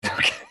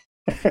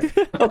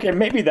 Okay,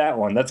 maybe that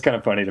one. That's kind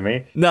of funny to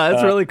me. No,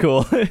 that's really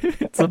cool.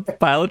 It's a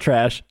pile of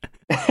trash.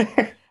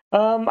 I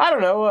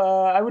don't know.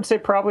 I would say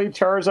probably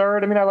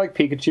Charizard. I mean, I like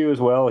Pikachu as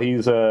well.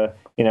 He's, if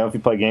you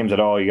play games at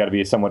all, you got to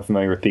be somewhat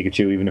familiar with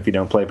Pikachu, even if you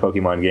don't play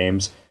Pokemon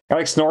games. I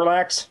like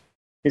Snorlax.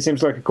 He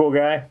seems like a cool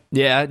guy.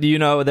 Yeah, do you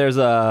know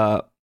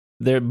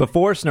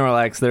before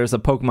Snorlax, there's a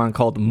Pokemon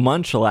called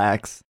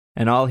Munchlax,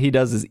 and all he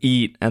does is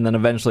eat, and then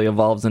eventually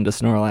evolves into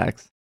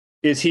Snorlax.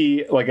 Is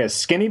he like a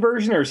skinny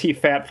version, or is he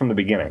fat from the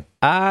beginning?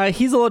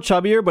 He's a little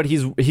chubbier, but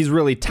he's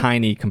really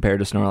tiny compared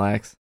to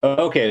Snorlax.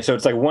 Okay, so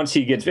it's like once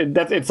he gets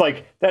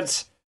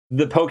that's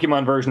the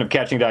Pokemon version of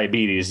catching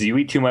diabetes. You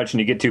eat too much and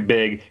you get too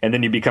big, and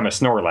then you become a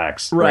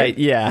Snorlax. Right?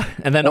 Yeah,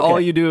 and then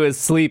all you do is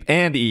sleep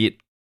and eat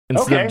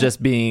instead of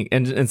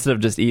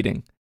just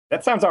eating.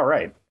 That sounds all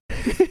right.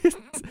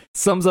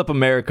 Sums up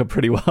America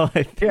pretty well,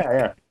 I think.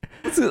 Yeah.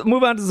 Let's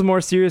move on to some more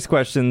serious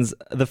questions.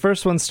 The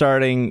first one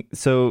starting,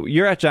 so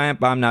you're at Giant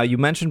Bomb now. You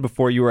mentioned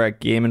before you were at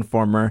Game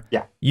Informer.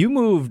 Yeah. You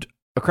moved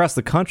across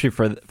the country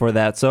for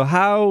that. So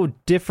how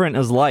different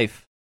is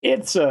life?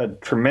 It's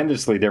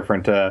tremendously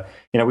different.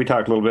 We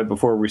talked a little bit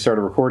before we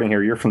started recording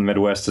here. You're from the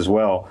Midwest as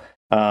well.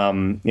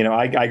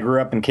 I grew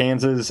up in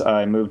Kansas.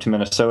 I moved to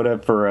Minnesota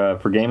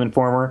for Game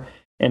Informer.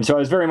 And so I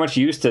was very much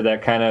used to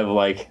that kind of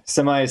like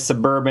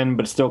semi-suburban,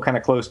 but still kind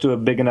of close to a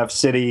big enough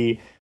city,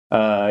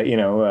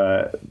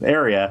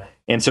 area.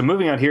 And so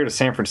moving out here to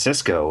San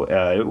Francisco,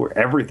 where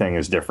everything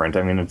is different.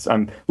 I mean,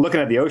 I'm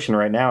looking at the ocean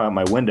right now out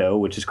my window,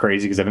 which is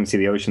crazy because I didn't see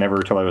the ocean ever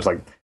until I was like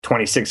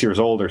 26 years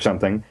old or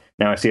something.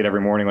 Now I see it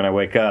every morning when I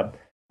wake up.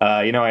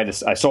 I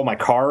sold my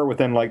car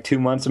within like 2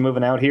 months of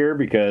moving out here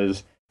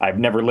because I've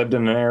never lived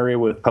in an area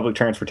with public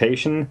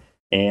transportation.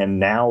 And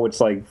now it's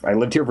like I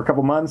lived here for a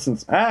couple months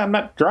and I'm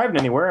not driving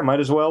anywhere. I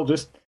might as well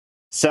just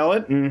sell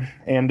it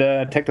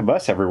and take the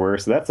bus everywhere.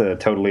 So that's a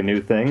totally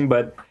new thing.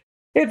 But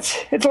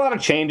it's a lot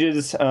of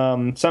changes,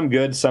 some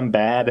good, some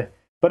bad.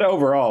 But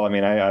overall, I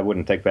mean, I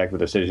wouldn't take back the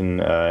decision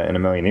in a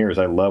million years.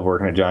 I love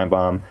working at Giant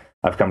Bomb.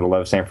 I've come to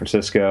love San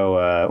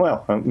Francisco.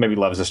 Maybe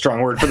love is a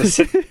strong word for the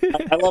city.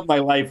 I love my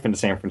life in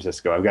San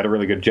Francisco. I've got a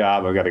really good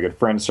job. I've got a good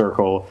friend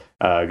circle.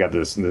 I've got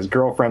this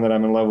girlfriend that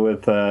I'm in love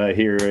with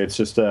here. It's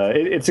just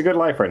it's a good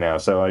life right now.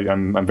 So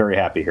I'm very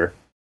happy here.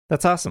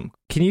 That's awesome.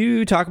 Can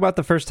you talk about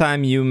the first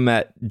time you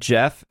met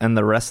Jeff and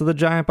the rest of the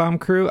Giant Bomb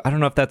crew? I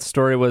don't know if that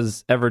story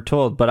was ever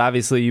told, but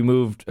obviously you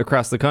moved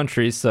across the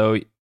country, so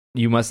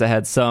you must have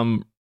had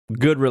some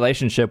good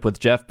relationship with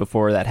Jeff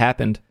before that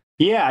happened.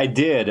 Yeah, I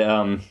did.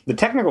 The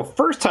technical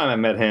first time I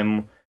met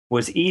him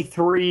was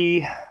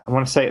E3, I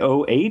want to say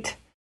 08.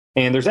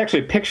 And there's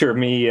actually a picture of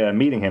me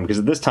meeting him because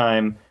at this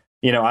time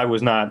I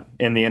was not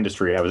in the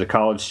industry. I was a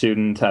college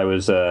student. I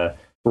was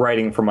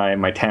writing for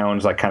my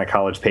town's like kind of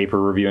college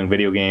paper, reviewing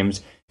video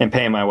games and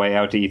paying my way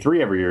out to E3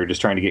 every year, just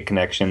trying to get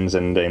connections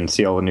and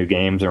see all the new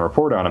games and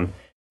report on them.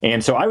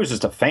 And so I was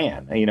just a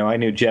fan. I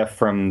knew Jeff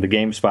from the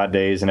GameSpot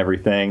days and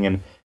everything.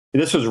 And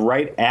this was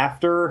right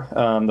after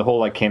the whole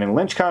like Cannon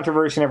Lynch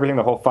controversy and everything,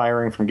 the whole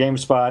firing from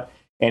GameSpot.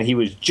 And he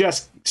was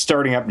just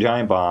starting up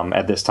Giant Bomb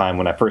at this time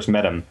when I first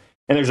met him.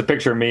 And there's a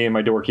picture of me in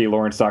my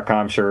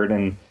dorkylawrence.com shirt,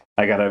 and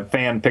I got a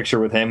fan picture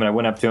with him, and I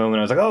went up to him and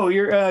I was like, "Oh,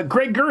 you're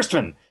Greg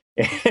Gerstmann."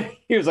 And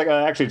he was like,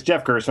 "Actually, it's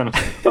Jeff Gerstmann."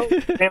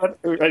 Oh, damn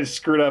it. I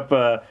screwed up.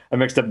 I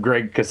mixed up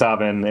Greg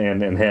Kasaba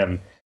and him.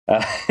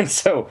 And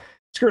so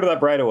screwed it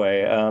up right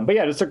away. But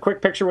yeah, just a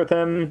quick picture with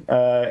him.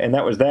 And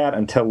that was that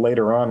until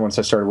later on, once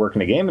I started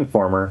working at Game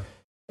Informer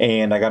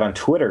and I got on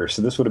Twitter.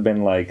 So this would have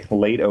been like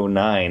late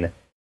 2009.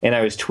 And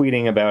I was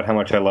tweeting about how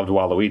much I loved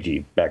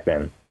Waluigi back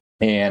then.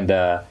 And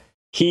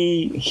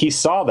he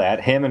saw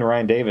that. Him and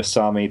Ryan Davis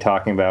saw me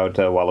talking about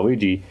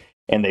Waluigi.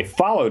 And they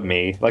followed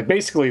me, like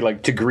basically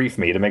like to grief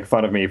me, to make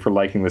fun of me for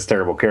liking this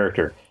terrible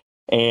character.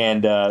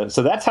 And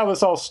so that's how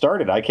this all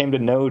started. I came to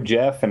know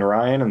Jeff and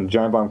Ryan and the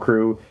Giant Bomb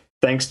crew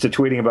thanks to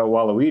tweeting about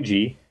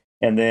Waluigi.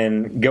 And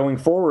then going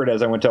forward,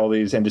 as I went to all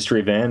these industry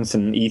events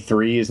and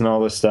E3s and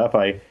all this stuff,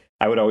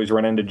 I would always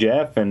run into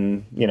Jeff.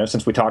 And,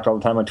 since we talked all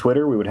the time on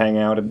Twitter, we would hang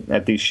out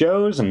at these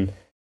shows. And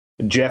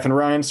Jeff and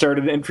Ryan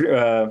started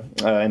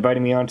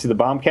inviting me onto the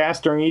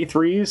Bombcast during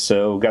E3s.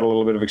 So got a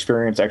little bit of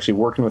experience actually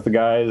working with the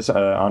guys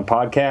on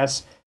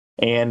podcasts.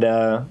 And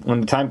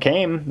when the time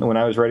came, when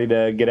I was ready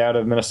to get out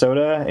of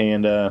Minnesota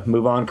and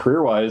move on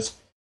career-wise,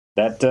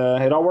 that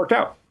it all worked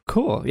out.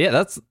 Cool. Yeah,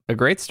 that's a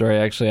great story,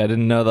 actually. I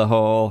didn't know the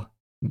whole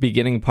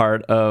beginning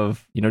part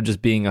of,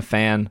 just being a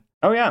fan.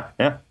 Oh, yeah.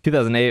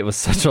 2008 was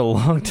such a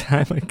long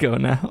time ago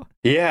now.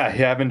 Yeah,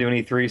 I've been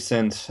doing E3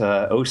 since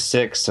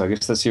 06, so I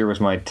guess this year was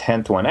my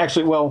 10th one.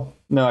 Actually, well,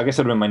 no, I guess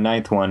it would have been my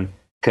 9th one,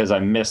 because I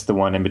missed the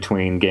one in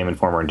between Game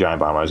Informer and Giant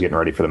Bomb. I was getting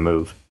ready for the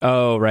move.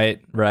 Oh, right.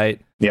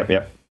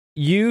 Yep.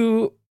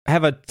 You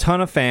have a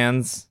ton of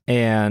fans,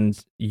 and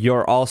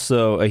you're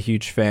also a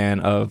huge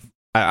fan of...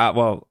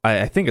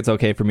 I think it's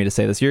okay for me to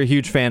say this. You're a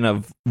huge fan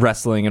of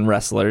wrestling and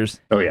wrestlers.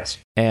 Oh, yes.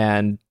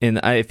 And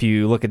if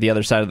you look at the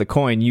other side of the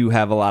coin, you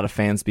have a lot of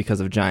fans because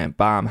of Giant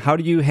Bomb. How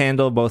do you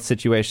handle both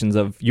situations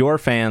of your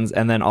fans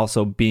and then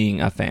also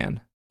being a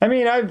fan? I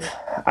mean,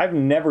 I've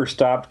never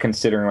stopped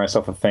considering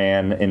myself a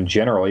fan in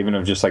general, even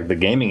of just like the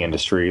gaming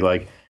industry.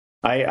 Like,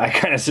 I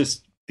kind of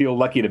just feel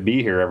lucky to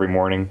be here every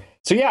morning.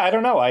 So yeah, I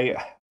don't know.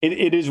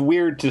 It is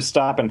weird to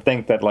stop and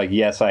think that, like,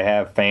 yes, I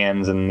have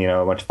fans and,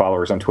 a bunch of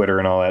followers on Twitter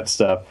and all that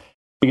stuff,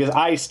 because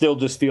I still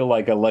just feel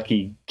like a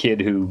lucky kid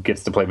who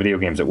gets to play video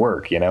games at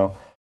work, I know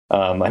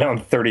I'm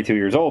 32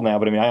 years old now,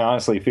 but I mean, I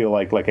honestly feel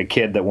like a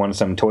kid that won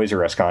some Toys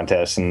R Us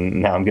contest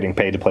and now I'm getting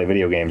paid to play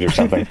video games or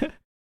something.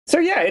 So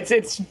yeah,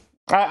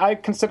 I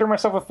consider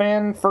myself a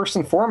fan first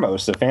and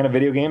foremost, a fan of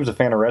video games, a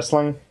fan of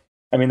wrestling.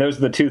 I mean, those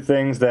are the two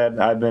things that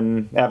I've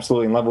been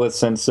absolutely in love with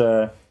since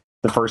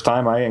the first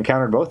time I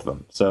encountered both of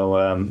them. So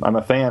I'm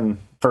a fan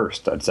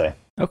first, I'd say.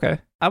 Okay.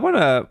 I want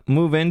to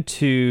move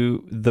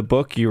into the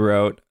book you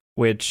wrote,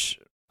 which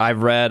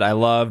I've read, I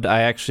loved.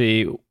 I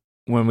actually,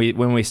 when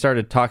we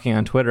started talking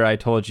on Twitter, I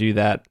told you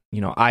that,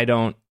 I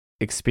don't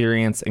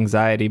experience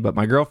anxiety, but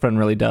my girlfriend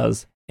really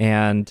does.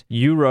 And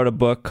you wrote a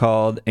book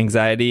called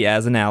Anxiety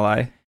as an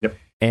Ally. Yep.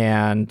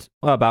 And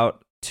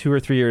about 2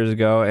 or 3 years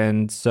ago.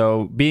 And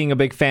so being a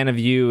big fan of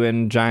you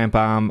and Giant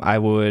Bomb, I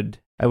would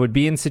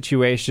be in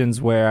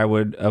situations where I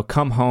would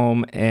come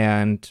home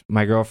and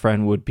my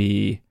girlfriend would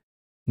be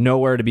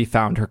nowhere to be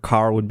found. Her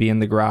car would be in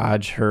the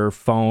garage. Her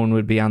phone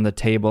would be on the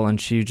table, and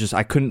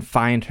I couldn't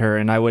find her.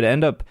 And I would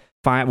end up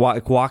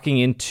walking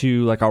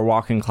into like our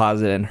walk-in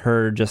closet and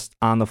her just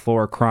on the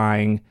floor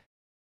crying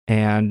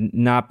and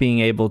not being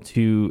able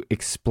to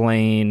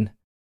explain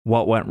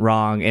what went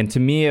wrong. And to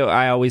me,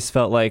 I always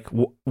felt like,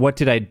 what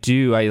did I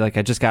do? I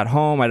just got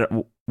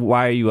home.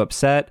 Why are you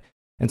upset?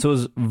 And so it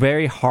was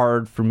very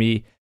hard for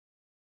me,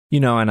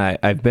 and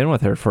I've been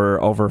with her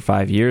for over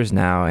 5 years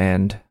now,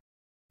 and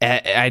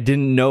I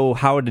didn't know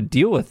how to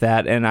deal with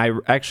that. And I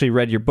actually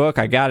read your book.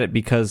 I got it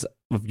because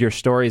of your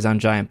stories on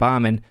Giant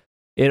Bomb, and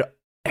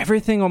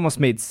everything almost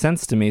made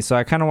sense to me. So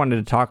I kind of wanted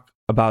to talk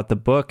about the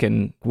book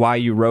and why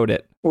you wrote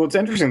it. Well, it's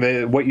interesting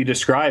that what you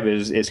describe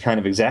is kind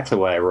of exactly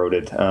why I wrote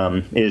it.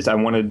 Is I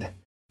wanted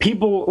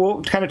people,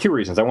 well, kind of two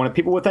reasons. I wanted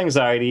people with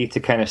anxiety to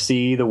kind of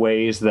see the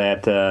ways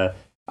that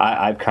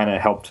I've kind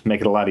of helped make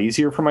it a lot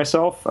easier for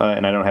myself,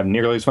 and I don't have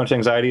nearly as much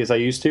anxiety as I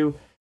used to.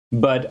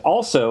 But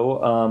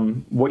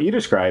also, what you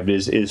described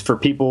is for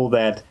people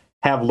that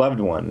have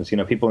loved ones,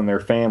 people in their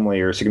family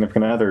or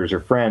significant others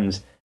or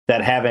friends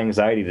that have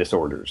anxiety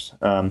disorders.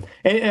 And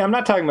I'm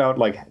not talking about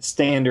like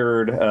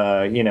standard,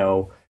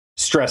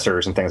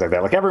 stressors and things like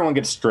that. Like everyone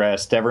gets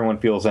stressed, everyone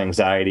feels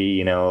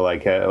anxiety,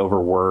 over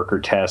work or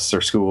tests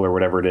or school or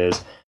whatever it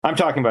is. I'm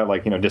talking about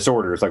like,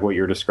 disorders like what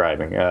you're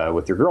describing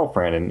with your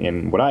girlfriend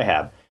and what I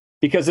have,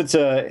 because it's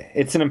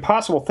an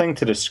impossible thing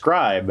to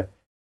describe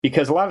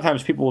because a lot of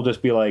times people will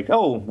just be like,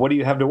 oh, what do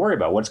you have to worry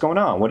about? What's going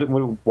on?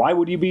 Why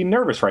would you be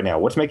nervous right now?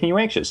 What's making you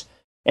anxious?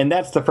 And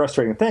that's the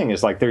frustrating thing,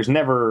 is like there's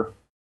never,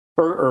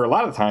 or a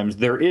lot of times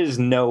there is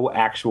no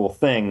actual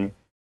thing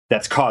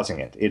that's causing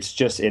it. It's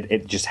just,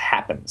 it just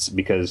happens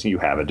because you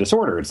have a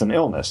disorder. It's an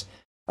illness.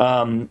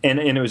 And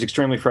it was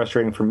extremely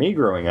frustrating for me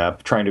growing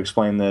up, trying to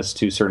explain this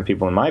to certain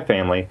people in my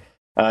family,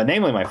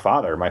 namely my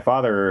father. My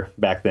father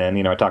back then,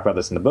 I talk about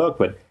this in the book,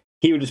 but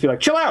he would just be like,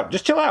 chill out,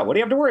 just chill out. What do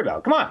you have to worry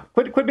about? Come on,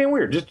 quit being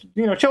weird. Just,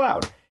 chill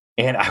out.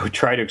 And I would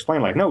try to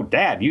explain, like, no,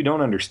 Dad, you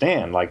don't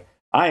understand. Like,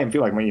 I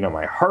feel like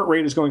my heart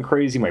rate is going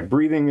crazy. My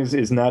breathing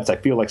is nuts. I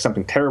feel like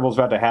something terrible is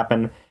about to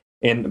happen.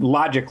 And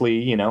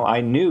logically, I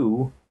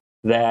knew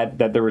that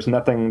there was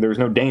nothing, there was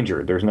no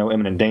danger. There's no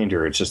imminent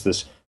danger. It's just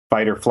this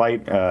fight or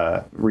flight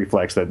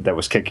reflex that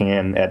was kicking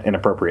in at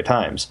inappropriate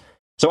times.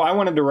 So I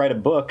wanted to write a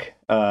book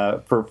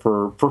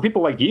for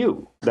people like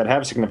you that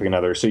have significant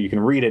others, so you can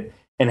read it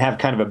and have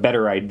kind of a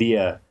better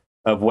idea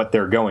of what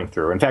they're going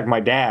through. In fact, my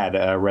dad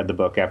read the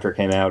book after it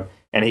came out,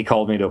 and he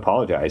called me to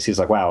apologize. He's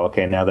like, wow,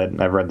 okay, now that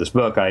I've read this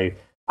book, I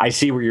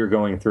see what you're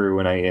going through,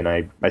 and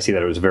I see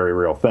that it was a very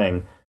real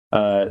thing.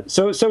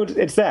 So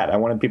it's that. I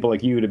wanted people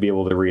like you to be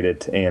able to read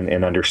it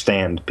and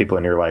understand people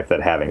in your life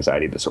that have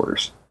anxiety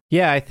disorders.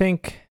 Yeah, I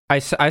think I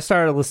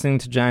started listening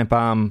to Giant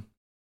Bomb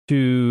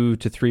 2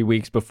 to 3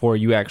 weeks before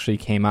you actually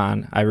came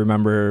on. I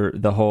remember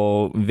the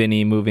whole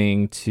Vinny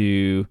moving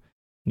to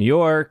New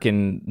York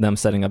and them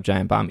setting up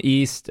Giant Bomb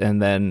East.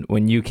 And then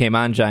when you came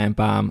on Giant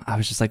Bomb, I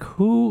was just like,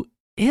 who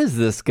is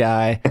this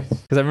guy?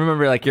 Because I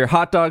remember like your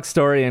hot dog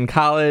story in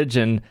college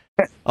and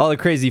all the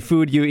crazy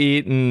food you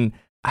eat. And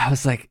I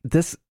was like,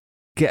 this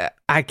guy,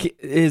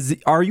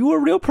 are you a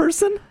real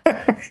person?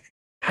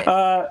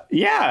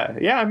 Yeah,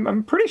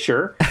 I'm pretty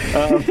sure.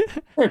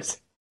 That's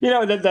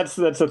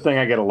the thing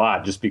I get a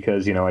lot, just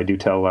because, I do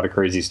tell a lot of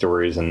crazy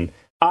stories, and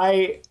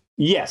I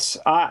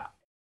play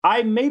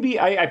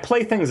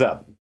things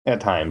up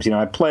at times.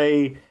 I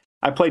play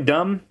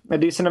dumb a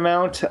decent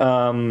amount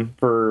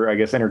for, I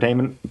guess,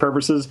 entertainment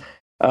purposes.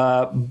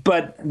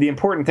 But the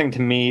important thing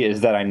to me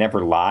is that I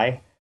never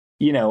lie.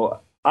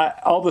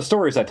 All the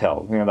stories I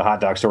tell, the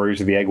hot dog stories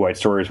or the egg white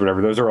stories,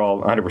 whatever, those are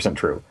all 100%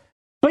 true.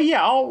 But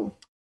yeah,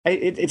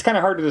 it's kind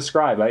of hard to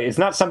describe. It's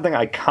not something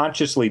I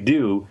consciously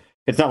do.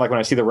 It's not like when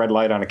I see the red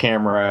light on a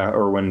camera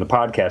or when the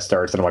podcast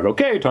starts and I'm like,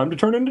 okay, time to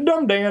turn into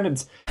Dumb Dan.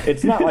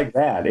 It's not like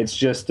that. It's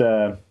just,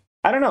 I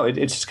don't know.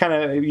 It's just kind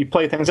of, you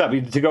play things up.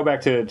 To go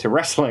back to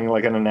wrestling,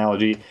 like an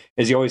analogy,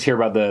 is you always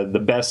hear about the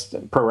best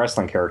pro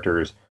wrestling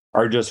characters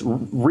are just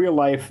real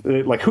life,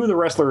 like who the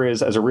wrestler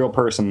is as a real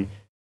person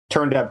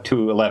turned up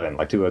to 11,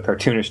 like to a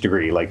cartoonish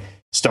degree. Like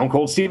Stone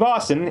Cold Steve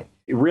Austin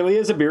really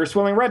is a beer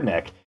swilling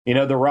redneck.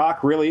 The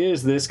Rock really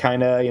is this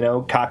kind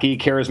of, cocky,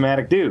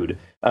 charismatic dude.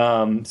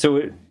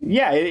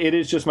 It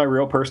is just my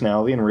real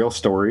personality and real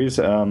stories.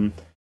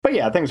 But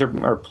yeah, things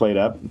are played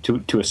up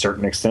to a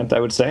certain extent,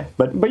 I would say.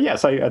 But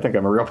yes, I think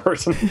I'm a real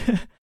person.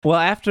 Well,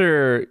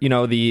 after,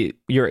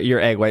 your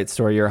egg white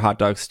story, your hot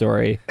dog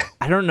story,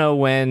 I don't know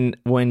when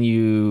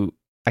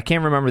I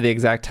can't remember the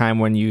exact time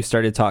when you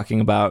started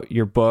talking about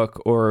your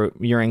book or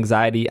your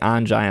anxiety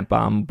on Giant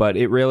Bomb, but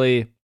it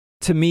really,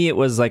 to me, it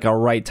was like a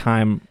right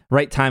time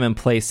and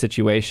place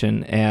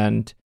situation.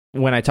 And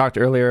when I talked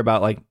earlier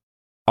about like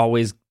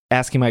always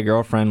asking my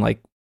girlfriend,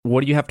 like, what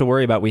do you have to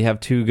worry about? We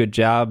have 2 good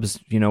jobs.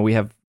 We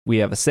have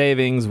a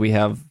savings. We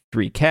have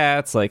 3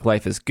 cats. Like,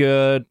 life is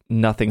good.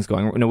 Nothing's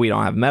going. No, we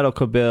don't have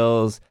medical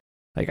bills.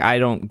 Like, I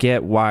don't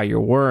get why you're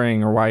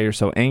worrying or why you're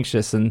so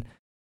anxious. And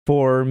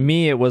for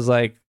me, it was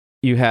like,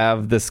 you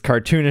have this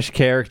cartoonish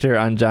character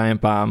on Giant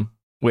Bomb,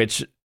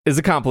 which is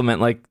a compliment.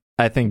 Like,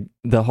 I think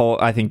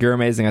you're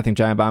amazing. I think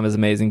Giant Bomb is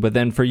amazing. But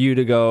then for you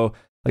to go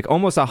like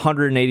almost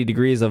 180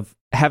 degrees of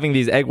having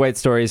these egg white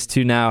stories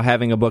to now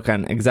having a book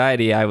on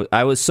anxiety,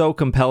 I was so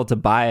compelled to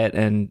buy it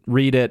and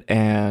read it.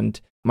 And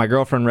my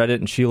girlfriend read it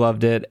and she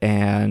loved it.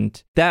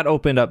 And that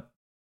opened up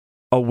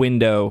a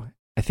window,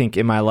 I think,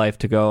 in my life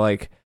to go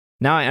like,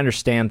 now I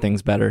understand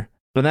things better.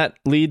 But that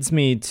leads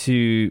me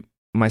to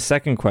my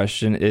second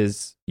question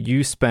is,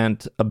 you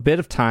spent a bit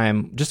of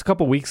time just a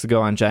couple weeks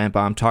ago on Giant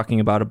Bomb talking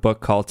about a book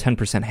called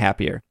 10%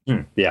 Happier.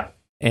 Yeah.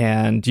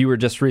 And you were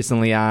just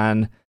recently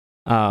on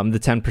the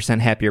 10%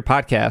 Happier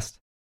podcast,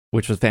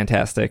 which was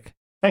fantastic.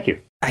 Thank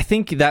you. I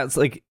think that's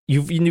like,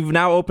 you've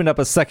now opened up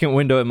a second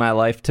window in my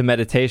life to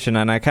meditation,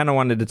 and I kind of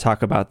wanted to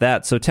talk about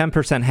that. So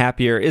 10%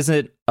 Happier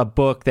isn't a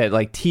book that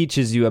like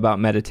teaches you about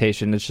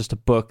meditation. It's just a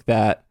book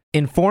that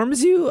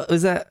informs you.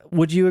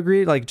 Would you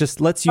agree? Like,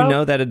 just lets you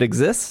know that it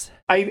exists?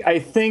 I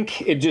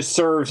think it just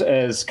serves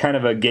as kind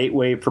of a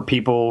gateway for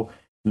people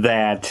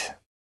that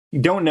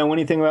don't know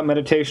anything about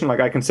meditation. Like,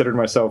 I considered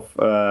myself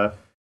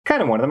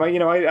kind of one of them.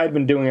 I'd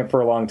been doing it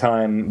for a long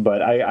time,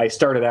 but I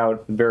started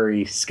out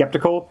very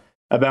skeptical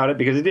about it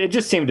because it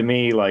just seemed to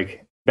me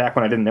like, back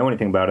when I didn't know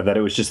anything about it, that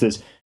it was just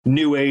this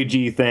new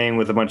agey thing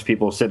with a bunch of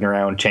people sitting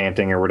around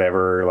chanting or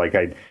whatever. Like,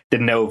 I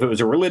didn't know if it was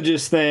a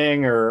religious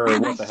thing or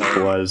what the hell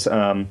it was.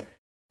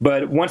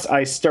 But once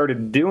I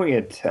started doing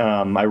it,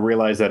 I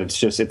realized that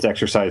it's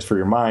exercise for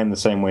your mind the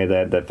same way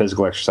that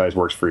physical exercise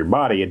works for your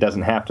body. It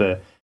doesn't have to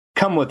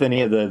come with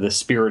any of the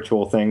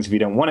spiritual things if you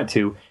don't want it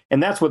to.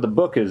 And that's what the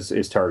book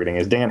is targeting.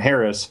 Is Dan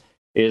Harris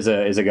is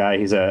a guy,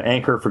 he's an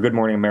anchor for Good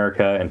Morning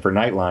America and for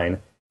Nightline.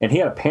 And he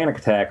had a panic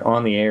attack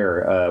on the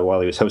air while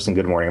he was hosting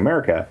Good Morning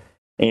America.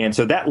 And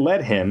so that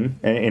led him,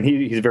 and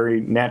he's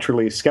very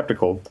naturally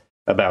skeptical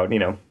about,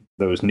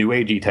 those new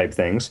agey type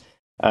things.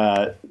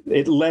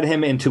 It led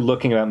him into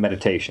looking about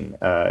meditation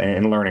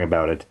and learning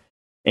about it.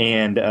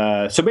 And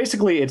so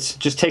basically it's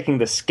just taking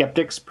the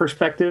skeptic's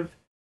perspective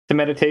to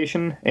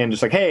meditation and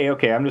just like, hey,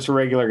 okay, I'm just a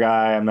regular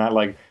guy. I'm not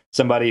like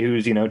somebody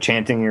who's,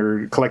 chanting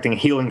or collecting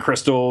healing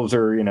crystals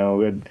or,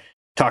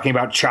 talking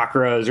about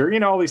chakras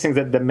or, all these things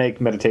that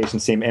make meditation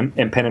seem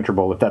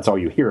impenetrable if that's all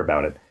you hear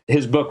about it.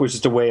 His book was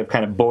just a way of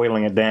kind of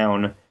boiling it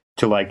down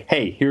to like,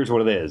 hey, here's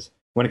what it is.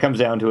 When it comes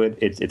down to it,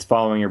 it's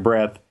following your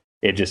breath.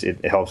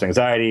 It helps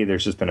anxiety.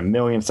 There's just been a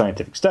million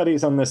scientific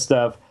studies on this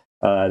stuff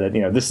that,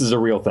 this is a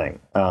real thing.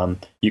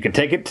 You can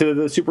take it to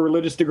the super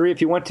religious degree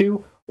if you want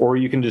to, or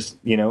you can just,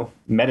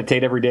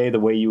 meditate every day the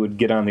way you would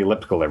get on the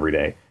elliptical every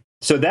day.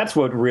 So that's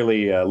what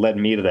really led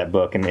me to that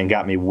book and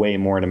got me way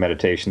more into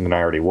meditation than I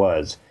already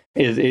was.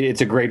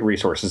 It's a great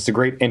resource. It's a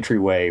great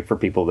entryway for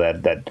people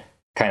that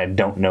kind of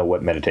don't know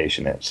what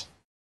meditation is.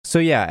 So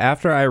yeah,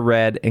 after I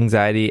read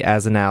Anxiety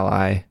as an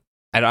Ally,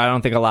 I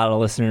don't think a lot of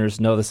listeners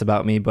know this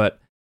about me, but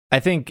I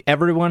think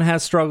everyone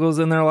has struggles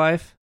in their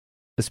life,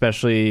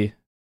 especially,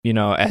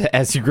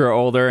 as you grow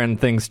older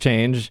and things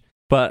change.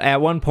 But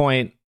at one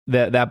point,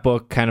 that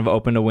book kind of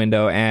opened a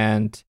window,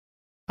 and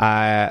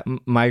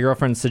my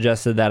girlfriend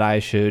suggested that I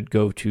should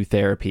go to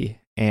therapy.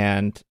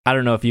 And I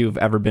don't know if you've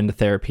ever been to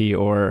therapy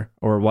or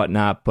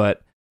whatnot,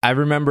 but I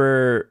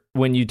remember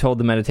when you told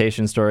the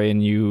meditation story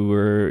and you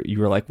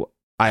were like,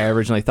 I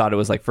originally thought it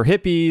was like for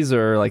hippies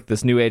or like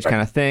this new age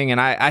kind of thing. And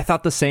I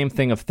thought the same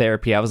thing of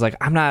therapy. I was like,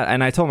 I'm not,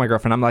 and I told my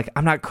girlfriend, I'm like,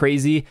 I'm not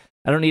crazy.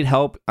 I don't need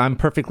help. I'm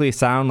perfectly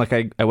sound. Like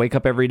I wake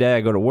up every day,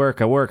 I go to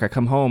work, I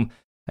come home,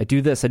 I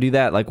do this, I do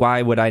that. Like,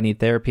 why would I need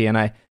therapy? And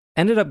I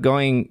ended up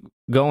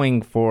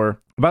going for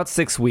about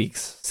 6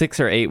 weeks, 6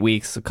 or 8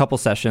 weeks, a couple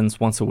sessions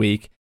once a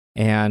week,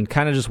 and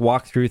kind of just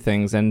walk through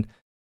things. And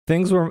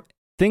things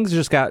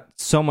just got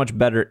so much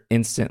better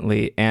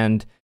instantly.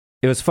 And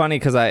it was funny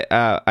because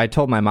I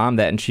told my mom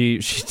that, and she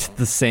did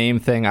the same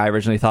thing I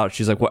originally thought.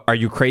 She's like, "What? Are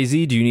you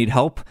crazy? Do you need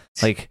help?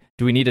 Like,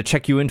 do we need to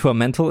check you into a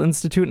mental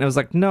institute?" And I was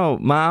like, "No,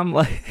 Mom."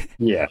 Like,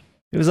 yeah.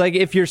 It was like,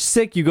 if you're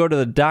sick, you go to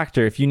the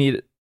doctor. If you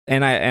need,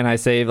 and I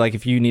say, like,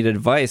 if you need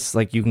advice,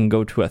 like, you can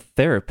go to a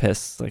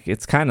therapist. Like,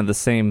 it's kind of the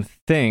same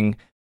thing.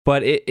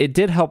 But it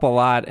did help a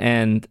lot.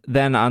 And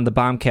then on the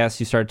Bombcast,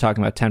 you started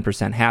talking about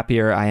 10%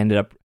 Happier. I ended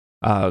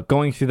up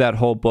going through that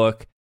whole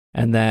book,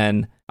 and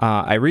then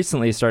I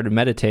recently started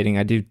meditating.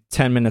 I do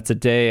 10 minutes a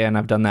day, and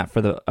I've done that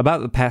for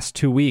about the past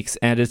 2 weeks,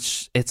 and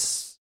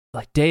it's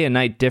like day and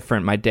night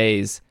different, my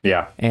days.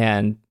 Yeah.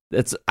 And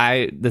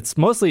it's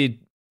mostly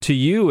to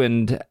you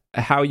and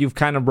how you've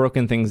kind of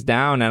broken things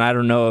down. And I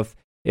don't know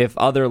if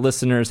other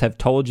listeners have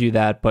told you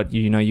that, but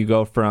you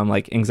go from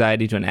like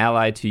anxiety to an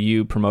ally to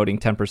you promoting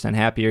 10%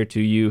 Happier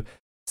to you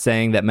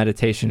saying that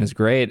meditation is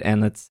great.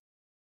 And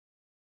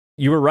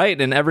you were right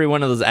in every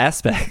one of those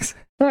aspects.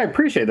 I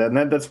appreciate that.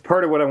 And that's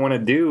part of what I want to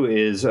do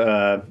is,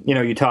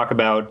 you talk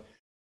about,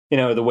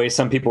 the way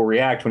some people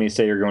react when you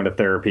say you're going to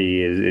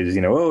therapy is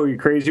oh, you're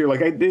crazy. Or like,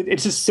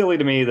 it's just silly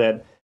to me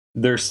that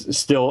there's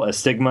still a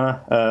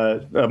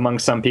stigma among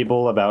some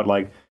people about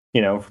like,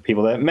 for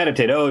people that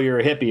meditate, oh, you're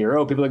a hippie, or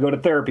oh, people that go to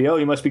therapy, oh,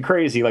 you must be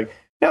crazy. Like,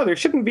 no, there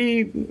shouldn't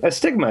be a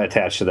stigma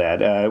attached to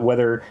that,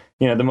 whether,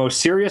 the most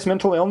serious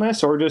mental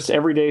illness or just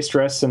everyday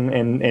stress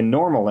and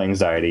normal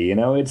anxiety,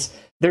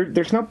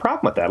 there's no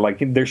problem with that.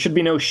 Like, there should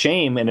be no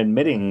shame in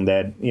admitting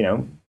that,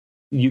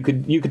 you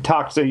could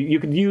talk to, you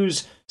could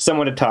use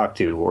someone to talk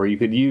to, or you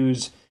could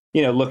use,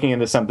 looking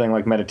into something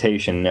like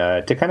meditation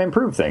to kind of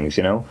improve things.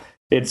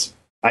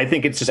 I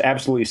think it's just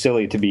absolutely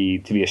silly to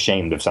be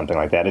ashamed of something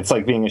like that. It's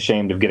like being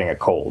ashamed of getting a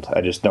cold.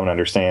 I just don't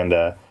understand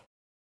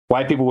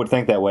why people would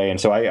think that way. And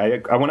so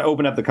I want to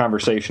open up the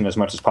conversation as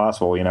much as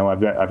possible.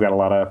 I've got a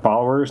lot of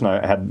followers, and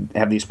I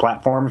have these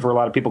platforms where a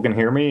lot of people can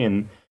hear me,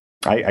 and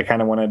I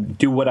kind of want to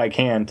do what I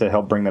can to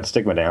help bring that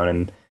stigma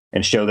down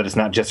and show that it's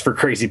not just for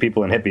crazy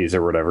people and hippies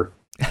or whatever.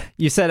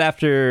 You said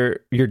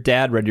after your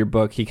dad read your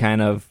book, he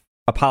kind of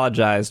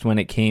apologized when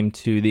it came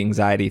to the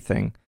anxiety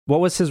thing. What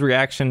was his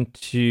reaction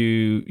to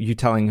you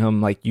telling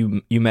him, like,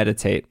 you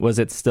meditate? Was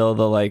it still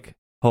the, like,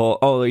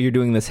 oh, you're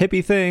doing this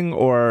hippie thing,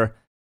 or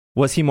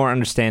was he more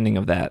understanding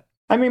of that?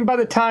 I mean, by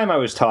the time I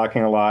was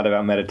talking a lot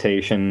about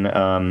meditation,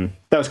 that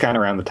was kind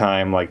of around the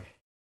time, like,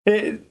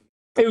 it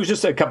was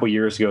just a couple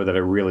years ago that I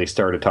really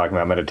started talking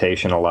about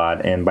meditation a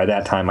lot. And by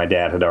that time, my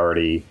dad had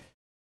already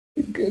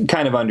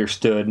kind of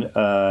understood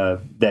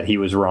that he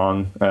was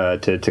wrong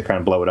to kind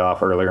of blow it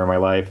off earlier in my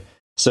life.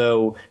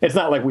 So it's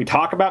not like we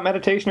talk about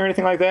meditation or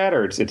anything like that,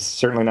 or it's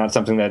certainly not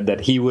something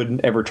that he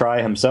would ever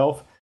try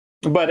himself.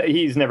 But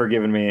he's never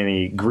given me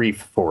any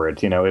grief for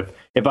it.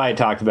 If I had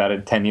talked about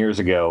it 10 years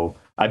ago,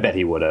 I bet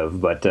he would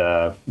have. But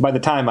by the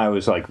time I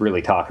was like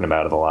really talking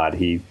about it a lot,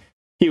 he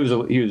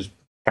was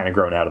kind of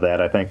grown out of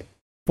that, I think.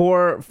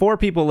 For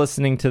people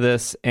listening to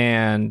this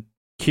and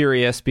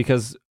curious,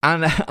 because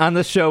on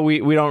the show we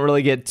don't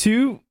really get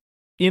too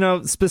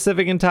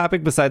specific in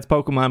topic besides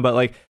Pokemon, but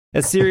like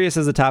as serious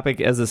as a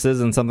topic as this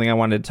is and something I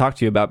wanted to talk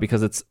to you about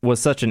because it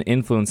was such an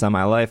influence on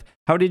my life.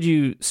 How did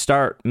you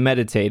start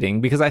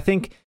meditating? Because I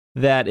think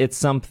that it's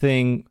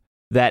something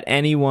that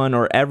anyone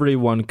or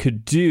everyone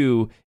could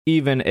do,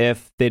 even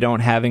if they don't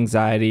have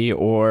anxiety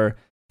or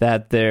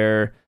that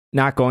they're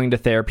not going to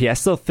therapy. I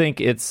still think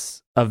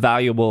it's a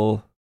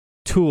valuable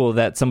tool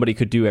that somebody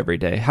could do every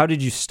day. How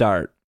did you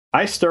start?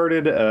 I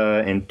started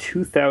in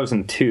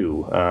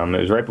 2002. It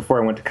was right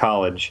before I went to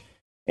college,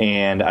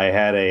 and I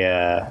had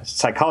a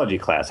psychology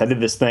class. I did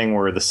this thing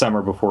where the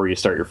summer before you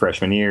start your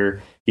freshman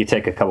year, you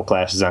take a couple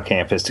classes on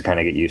campus to kind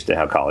of get used to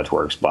how college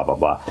works, blah, blah,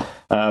 blah.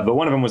 But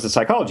one of them was a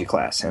psychology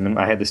class, and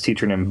I had this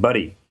teacher named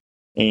Buddy,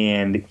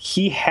 and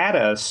he had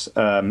us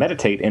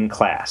meditate in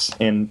class.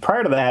 And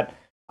prior to that,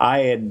 I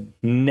had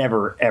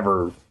never,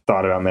 ever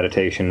thought about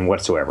meditation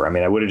whatsoever. I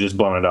mean, I would have just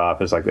blown it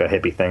off as like a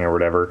hippie thing or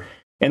whatever.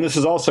 And this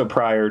is also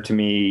prior to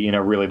me,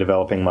 really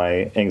developing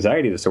my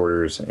anxiety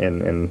disorders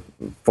in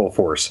full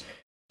force.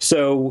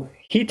 So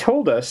he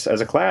told us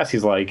as a class,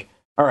 he's like,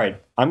 all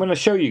right, I'm going to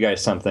show you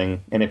guys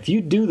something. And if you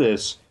do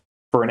this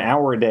for an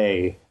hour a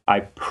day,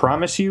 I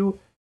promise you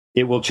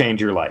it will change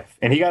your life.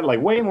 And he got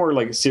like way more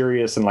like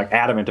serious and like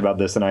adamant about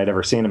this than I had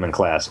ever seen him in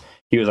class.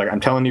 He was like,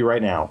 I'm telling you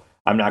right now,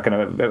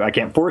 I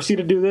can't force you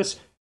to do this.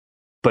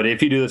 But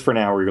if you do this for an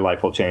hour, your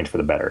life will change for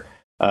the better.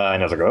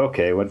 And I was like, oh,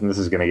 okay, this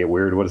is going to get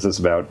weird. What is this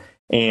about?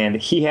 And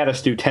he had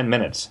us do 10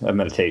 minutes of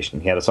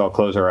meditation. He had us all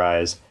close our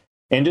eyes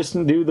and just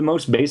do the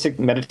most basic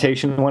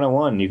meditation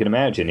 101 you can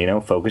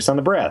imagine. Focus on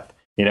the breath.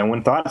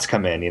 When thoughts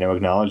come in,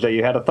 acknowledge that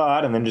you had a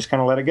thought and then just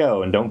kind of let it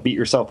go. And don't beat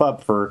yourself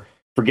up for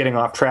getting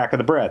off track of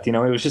the breath. It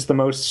was just the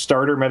most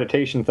starter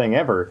meditation thing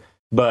ever.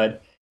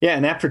 But yeah,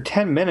 and after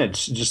 10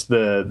 minutes, just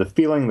the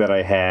feeling that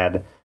I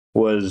had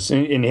was,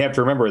 and you have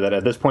to remember that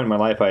at this point in my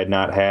life, I had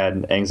not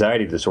had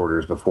anxiety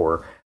disorders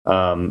before.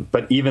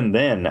 But even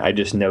then, I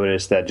just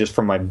noticed that just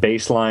from my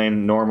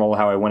baseline normal,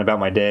 how I went about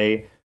my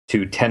day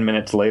to 10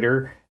 minutes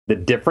later, the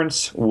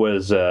difference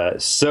was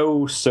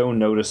so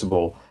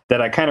noticeable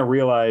that I kind of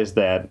realized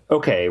that,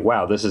 okay,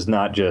 wow, this is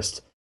not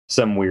just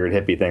some weird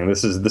hippie thing.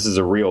 This is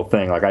a real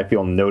thing. Like I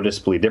feel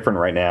noticeably different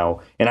right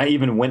now. And I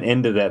even went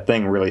into that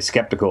thing really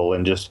skeptical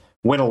and just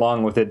went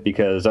along with it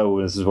because,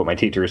 this is what my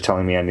teacher is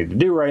telling me I need to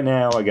do right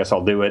now. I guess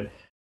I'll do it.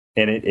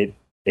 And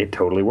it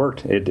totally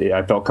worked.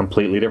 I felt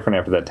completely different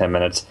after that 10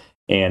 minutes.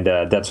 And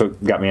that's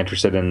what got me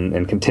interested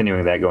in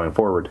continuing that going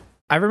forward.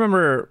 I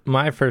remember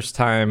my first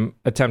time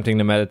attempting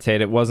to meditate.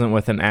 It wasn't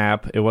with an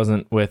app. It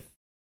wasn't with,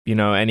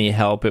 any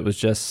help. It was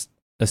just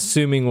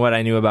assuming what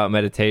I knew about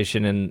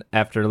meditation. And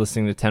after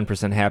listening to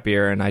 10%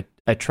 Happier, and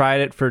I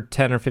tried it for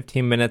 10 or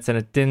 15 minutes and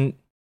it didn't,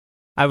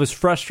 I was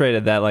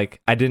frustrated that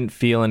like I didn't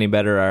feel any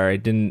better or I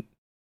didn't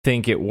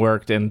think it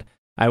worked. And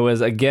I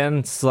was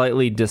again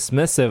slightly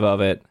dismissive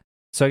of it.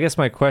 So I guess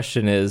my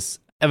question is,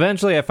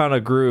 eventually I found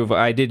a groove.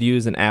 I did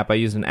use an app. I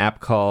used an app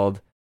called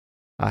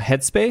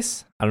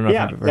Headspace. I don't know if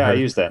you've ever heard. I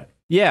used that.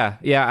 Yeah.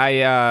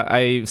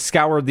 I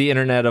scoured the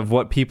internet of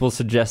what people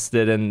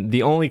suggested, and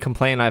the only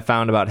complaint I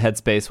found about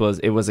Headspace was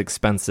it was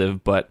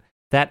expensive, but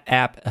that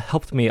app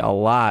helped me a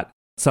lot.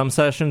 Some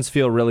sessions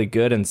feel really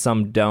good and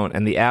some don't,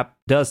 and the app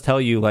does tell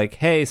you, like,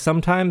 hey,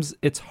 sometimes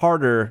it's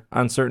harder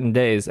on certain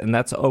days, and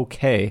that's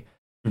okay.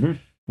 Mm-hmm.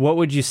 What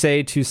would you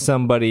say to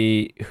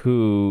somebody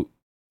who,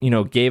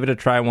 gave it a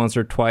try once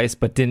or twice,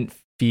 but didn't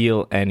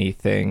feel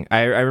anything?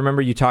 I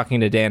remember you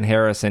talking to Dan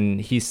Harris, and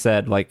he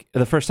said, like,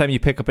 the first time you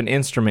pick up an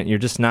instrument, you're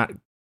just not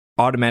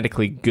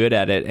automatically good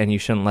at it, and you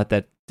shouldn't let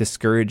that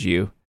discourage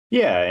you.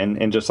 Yeah,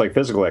 and just like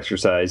physical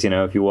exercise,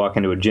 if you walk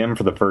into a gym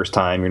for the first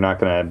time, you're not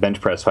going to bench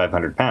press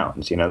 500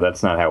 pounds.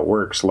 That's not how it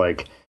works.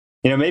 Like,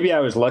 maybe I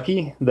was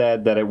lucky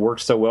that it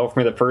worked so well for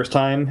me the first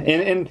time.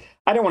 And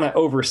I don't want to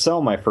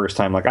oversell my first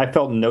time. Like, I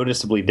felt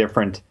noticeably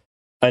different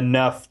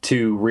enough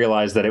to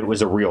realize that it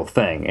was a real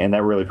thing. And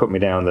that really put me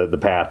down the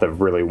path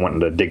of really wanting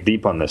to dig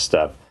deep on this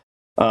stuff.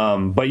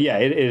 But yeah,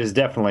 it has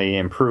definitely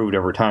improved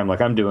over time.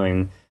 Like, I'm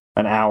doing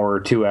an hour,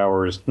 2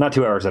 hours, not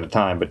 2 hours at a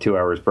time, but 2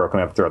 hours broken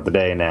up throughout the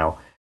day now.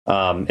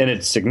 And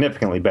it's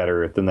significantly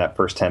better than that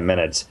first 10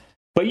 minutes.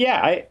 But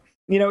yeah,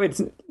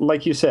 it's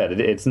like you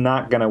said, it's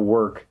not going to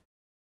work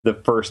the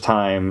first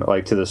time,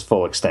 like to this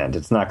full extent.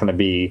 It's not going to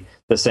be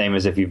the same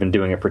as if you've been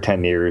doing it for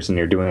 10 years and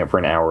you're doing it for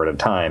an hour at a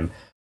time.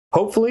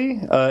 Hopefully,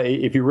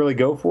 if you really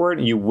go for it,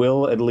 you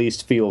will at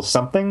least feel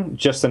something,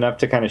 just enough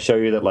to kind of show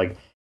you that, like,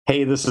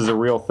 hey, this is a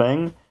real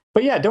thing.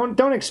 But yeah,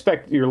 don't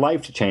expect your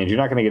life to change. You're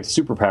not going to get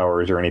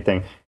superpowers or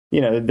anything.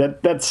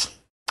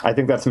 I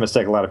think that's a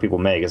mistake a lot of people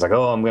make. It's like,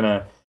 oh, I'm going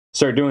to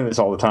start doing this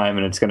all the time,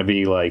 and it's going to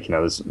be like,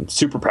 this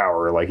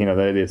superpower, like,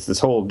 that it's this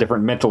whole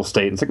different mental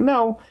state. It's like,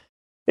 no,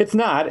 It's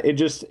not.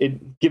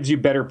 It gives you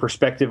better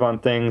perspective on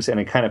things, and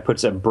it kind of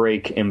puts a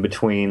break in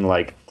between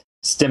like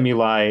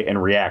stimuli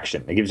and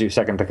reaction. It gives you a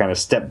second to kind of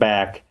step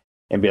back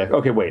and be like,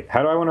 okay, wait,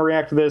 how do I want to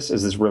react to this?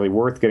 Is this really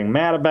worth getting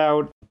mad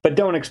about? But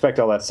don't expect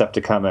all that stuff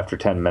to come after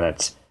 10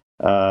 minutes.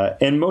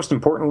 And most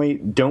importantly,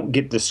 don't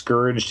get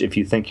discouraged if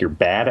you think you're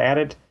bad at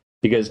it,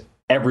 because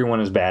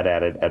everyone is bad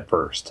at it at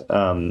first.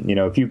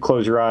 If you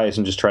close your eyes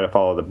and just try to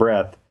follow the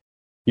breath,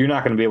 you're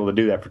not going to be able to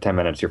do that for 10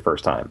 minutes your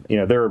first time.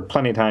 There are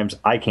plenty of times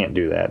I can't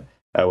do that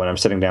when I'm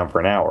sitting down for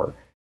an hour.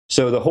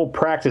 So the whole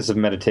practice of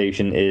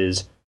meditation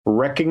is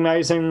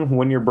recognizing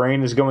when your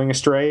brain is going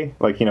astray.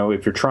 Like,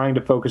 if you're trying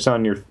to focus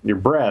on your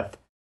breath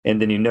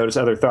and then you notice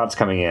other thoughts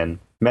coming in,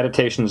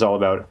 meditation is all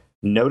about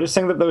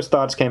noticing that those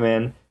thoughts came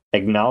in,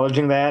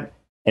 acknowledging that,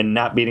 and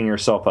not beating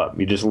yourself up.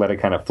 You just let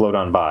it kind of float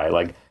on by.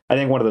 Like, I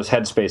think one of those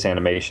Headspace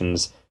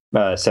animations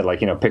said,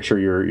 like, picture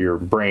your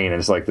brain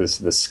as like the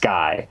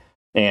sky.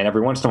 And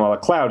every once in a while, a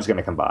cloud's going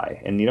to come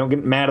by. And you don't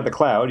get mad at the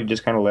cloud. You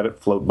just kind of let it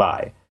float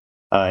by.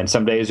 And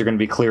some days are going to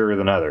be clearer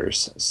than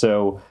others.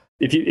 So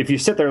if you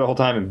sit there the whole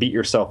time and beat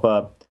yourself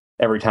up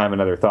every time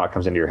another thought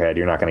comes into your head,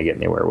 you're not going to get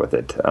anywhere with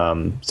it.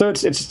 So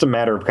it's just a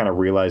matter of kind of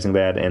realizing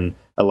that. And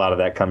a lot of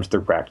that comes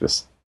through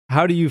practice.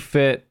 How do you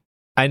fit?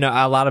 I know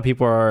a lot of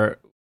people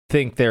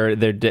think their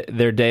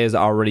day is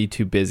already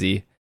too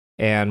busy.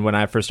 And when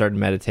I first started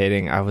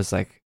meditating, I was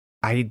like,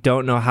 I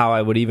don't know how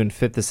I would even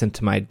fit this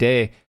into my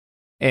day.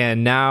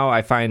 And now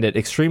I find it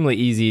extremely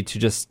easy to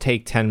just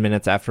take 10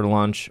 minutes after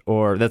lunch,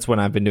 or that's when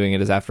I've been doing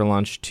it, is after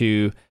lunch,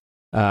 to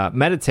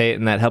meditate,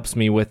 and that helps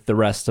me with the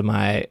rest of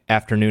my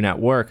afternoon at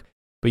work.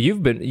 But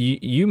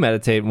you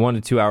meditate 1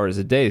 to 2 hours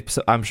a day,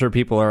 so I'm sure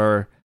people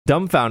are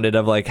dumbfounded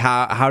of like,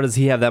 how does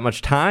he have that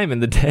much time in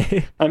the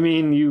day? I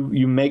mean,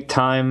 you make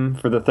time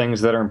for the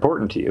things that are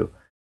important to you.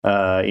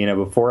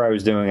 Before I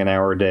was doing an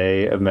hour a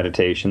day of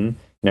meditation,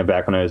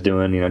 back when I was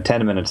doing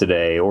 10 minutes a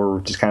day,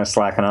 or just kind of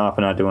slacking off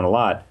and not doing a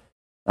lot,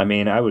 I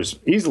mean, I was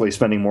easily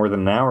spending more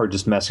than an hour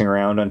just messing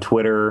around on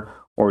Twitter,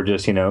 or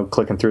just,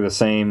 clicking through the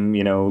same,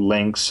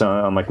 links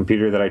on my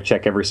computer that I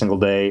check every single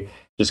day,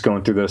 just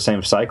going through those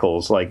same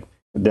cycles. Like,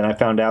 then I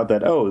found out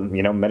that,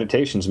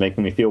 meditation's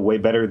making me feel way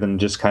better than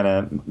just kind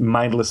of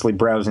mindlessly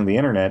browsing the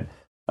internet.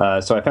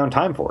 So I found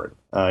time for it.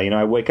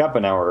 I wake up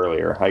an hour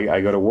earlier.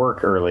 I go to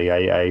work early.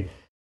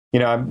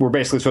 We're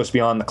basically supposed to be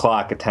on the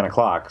clock at 10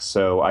 o'clock.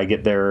 So I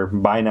get there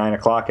by 9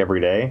 o'clock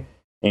every day.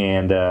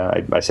 And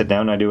I sit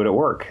down and I do it at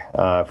work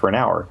for an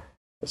hour.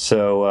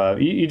 So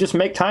you just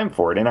make time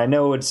for it. And I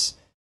know it's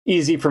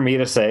easy for me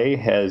to say,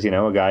 as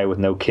a guy with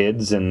no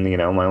kids, and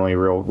my only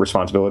real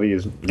responsibility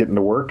is getting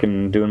to work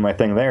and doing my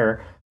thing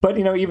there. But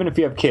even if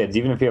you have kids,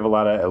 even if you have a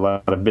lot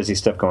of busy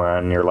stuff going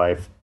on in your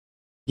life,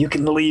 you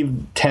can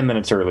leave 10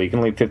 minutes early. You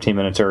can leave 15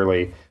 minutes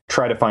early.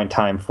 Try to find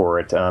time for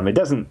it. It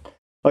doesn't,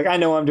 like, I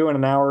know I'm doing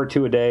an hour or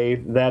two a day.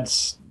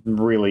 That's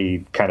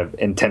really kind of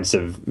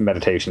intensive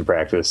meditation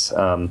practice.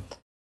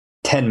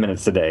 10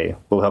 minutes a day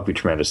will help you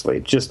tremendously.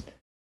 Just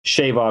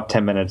shave off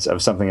 10 minutes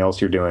of something else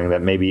you're doing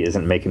that maybe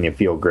isn't making you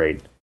feel great,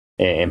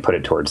 and put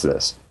it towards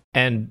this.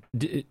 And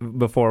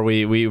before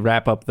we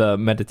wrap up the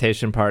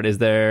meditation part, is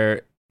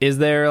there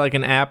like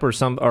an app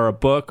or a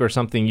book or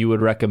something you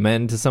would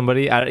recommend to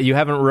somebody? You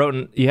haven't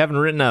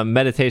written a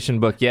meditation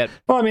book yet.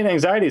 Well, I mean,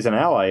 Anxiety is an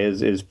Ally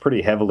is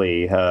pretty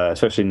heavily,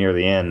 especially near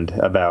the end,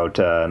 about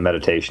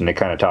meditation. It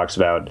kind of talks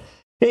about,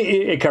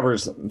 it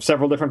covers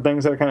several different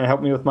things that kind of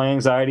help me with my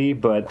anxiety,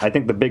 but I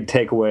think the big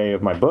takeaway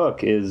of my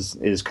book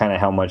is kind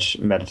of how much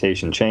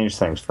meditation changed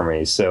things for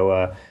me.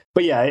 So,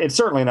 but yeah, it's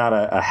certainly not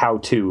a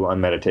how-to on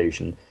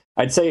meditation.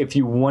 I'd say if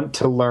you want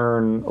to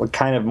learn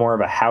kind of more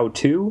of a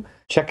how-to,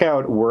 check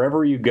out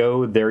Wherever You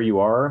Go, There You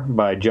Are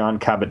by Jon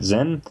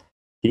Kabat-Zinn.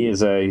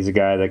 He's a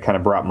guy that kind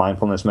of brought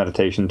mindfulness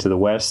meditation to the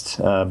West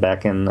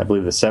back in, I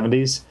believe, the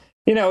 70s.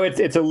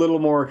 It's a little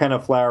more kind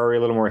of flowery,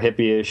 a little more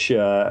hippie-ish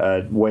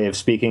way of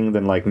speaking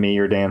than like me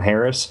or Dan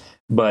Harris.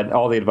 But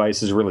all the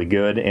advice is really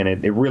good, and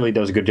it really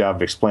does a good job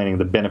of explaining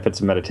the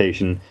benefits of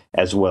meditation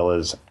as well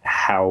as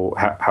how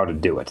to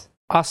do it.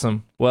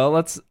 Awesome. Well,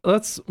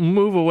 let's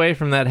move away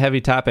from that heavy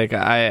topic.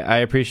 I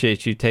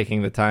appreciate you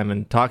taking the time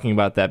and talking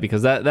about that,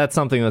 because that's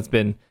something that's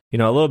been a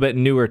little bit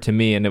newer to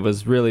me, and it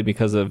was really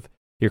because of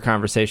your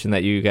conversation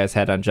that you guys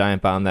had on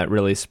Giant Bomb that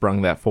really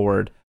sprung that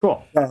forward.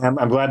 Cool.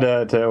 I'm glad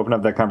to open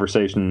up that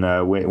conversation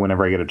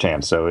whenever I get a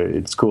chance. So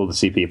it's cool to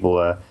see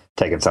people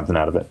taking something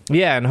out of it.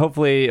 Yeah, and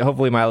hopefully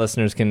my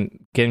listeners can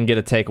get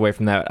a takeaway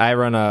from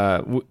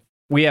that.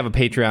 We have a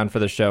Patreon for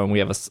the show, and we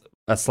have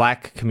a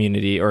Slack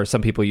community, or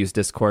some people use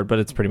Discord, but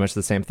it's pretty much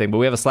the same thing. But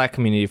we have a Slack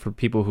community for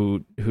people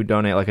who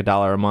donate like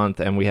 $1 a month,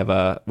 and we have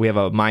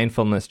a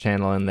mindfulness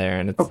channel in there,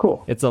 and it's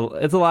cool. It's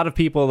a lot of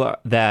people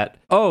that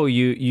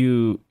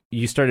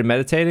you started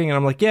meditating, and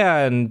I'm like, yeah,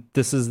 and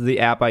this is the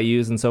app I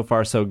use, and so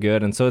far so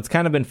good. And so it's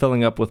kind of been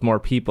filling up with more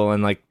people,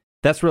 and like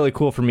that's really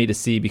cool for me to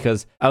see,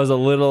 because I was a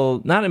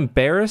little not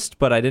embarrassed,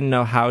 but I didn't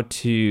know how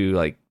to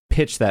like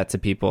pitch that to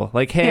people.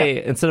 Like,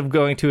 hey, instead of I'm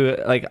going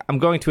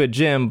to a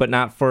gym, but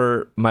not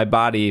for my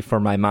body, for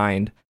my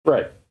mind.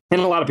 Right. And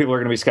a lot of people are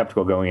going to be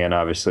skeptical going in,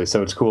 obviously.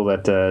 So it's cool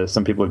that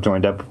some people have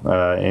joined up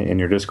in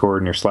your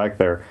Discord and your Slack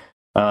there.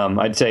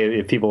 I'd say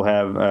if people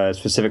have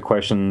specific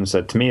questions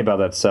to me about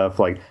that stuff,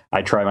 like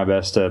I try my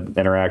best to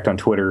interact on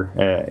Twitter,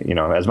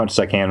 as much as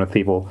I can with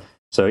people.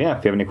 So yeah,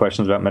 if you have any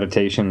questions about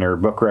meditation or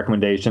book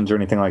recommendations or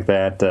anything like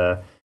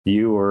that,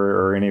 you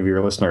or any of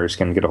your listeners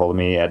can get a hold of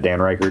me at Dan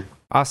Ryckert.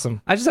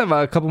 Awesome. I just have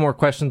a couple more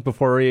questions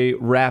before we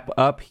wrap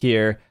up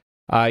here.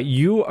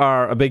 You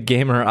are a big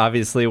gamer,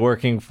 obviously,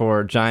 working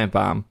for Giant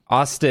Bomb.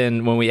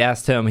 Austin, when we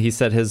asked him, he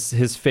said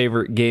his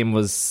favorite game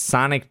was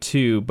Sonic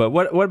 2. But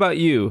what about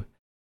you?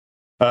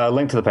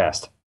 Link to the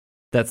Past.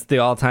 That's the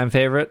all-time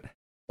favorite?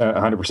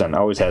 100%.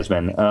 Always has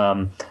been.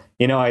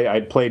 I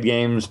played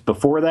games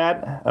before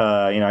that.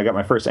 I got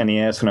my first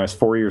NES when I was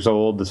 4 years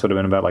old. This would have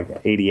been about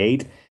like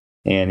 88.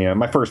 And,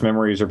 my first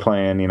memories are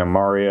playing,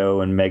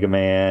 Mario and Mega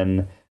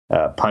Man,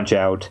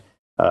 Punch-Out.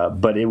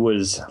 But it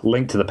was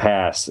Link to the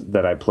Past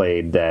that I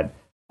played that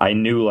I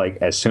knew, like,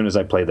 as soon as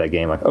I played that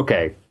game, like,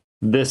 okay,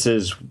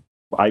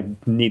 I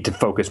need to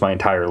focus my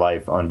entire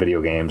life on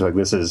video games. Like,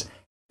 this is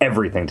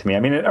everything to me. I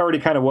mean, it already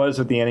kind of was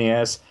with the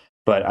NES,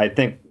 but I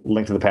think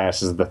Link to the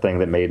Past is the thing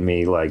that made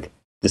me, like,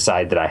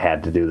 decide that I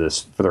had to do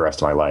this for the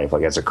rest of my life,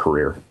 like, as a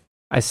career.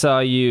 I saw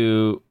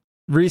you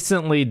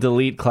recently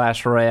delete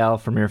Clash Royale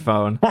from your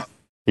phone.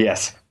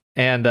 Yes.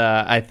 And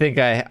I think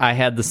I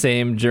had the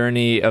same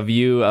journey of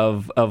you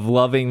of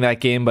loving that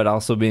game, but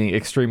also being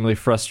extremely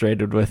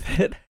frustrated with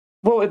it.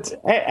 Well, it's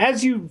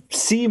as you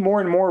see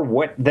more and more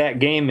what that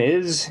game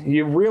is,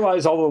 you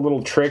realize all the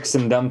little tricks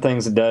and dumb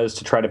things it does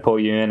to try to pull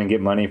you in and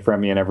get money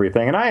from you and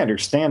everything. And I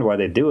understand why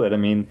they do it. I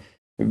mean,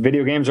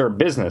 video games are a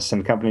business,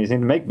 and companies need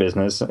to make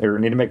business or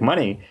need to make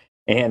money.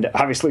 And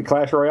obviously,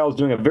 Clash Royale is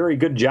doing a very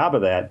good job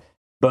of that.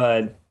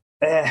 But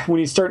when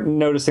you start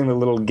noticing the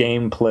little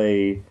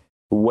gameplay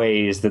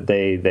ways that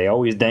they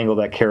always dangle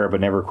that carrot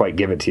but never quite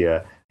give it to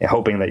you,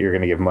 hoping that you're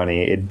going to give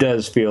money, it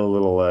does feel a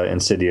little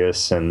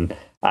insidious. And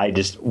I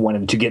just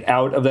wanted to get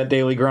out of that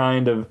daily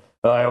grind of,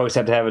 I always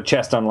have to have a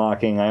chest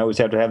unlocking, I always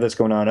have to have this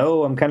going on,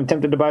 I'm kind of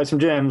tempted to buy some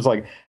gems.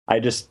 Like, I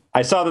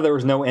saw that there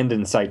was no end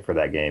in sight for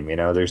that game. You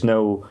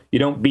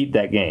don't beat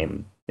that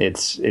game. It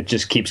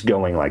just keeps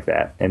going like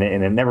that, and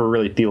it never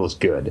really feels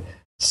good.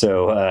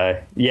 So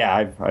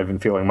I've been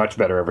feeling much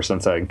better ever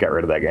since I got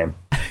rid of that game.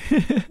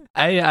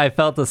 I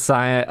felt a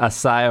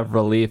sigh of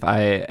relief.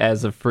 I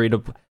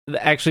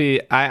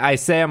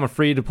say I'm a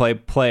free to play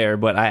player,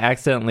 but I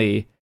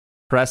accidentally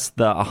pressed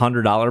the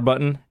 $100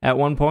 button at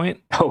one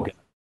point. Oh, God.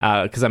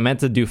 Because I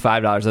meant to do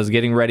 $5. I was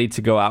getting ready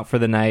to go out for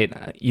the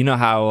night. You know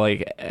how,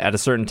 like, at a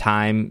certain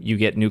time you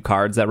get new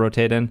cards that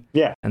rotate in?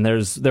 Yeah. And there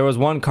was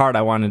one card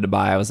I wanted to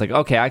buy. I was like,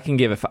 okay,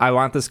 I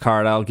want this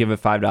card. I'll give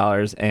it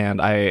 $5.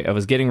 And I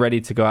was getting ready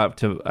to go out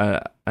to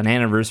an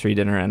anniversary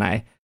dinner, and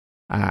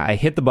I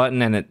hit the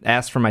button, and it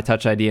asked for my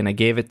Touch ID, and I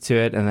gave it to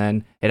it, and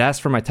then it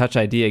asked for my Touch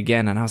ID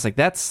again, and I was like,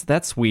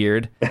 that's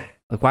weird.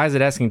 Like, why is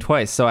it asking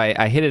twice? So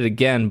I hit it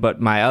again, but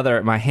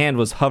my hand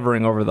was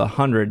hovering over the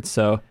 100,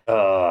 so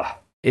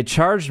it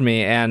charged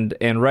me, and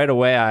right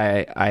away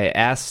I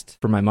asked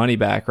for my money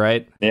back,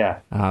 right? Yeah.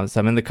 So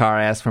I'm in the car,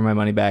 I asked for my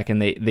money back,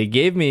 and they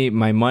gave me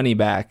my money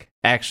back.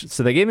 Actually,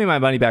 so they gave me my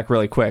money back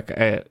really quick,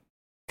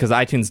 because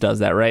iTunes does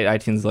that, right?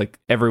 iTunes,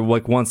 every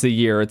once a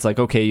year, it's like,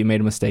 okay, you made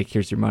a mistake,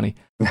 here's your money.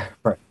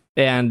 Right.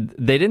 And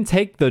they didn't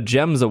take the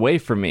gems away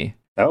from me.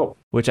 Oh.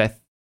 Which I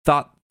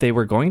thought they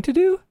were going to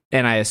do.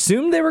 And I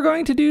assumed they were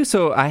going to do,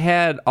 so I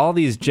had all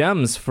these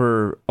gems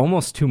for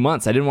almost 2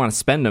 months. I didn't want to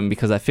spend them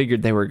because I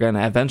figured they were going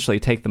to eventually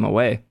take them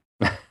away,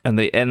 and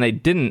they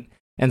didn't.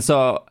 And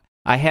so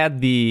I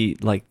had the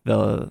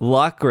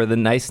luck or the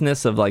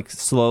niceness of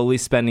slowly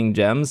spending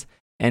gems,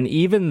 and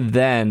even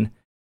then,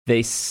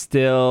 they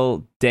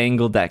still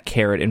dangled that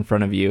carrot in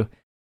front of you.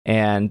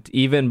 And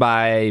even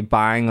by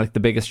buying the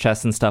biggest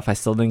chests and stuff, I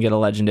still didn't get a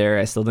legendary.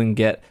 I still didn't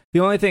get... The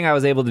only thing I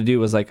was able to do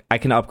was I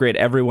can upgrade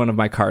every one of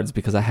my cards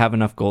because I have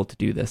enough gold to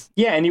do this.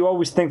 Yeah, and you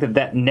always think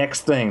that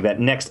next thing, that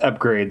next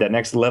upgrade, that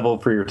next level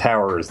for your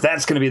towers,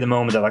 that's going to be the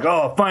moment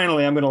that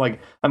finally I'm going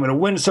to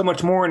win so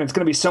much more, and it's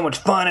going to be so much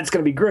fun. It's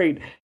going to be great.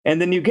 And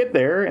then you get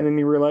there, and then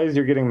you realize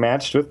you're getting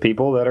matched with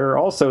people that are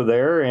also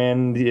there,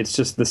 and it's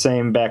just the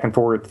same back and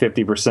forth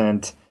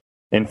 50%.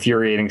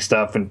 Infuriating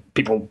stuff, and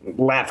people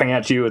laughing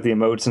at you with the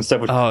emotes and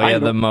stuff. The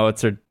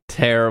emotes are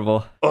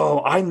terrible.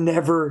 Oh, I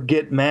never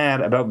get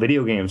mad about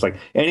video games.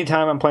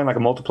 Anytime I'm playing a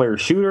multiplayer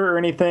shooter or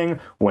anything,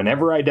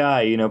 whenever I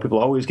die, people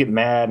always get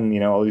mad,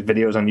 and all these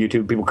videos on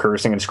YouTube, people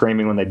cursing and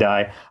screaming when they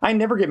die. I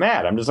never get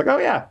mad. I'm just oh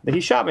yeah,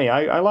 he shot me.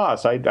 I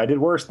lost. I did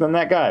worse than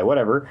that guy.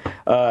 Whatever.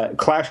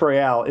 Clash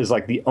Royale is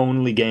the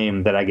only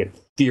game that I get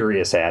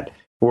furious at.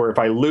 Or if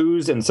I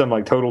lose in some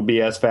total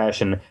BS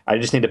fashion, I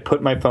just need to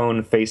put my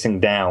phone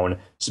facing down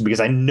because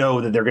I know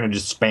that they're going to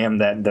just spam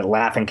that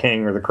laughing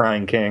king or the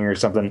crying king or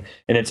something.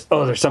 And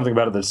there's something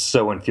about it that's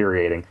so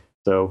infuriating.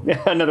 So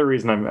another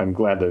reason I'm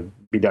glad to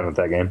be done with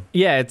that game.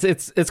 Yeah,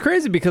 it's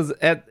crazy because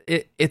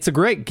it's a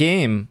great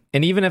game,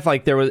 and even if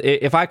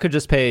if I could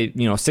just pay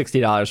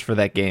 $60 for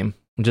that game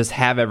and just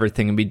have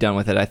everything and be done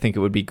with it, I think it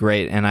would be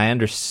great. And I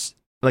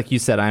like you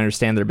said, I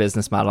understand their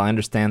business model. I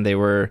understand they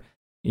were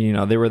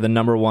the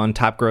number one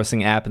top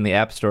grossing app in the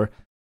App Store.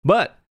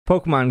 But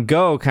Pokemon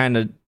Go kind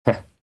of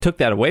took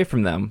that away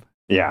from them.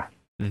 Yeah.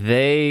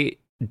 They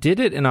did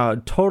it in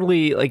a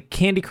totally, like,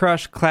 Candy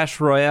Crush, Clash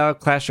Royale,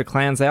 Clash of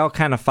Clans. They all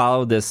kind of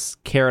followed this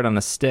carrot on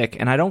a stick.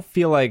 And I don't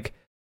feel like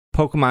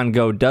Pokemon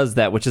Go does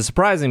that, which is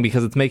surprising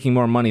because it's making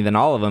more money than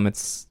all of them.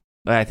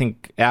 I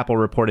think Apple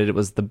reported it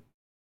was the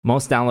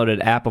most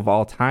downloaded app of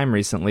all time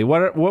recently.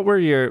 What were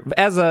your,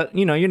 as a,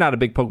 you're not a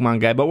big Pokemon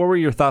guy, but what were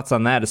your thoughts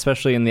on that,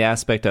 especially in the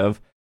aspect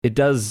of it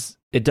does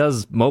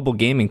mobile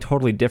gaming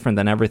totally different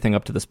than everything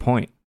up to this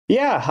point?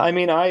 Yeah, I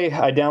mean,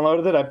 I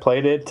downloaded it. I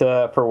played it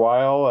for a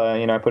while.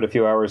 I put a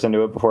few hours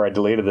into it before I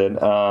deleted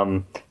it.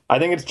 I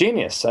think it's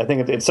genius. I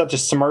think it's such a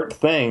smart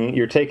thing.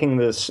 You're taking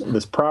this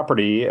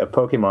property of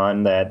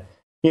Pokemon that,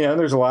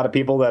 there's a lot of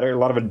people a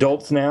lot of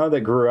adults now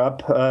that grew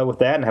up with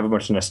that and have a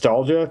bunch of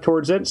nostalgia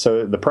towards it.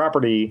 So the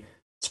property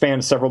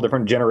spans several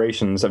different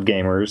generations of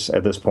gamers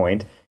at this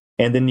point.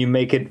 And then you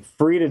make it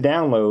free to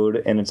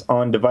download, and it's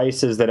on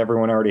devices that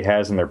everyone already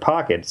has in their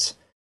pockets.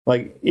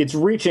 Like, it's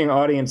reaching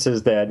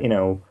audiences that,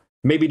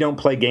 maybe don't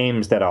play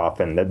games that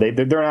often.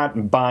 They're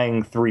not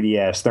buying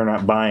 3DS, they're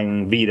not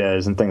buying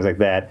Vitas and things like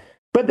that.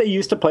 But they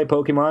used to play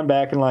Pokemon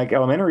back in, like,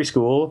 elementary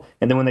school,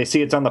 and then when they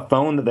see it's on the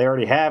phone that they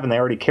already have and they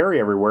already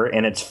carry everywhere,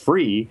 and it's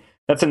free,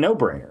 that's a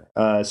no-brainer.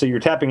 So you're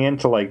tapping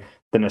into, like,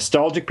 the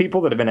nostalgic people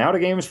that have been out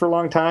of games for a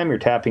long time. You're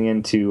tapping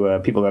into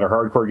people that are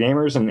hardcore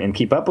gamers and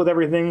keep up with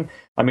everything.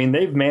 I mean,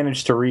 they've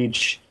managed to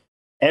reach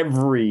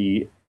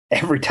every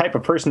type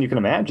of person you can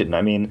imagine.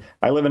 I mean,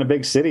 I live in a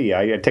big city.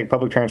 I take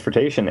public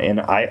transportation,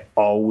 and I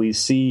always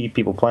see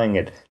people playing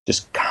it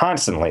just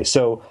constantly.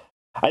 So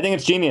I think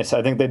it's genius.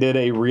 I think they did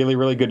a really,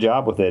 really good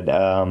job with it.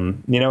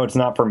 It's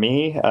not for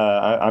me.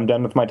 I'm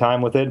done with my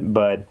time with it,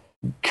 but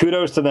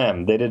kudos to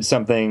them. They did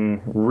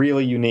something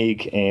really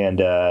unique, and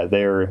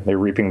they're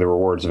reaping the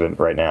rewards of it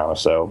right now.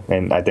 So,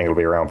 and I think it'll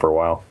be around for a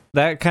while.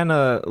 That kind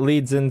of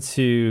leads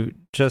into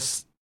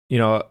just,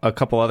 a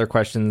couple other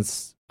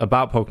questions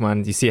about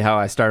Pokemon. You see how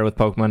I started with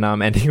Pokemon, now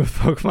I'm ending with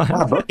Pokemon.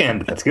 Oh,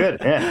 bookend. That's good.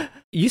 Yeah.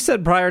 You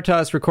said prior to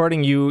us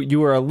recording, you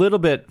were a little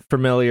bit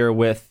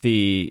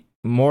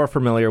more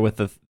familiar with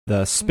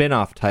the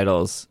spin-off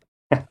titles.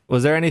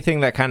 Was there anything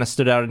that kind of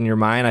stood out in your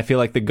mind? I feel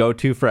like the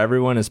go-to for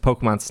everyone is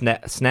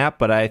Pokemon Snap,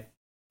 but I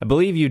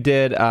believe you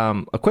did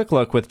a quick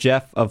look with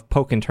Jeff of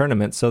Pokken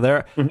Tournament. So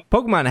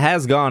Pokemon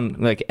has gone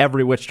like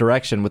every which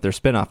direction with their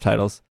spin-off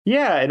titles.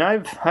 Yeah, and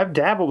I've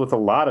dabbled with a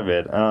lot of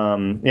it.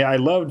 I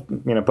loved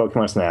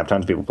Pokemon Snap.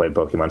 Tons of people played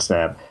Pokemon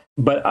Snap.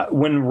 But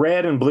when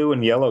Red and Blue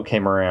and Yellow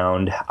came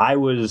around, I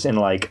was in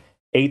like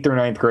 8th or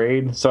 9th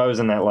grade. So I was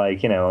in that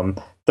I'm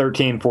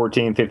 13,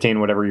 14, 15,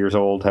 whatever years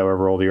old,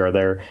 however old you are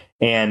there.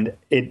 And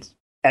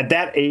at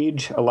that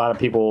age, a lot of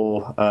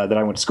people that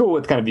I went to school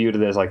with kind of viewed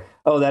it as like,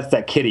 oh, that's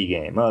that kiddie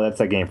game. Oh, that's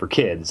that game for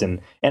kids.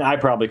 And I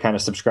probably kind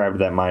of subscribed to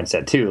that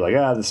mindset too. Like,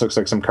 this looks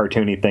like some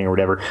cartoony thing or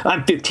whatever.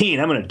 I'm 15.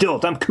 I'm an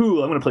adult. I'm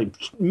cool. I'm going to play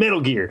Metal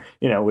Gear,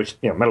 which,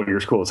 Metal Gear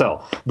is cool as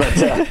hell. But,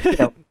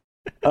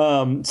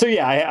 so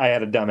yeah, I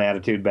had a dumb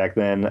attitude back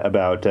then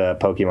about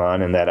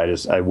Pokemon, and that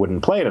I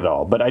wouldn't play it at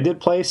all. But I did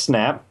play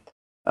Snap.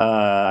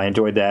 I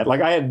enjoyed that. Like,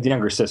 I had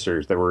younger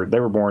sisters they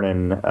were born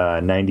in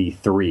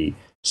 93.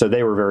 So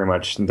they were very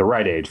much the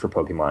right age for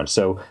Pokemon.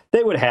 So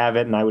they would have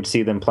it, and I would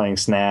see them playing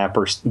Snap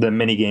or the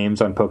mini games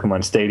on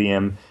Pokemon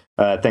Stadium,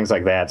 things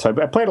like that. So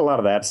I played a lot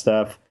of that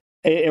stuff.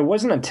 It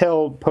wasn't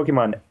until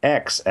Pokemon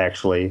X,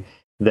 actually,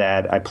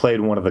 that I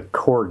played one of the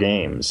core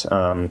games.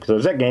 Because I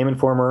was at Game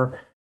Informer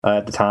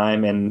at the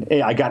time, and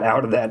I got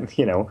out of that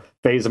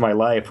phase of my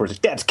life where it's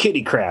like, that's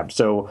kiddie crap.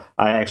 So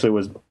I actually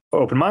was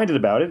open-minded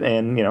about it,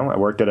 and I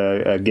worked at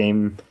a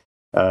game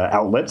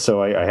outlet,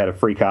 so I had a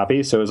free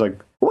copy. So it was like,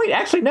 wait,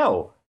 actually,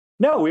 no,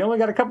 we only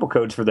got a couple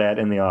codes for that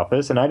in the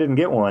office, and I didn't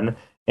get one.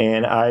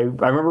 And I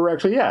remember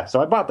actually,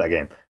 so I bought that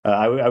game.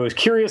 I was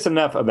curious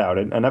enough about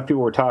it, enough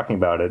people were talking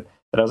about it,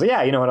 that I was like,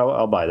 yeah, you know what,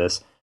 I'll buy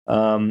this.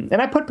 And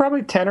I put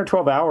probably 10 or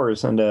 12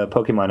 hours into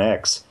Pokemon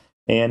X,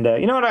 and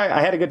you know what,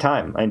 I had a good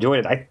time. I enjoyed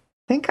it. I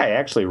think I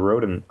actually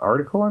wrote an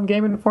article on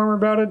Game Informer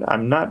about it.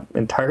 I'm not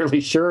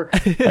entirely sure.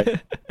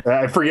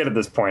 I forget at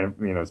this point.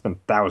 It's been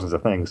thousands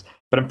of things,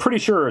 but I'm pretty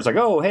sure it's like,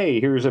 oh, hey,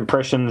 here's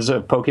impressions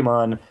of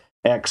Pokemon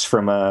X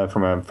from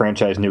a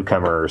franchise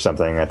newcomer or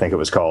something, I think it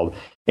was called.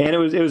 And it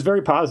was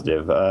very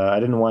positive. I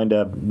didn't wind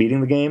up beating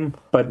the game,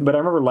 but I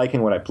remember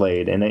liking what I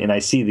played, and I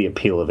see the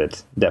appeal of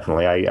it,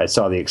 definitely. I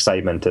saw the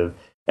excitement of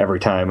every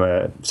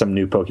time some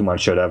new Pokemon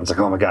showed up. It's like,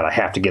 oh my god, I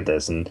have to get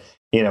this, and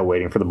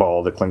waiting for the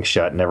ball to clink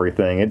shut and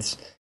everything.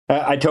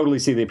 I totally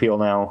see the appeal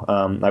now.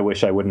 I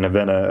wish I wouldn't have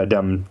been a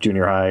dumb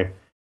junior high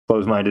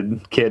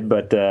closed-minded kid,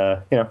 but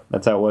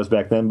that's how it was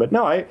back then. But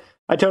no,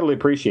 I totally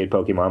appreciate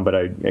Pokemon, but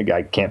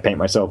I can't paint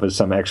myself as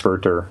some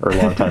expert or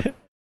long time.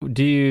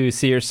 Do you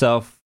see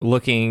yourself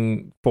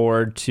looking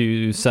forward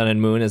to Sun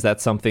and Moon? Is that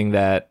something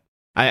that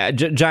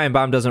Giant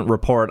Bomb doesn't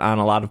report on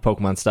a lot of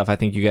Pokemon stuff? I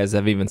think you guys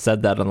have even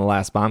said that on the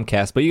last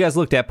Bombcast, but you guys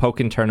looked at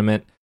Pokken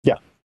Tournament. Yeah.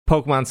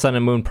 Pokemon Sun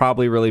and Moon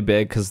probably really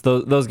big because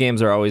those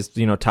games are always,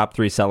 top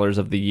 3 sellers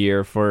of the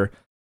year for,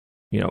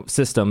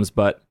 systems.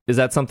 But is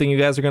that something you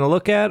guys are going to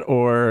look at,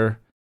 or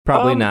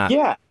probably not?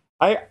 Yeah,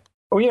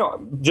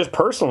 just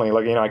personally,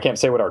 I can't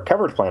say what our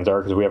coverage plans are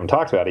because we haven't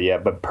talked about it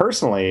yet. But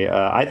personally,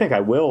 I think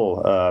I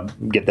will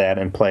get that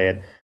and play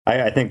it.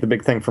 I think the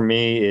big thing for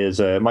me is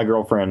my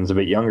girlfriend's a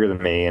bit younger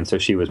than me, and so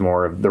she was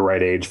more of the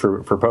right age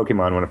for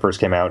Pokemon when it first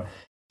came out.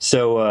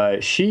 So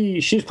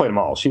she's played them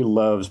all. She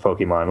loves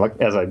Pokemon, like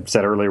as I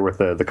said earlier with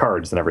the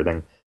cards and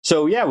everything.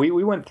 So yeah,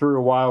 we went through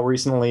a while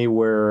recently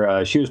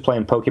where she was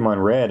playing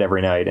Pokemon Red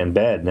every night in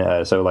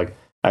bed. So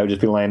I would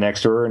just be laying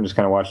next to her and just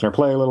kind of watching her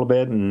play a little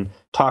bit and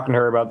talking to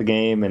her about the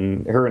game,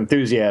 and her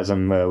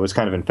enthusiasm was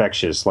kind of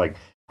infectious.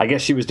 I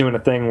guess she was doing a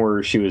thing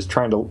where she was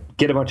trying to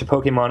get a bunch of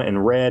Pokemon in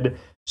Red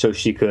so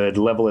she could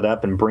level it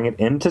up and bring it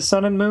into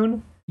Sun and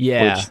Moon.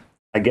 Yeah. Which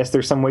I guess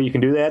there's some way you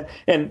can do that.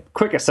 And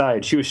quick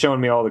aside, she was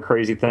showing me all the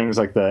crazy things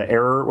like the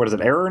error. What is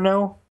it? Error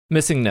no?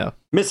 Missing no.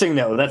 Missing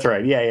no. That's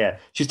right. Yeah.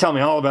 She's telling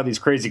me all about these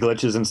crazy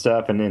glitches and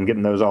stuff and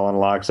getting those all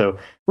unlocked. So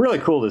really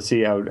cool to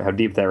see how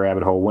deep that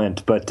rabbit hole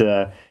went. But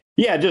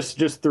yeah,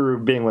 just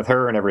through being with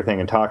her and everything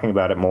and talking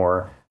about it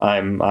more, I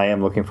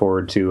am looking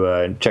forward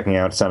to checking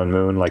out Sun and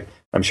Moon.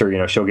 I'm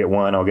sure, she'll get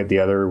one, I'll get the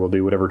other. We'll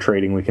do whatever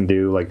trading we can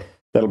do.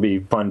 That'll be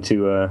fun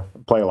to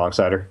play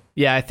alongside her.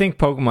 Yeah, I think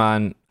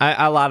Pokemon,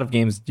 a lot of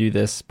games do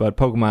this, but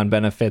Pokemon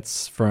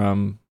benefits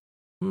from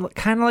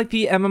kind of like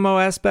the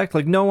MMO aspect.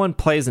 No one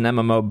plays an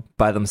MMO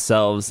by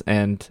themselves,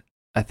 and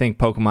I think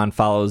Pokemon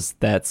follows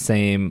that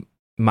same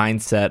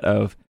mindset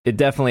of it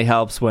definitely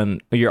helps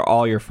when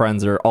all your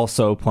friends are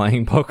also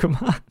playing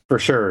Pokemon. For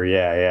sure,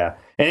 yeah.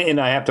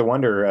 And I have to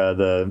wonder,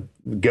 the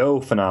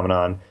Go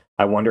phenomenon,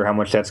 I wonder how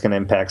much that's going to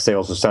impact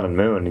sales of Sun and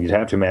Moon. You'd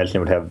have to imagine it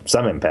would have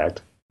some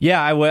impact.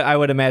 Yeah, I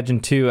would imagine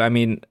too. I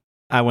mean,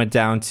 I went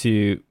down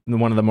to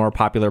one of the more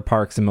popular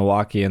parks in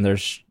Milwaukee, and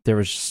there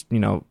was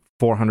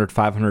 400,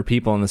 500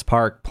 people in this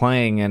park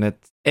playing, and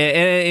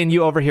and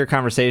you overhear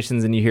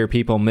conversations and you hear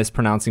people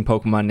mispronouncing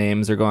Pokemon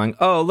names or going,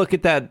 "Oh, look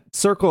at that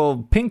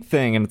circle pink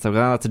thing," and it's like,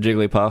 "Oh, that's a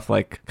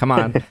Jigglypuff." Come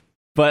on.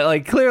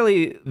 But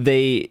clearly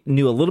they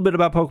knew a little bit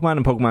about Pokemon,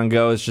 and Pokemon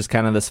Go is just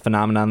kind of this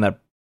phenomenon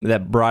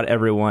that brought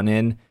everyone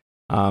in.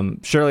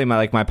 Surely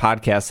my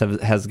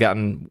podcast has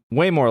gotten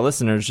way more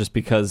listeners just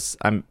because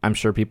I'm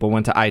sure people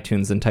went to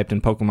iTunes and typed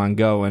in Pokemon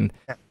Go and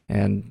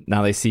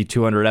now they see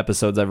 200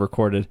 episodes I've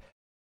recorded.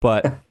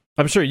 But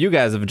I'm sure you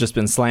guys have just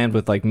been slammed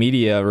with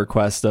media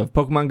requests of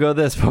Pokemon Go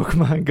this,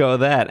 Pokemon Go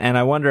that, and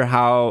I wonder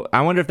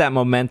if that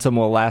momentum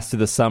will last through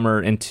the summer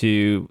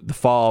into the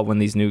fall when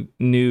these new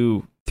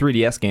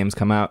 3DS games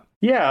come out.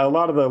 Yeah, a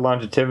lot of the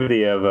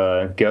longevity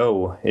of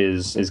Go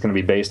is going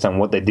to be based on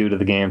what they do to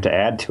the game to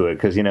add to it,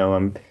 because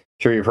I'm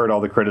sure you've heard all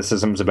the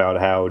criticisms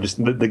about how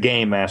just the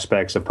game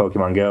aspects of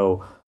Pokemon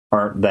Go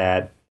aren't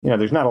that,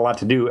 there's not a lot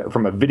to do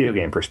from a video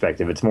game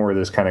perspective. It's more of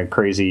this kind of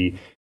crazy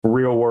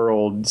real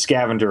world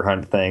scavenger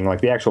hunt thing.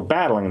 The actual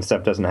battling and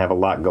stuff doesn't have a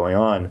lot going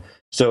on.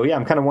 So yeah,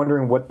 I'm kind of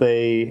wondering what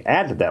they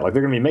add to that.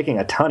 They're going to be making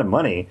a ton of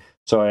money.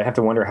 So I have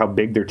to wonder how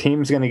big their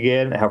team's going to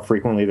get, how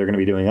frequently they're going to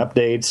be doing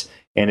updates,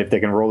 and if they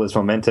can roll this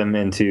momentum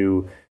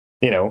into,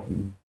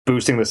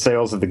 boosting the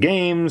sales of the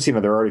games.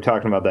 They're already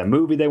talking about that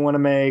movie they want to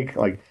make.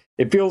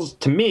 It feels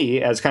to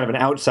me, as kind of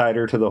an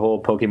outsider to the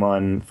whole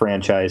Pokemon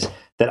franchise,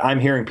 that I'm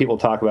hearing people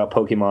talk about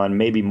Pokemon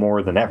maybe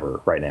more than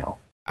ever right now.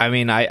 I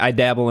mean, I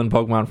dabble in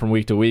Pokemon from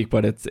week to week,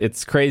 but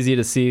it's crazy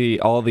to see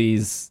all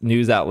these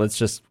news outlets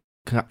just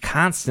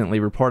constantly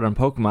report on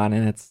Pokemon,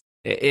 and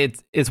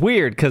it's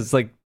weird because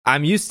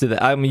I'm used to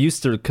that. I'm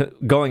used to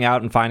going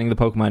out and finding the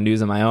Pokemon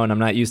news on my own. I'm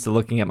not used to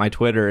looking at my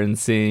Twitter and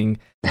seeing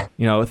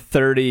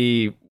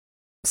 30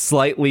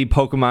 slightly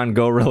Pokemon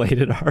Go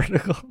related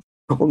articles.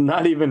 Well,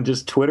 not even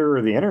just Twitter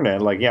or the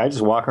internet. I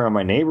just walk around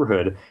my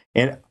neighborhood,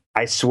 and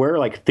I swear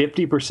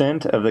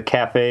 50% of the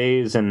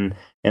cafes and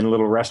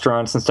little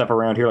restaurants and stuff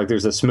around here,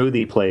 there's a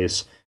smoothie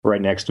place right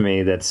next to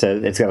me that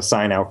says, it's got a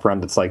sign out front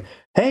that's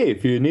 "Hey,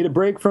 if you need a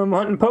break from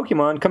hunting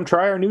Pokemon, come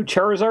try our new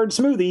Charizard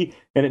smoothie."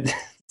 And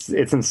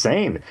it's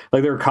insane.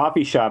 There are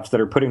coffee shops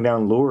that are putting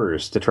down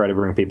lures to try to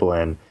bring people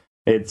in.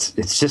 It's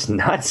just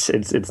nuts.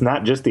 It's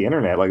not just the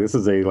internet. This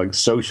is a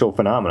social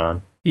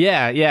phenomenon.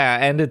 Yeah,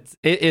 and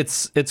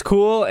it's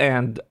cool,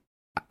 and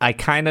I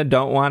kind of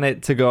don't want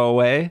it to go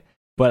away,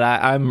 but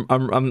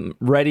I'm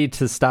ready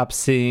to stop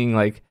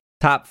seeing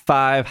top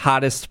 5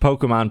 hottest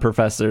Pokemon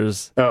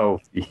professors. Oh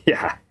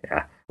yeah.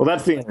 Well,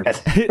 that's the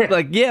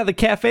internet. Yeah, the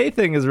cafe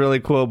thing is really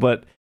cool,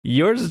 but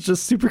yours is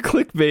just super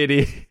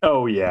clickbaity.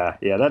 Oh yeah.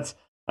 That's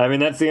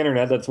the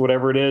internet. That's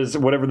whatever it is,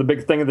 whatever the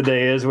big thing of the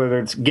day is, whether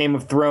it's Game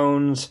of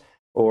Thrones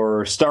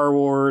or Star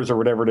Wars or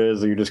whatever it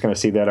is. You're just going to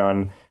see that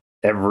on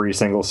every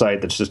single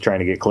site that's just trying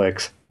to get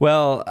clicks.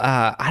 Well,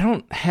 I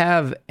don't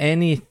have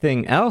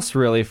anything else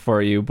really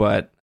for you,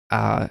 but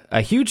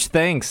a huge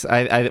thanks.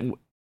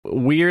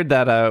 Weird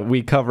that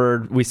we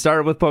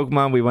started with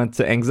Pokemon, we went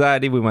to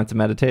anxiety, we went to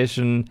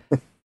meditation,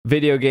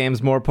 video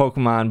games, more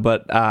Pokemon,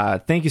 but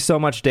thank you so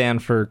much, Dan,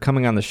 for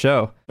coming on the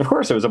show. Of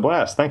course, it was a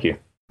blast. Thank you.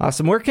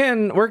 Awesome. Where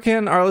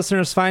can our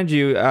listeners find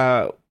you?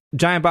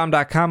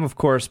 Giantbomb.com, of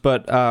course,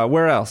 but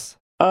where else?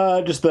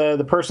 Just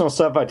the personal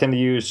stuff I tend to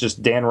use,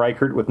 just Dan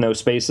Ryckert with no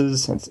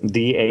spaces. It's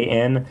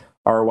DanRyckert.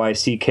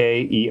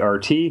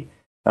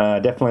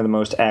 Definitely the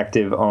most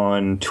active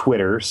on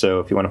Twitter, so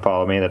if you want to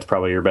follow me, that's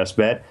probably your best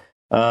bet.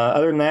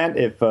 Other than that,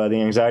 if the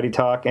Anxiety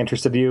Talk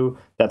interested you,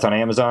 that's on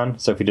Amazon.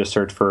 So if you just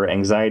search for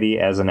Anxiety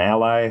as an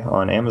Ally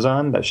on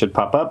Amazon, that should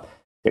pop up.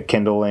 Get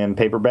Kindle and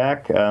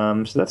paperback.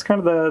 So that's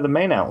kind of the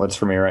main outlets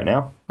for me right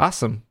now.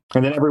 Awesome.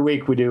 And then every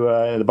week we do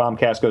the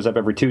Bombcast goes up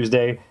every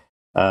Tuesday.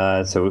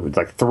 So it's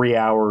like 3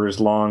 hours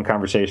long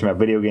conversation about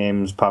video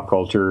games, pop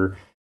culture,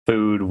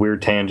 food,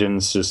 weird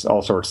tangents, just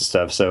all sorts of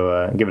stuff.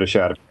 So give it a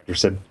shot if you're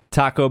interested.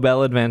 Taco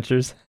Bell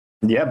Adventures.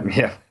 Yep,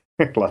 yeah,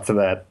 lots of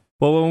that.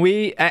 Well, when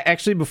we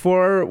actually,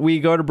 before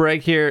we go to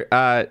break here,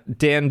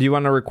 Dan, do you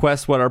want to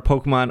request what our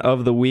Pokemon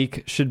of the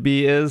week should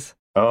be?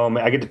 Oh,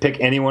 man, I get to pick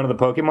any one of the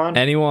Pokemon?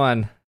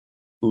 Anyone.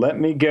 Let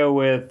me go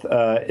with,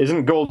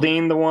 isn't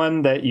Goldeen the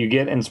one that you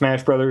get in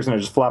Smash Brothers and it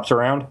just flops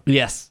around?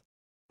 Yes.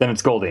 Then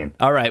it's Goldeen.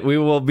 All right, we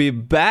will be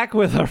back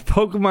with our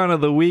Pokemon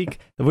of the week,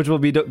 which will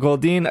be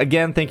Goldeen.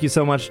 Again, thank you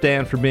so much,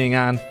 Dan, for being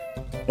on.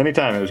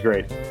 Anytime, it was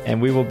great.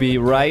 And we will be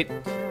right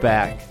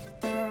back.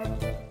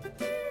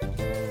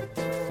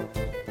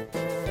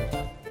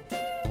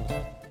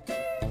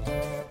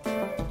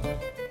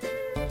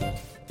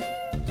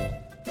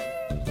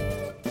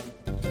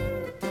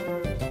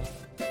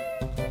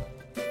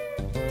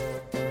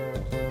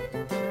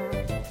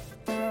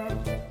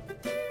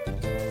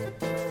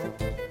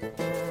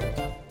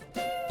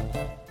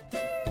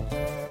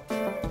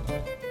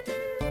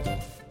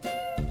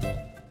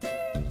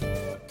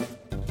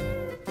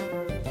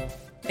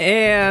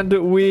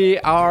 And we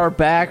are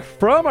back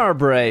from our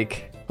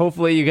break.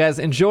 Hopefully you guys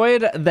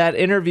enjoyed that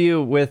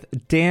interview with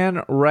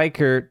Dan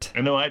Ryckert.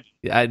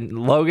 I know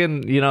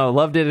Logan,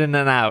 loved it in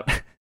and out.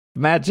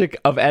 Magic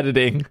of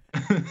editing.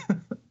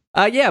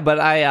 Yeah, but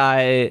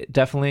I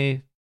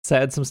definitely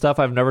said some stuff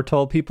I've never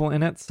told people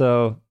in it,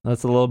 so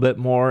that's a little bit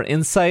more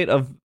insight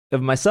of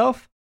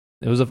myself.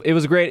 It was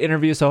a great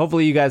interview, so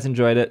hopefully you guys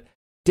enjoyed it.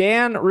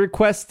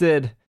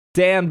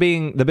 Dan,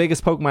 being the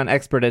biggest Pokemon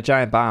expert at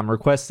Giant Bomb,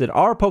 requested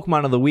our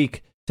Pokemon of the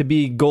week to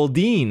be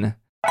Goldeen.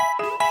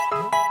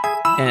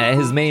 And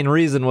his main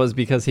reason was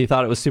because he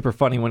thought it was super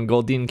funny when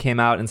Goldeen came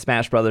out in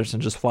Smash Brothers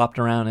and just flopped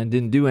around and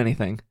didn't do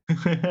anything.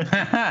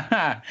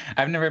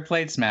 I've never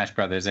played Smash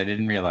Brothers. I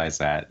didn't realize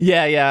that.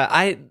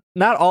 Yeah.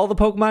 Not all the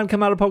Pokemon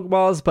come out of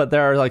Pokeballs, but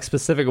there are like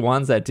specific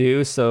ones that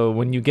do. So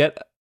when you get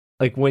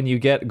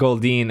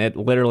Goldeen, it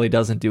literally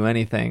doesn't do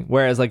anything.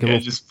 Whereas like it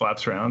just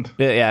flaps around.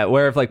 Yeah,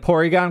 where if like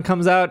Porygon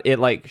comes out, it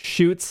like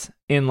shoots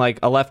in like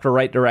a left or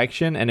right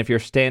direction, and if you're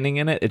standing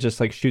in it, it just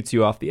like shoots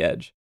you off the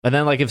edge. And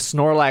then like if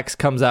Snorlax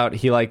comes out,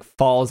 he like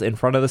falls in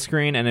front of the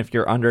screen, and if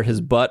you're under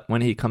his butt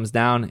when he comes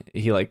down,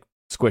 he like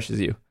squishes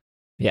you.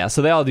 Yeah,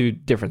 so they all do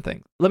different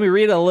things. Let me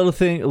read a little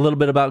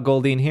bit about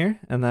Goldeen here,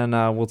 and then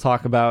we'll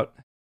talk about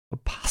a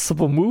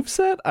possible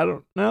moveset. I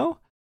don't know.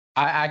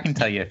 I can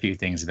tell you a few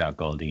things about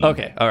Goldeen.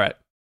 Okay, all right.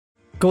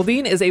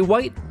 Goldeen is a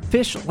white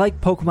fish-like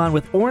Pokemon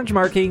with orange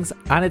markings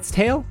on its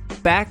tail,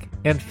 back,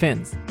 and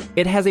fins.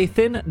 It has a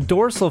thin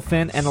dorsal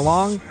fin and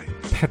long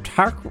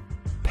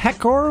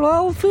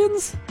pectoral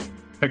fins?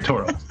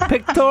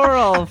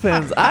 Pectoral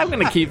fins. I'm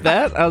going to keep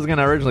that. I was going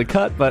to originally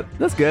cut, but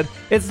that's good.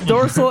 Its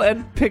dorsal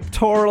and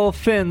pectoral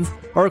fins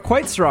are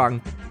quite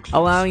strong,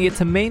 allowing it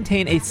to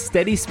maintain a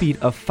steady speed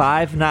of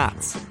 5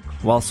 knots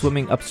while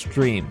swimming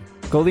upstream.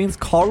 Goldeen's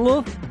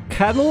caudal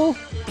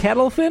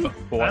fin?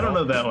 I don't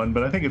know that one,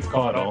 but I think it's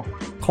caudal.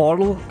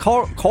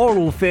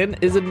 Caudal fin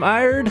is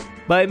admired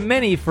by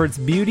many for its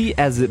beauty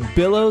as it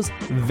billows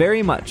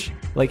very much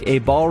like a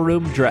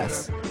ballroom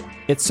dress.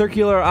 Its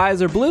circular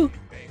eyes are blue,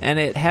 and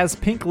it has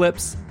pink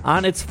lips.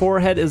 On its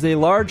forehead is a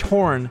large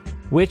horn,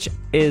 which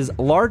is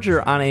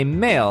larger on a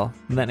male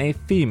than a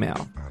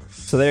female.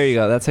 So there you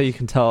go. That's how you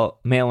can tell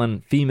male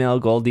and female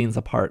Goldeens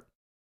apart,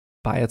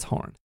 by its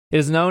horn. It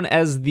is known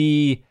as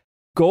the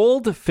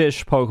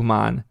Goldfish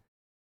Pokemon.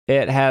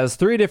 It has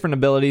 3 different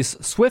abilities: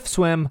 Swift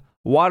Swim,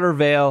 Water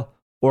Veil,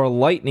 or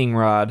Lightning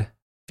Rod.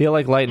 Feel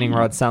like Lightning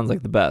Rod sounds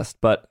like the best,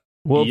 but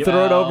we'll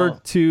throw it over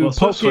to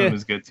Swift Swim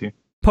is good too.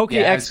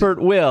 Expert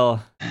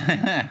Will.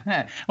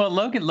 Well,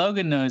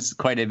 Logan knows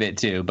quite a bit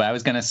too, but I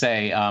was going to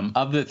say,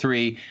 of the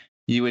 3,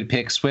 you would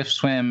pick Swift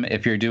Swim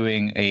if you're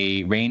doing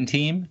a rain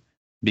team,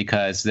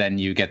 because then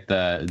you get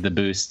the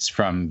boosts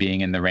from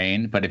being in the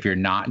rain. But if you're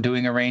not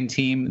doing a rain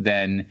team,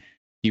 then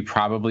you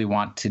probably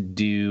want to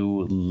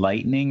do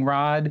Lightning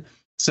Rod.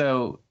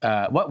 So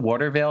what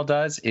Water Veil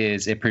does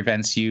is it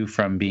prevents you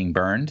from being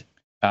burned.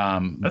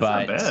 That's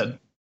not bad.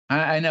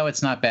 I know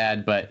it's not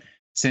bad, but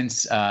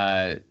since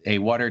a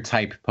water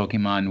type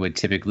Pokemon would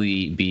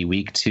typically be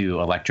weak to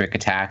electric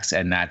attacks,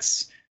 and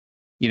that's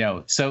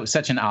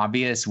such an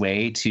obvious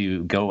way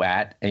to go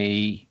at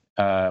a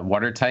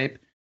water type,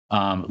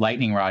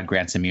 Lightning Rod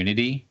grants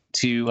immunity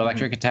to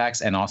electric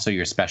attacks, and also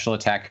your special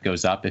attack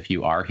goes up if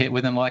you are hit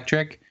with an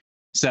electric.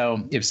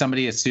 So if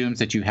somebody assumes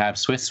that you have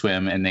Swift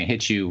Swim and they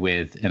hit you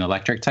with an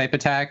electric type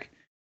attack,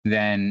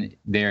 then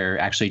they're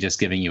actually just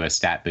giving you a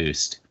stat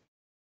boost.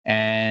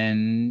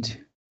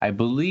 And I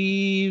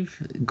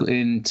believe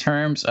in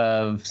terms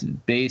of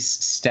base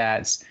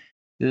stats,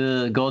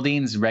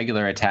 Goldine's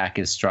regular attack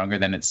is stronger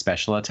than its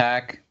special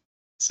attack.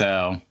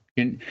 So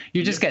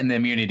you're just getting the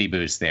immunity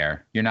boost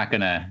there. You're not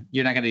gonna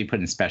be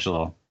putting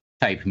special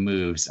type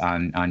moves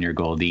on your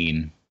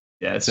Goldeen.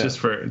 Yeah, it's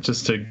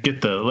just to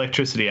get the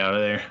electricity out of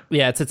there.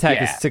 Yeah, its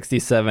attack is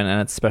 67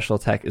 and its special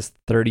attack is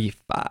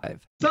 35.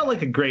 It's not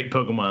like a great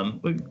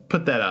Pokemon. We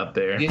put that out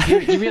there.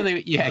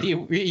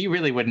 You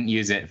really wouldn't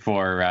use it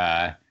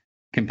for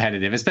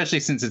competitive, especially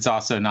since it's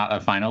also not a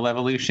final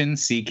evolution.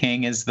 Sea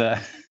King is the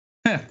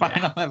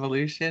final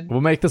evolution.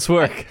 We'll make this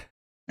work.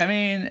 I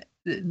mean,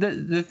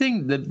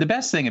 the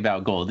best thing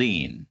about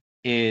Goldeen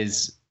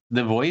is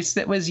the voice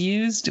that was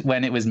used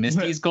when it was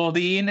Misty's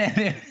Goldeen,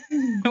 and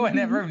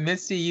whenever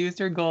Misty used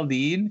her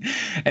Goldeen,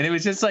 and it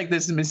was just like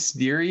this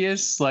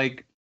mysterious,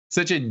 like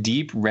such a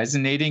deep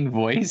resonating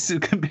voice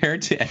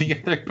compared to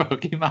any other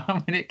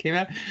Pokemon when it came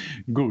out.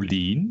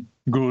 Goldeen.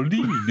 Well,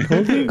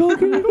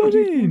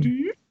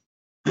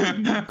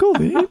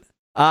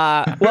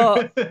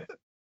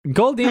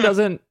 Goldeen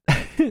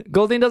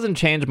doesn't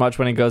change much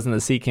when it goes into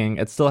Sea King.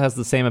 It still has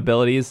the same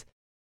abilities.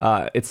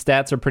 Its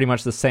stats are pretty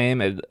much the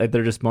same.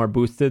 They're just more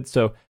boosted.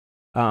 So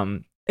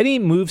any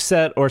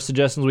moveset or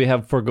suggestions we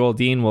have for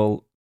Goldeen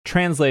will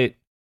translate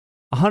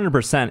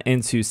 100%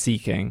 into Sea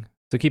King.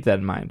 So keep that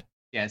in mind.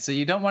 Yeah, so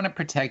you don't want to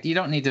protect. You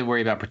don't need to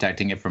worry about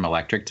protecting it from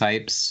electric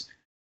types.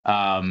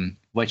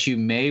 What you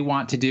may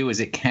want to do is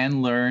it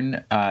can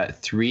learn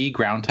 3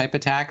 ground type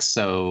attacks.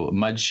 So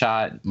Mud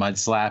Shot, Mud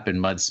Slap,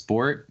 and Mud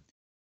Sport.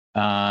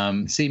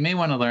 So you may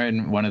want to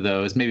learn one of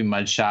those, maybe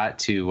Mud Shot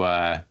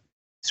to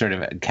sort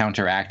of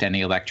counteract any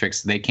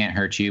electrics. They can't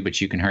hurt you,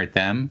 but you can hurt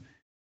them.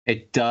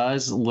 It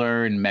does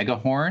learn Mega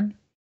Horn,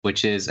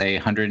 which is a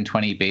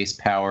 120 base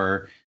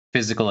power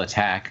physical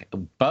attack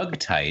bug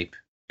type.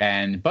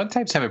 And bug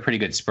types have a pretty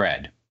good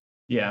spread.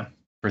 Yeah.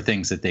 For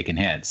things that they can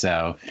hit.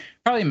 So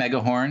probably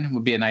Mega Horn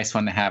would be a nice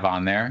one to have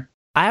on there.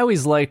 I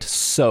always liked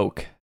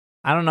Soak.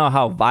 I don't know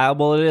how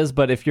viable it is,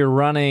 but if you're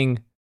running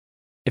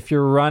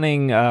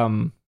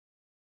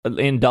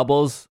in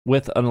doubles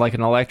with like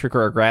an electric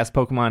or a grass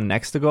Pokemon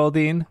next to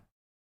Goldeen,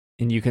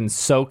 and you can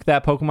soak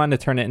that Pokemon to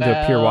turn it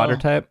into a pure water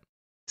type.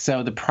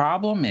 So the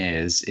problem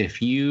is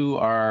if you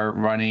are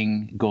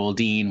running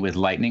Goldeen with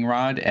Lightning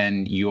Rod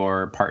and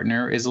your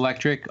partner is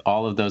electric,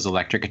 all of those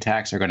electric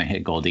attacks are going to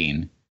hit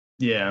Goldeen.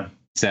 Yeah.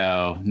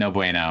 So no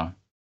bueno.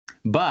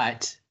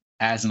 But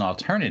as an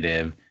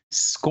alternative,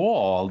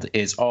 Scald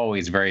is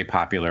always very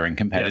popular in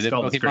competitive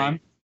Pokemon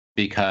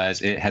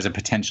because it has a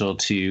potential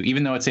to,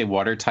 even though it's a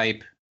water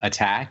type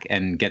attack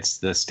and gets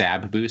the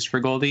stab boost for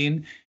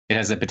Goldeen, it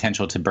has the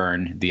potential to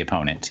burn the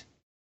opponent.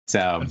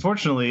 So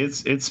unfortunately,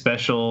 it's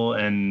special,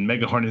 and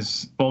Mega Horn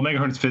is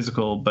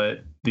physical,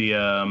 but the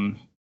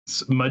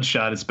Mud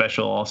Shot is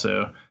special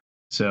also.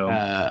 So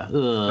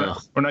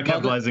we're not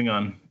capitalizing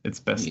on its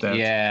best stats.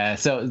 Yeah.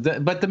 So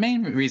but the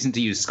main reason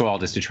to use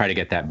Scald is to try to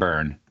get that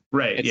burn.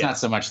 Right. It's not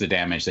so much the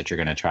damage that you're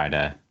going to try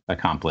to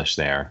accomplish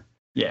there.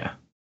 Yeah.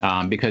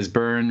 Because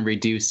burn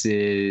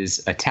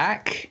reduces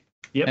attack.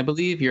 Yep. I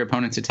believe your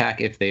opponent's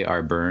attack if they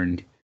are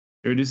burned.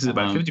 It reduces it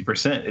by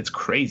 50%. It's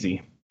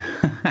crazy.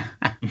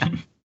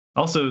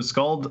 Also,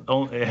 Scald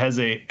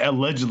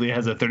allegedly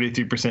has a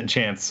 33%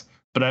 chance,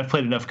 but I've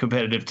played enough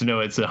competitive to know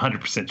it's a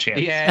 100% chance.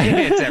 Yeah,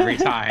 it's every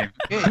time.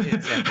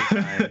 It's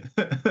every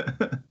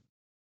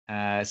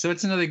time. So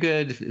it's another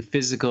good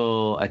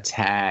physical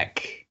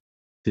attack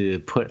to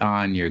put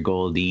on your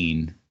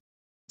Goldeen.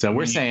 So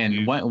we're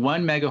saying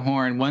one Mega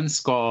Horn, one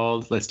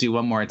Scald. Let's do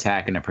one more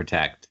attack and a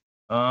Protect.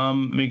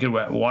 Make it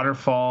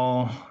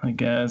Waterfall, I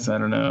guess. I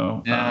don't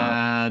know.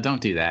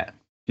 Don't do that.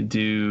 Could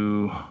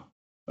do,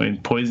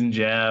 Poison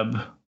Jab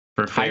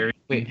for Fairy.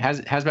 Wait, how's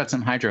about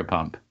some Hydro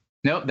Pump?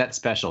 Nope, that's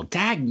special.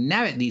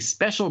 Dagnabbit, these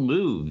special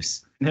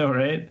moves. No,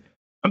 right?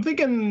 I'm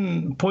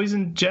thinking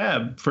Poison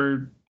Jab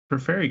for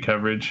Fairy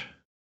coverage.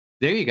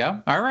 There you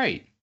go. All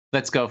right,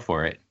 let's go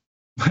for it.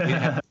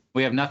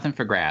 We have nothing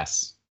for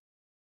grass.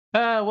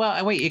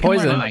 Well, wait, it can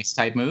learn a nice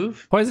type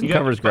move. Poison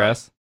covers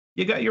grass.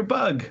 You got your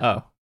bug.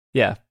 Oh,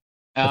 yeah.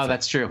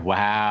 That's true.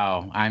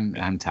 Wow,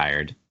 I'm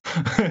tired.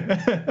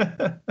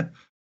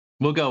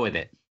 We'll go with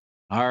it.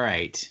 All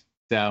right.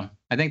 So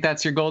I think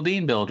that's your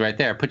Goldeen build right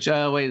there. Put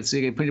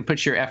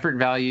your effort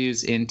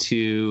values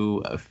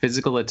into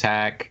physical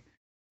attack,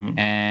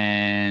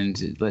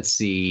 and let's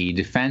see,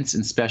 defense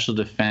and special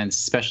defense.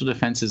 Special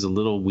defense is a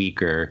little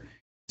weaker,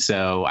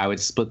 so I would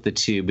split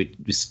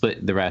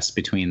the rest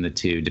between the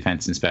two,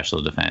 defense and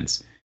special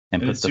defense,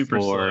 and put the super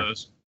 4. Slow,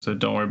 so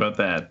don't worry about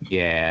that.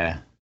 Yeah.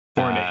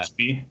 4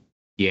 HP.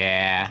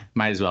 Yeah,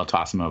 might as well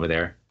toss them over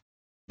there.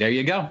 There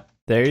you go.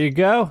 There you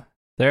go.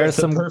 There's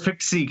some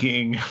perfect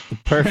seeking.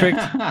 Perfect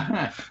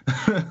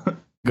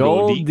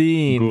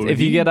Goldeen. If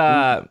you get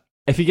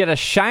a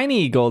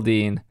shiny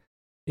Goldeen,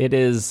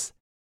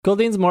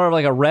 Goldeen's more of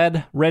like a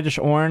reddish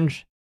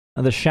orange.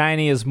 The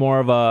shiny is more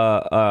of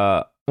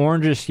a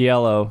orangish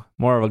yellow,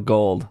 more of a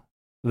gold.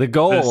 The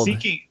gold. The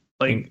Seeking,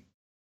 like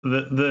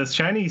the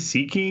shiny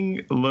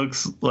Seeking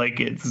looks like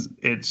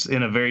it's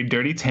in a very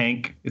dirty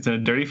tank. It's in a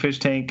dirty fish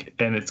tank,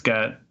 and it's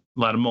got a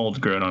lot of mold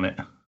growing on it.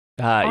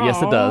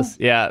 Yes, it does.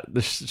 Yeah,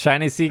 the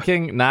shiny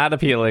Seeking, not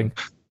appealing.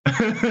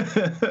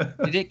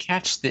 Did it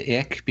catch the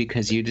ick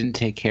because you didn't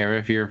take care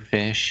of your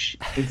fish?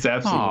 It's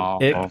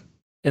absolutely.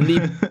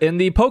 In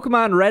the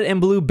Pokemon Red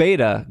and Blue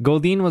beta,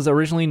 Goldeen was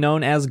originally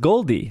known as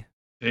Goldie.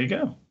 There you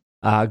go.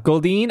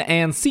 Goldeen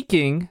and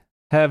Seeking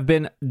have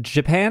been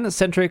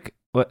Japan-centric.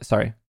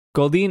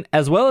 Goldeen,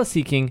 as well as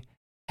Seeking,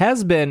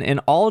 has been in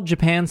all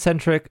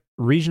Japan-centric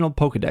regional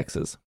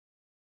Pokedexes.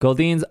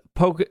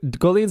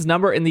 Goldeen's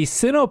number in the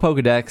Sinnoh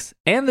Pokedex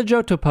and the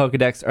Johto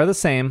Pokedex are the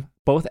same,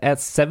 both at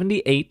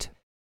 78.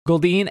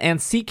 Goldeen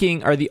and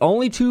Seeking are the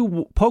only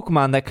two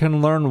Pokemon that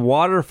can learn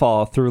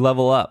Waterfall through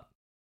level up.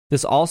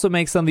 This also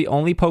makes them the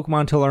only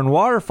Pokemon to learn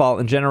Waterfall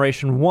in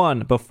Generation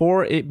 1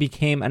 before it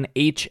became an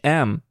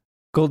HM.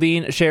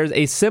 Goldeen shares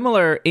a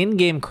similar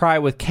in-game cry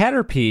with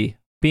Caterpie,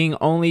 being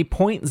only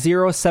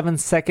 0.07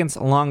 seconds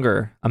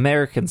longer,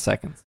 American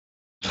seconds.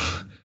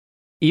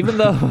 Even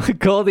though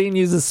Goldeen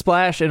uses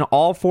Splash in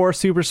all 4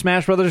 Super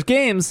Smash Bros.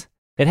 Games,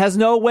 it has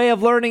no way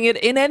of learning it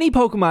in any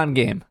Pokemon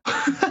game.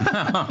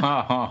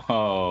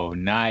 Oh,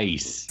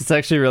 nice. It's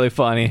actually really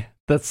funny.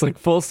 That's like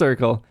full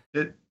circle.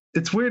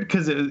 It's weird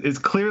because it's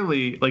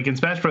clearly, like in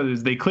Smash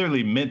Brothers, they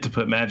clearly meant to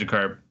put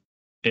Magikarp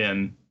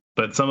in,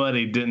 but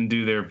somebody didn't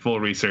do their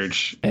full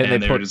research,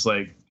 and they were just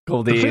like,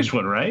 Goldeen. The fish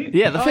one, right?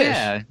 Yeah, the fish.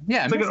 Yeah.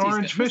 It's like an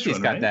orange fish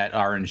one, got right? that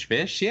orange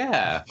fish,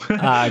 yeah.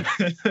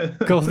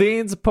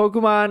 Goldeen's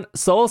Pokemon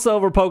Soul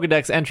Silver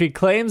Pokedex entry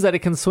claims that it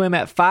can swim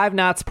at 5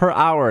 knots per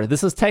hour.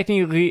 This is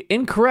technically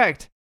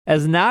incorrect,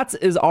 as knots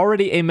is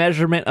already a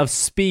measurement of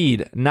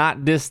speed,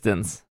 not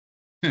distance.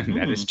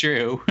 That is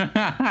true.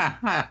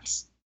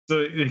 So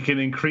it can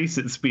increase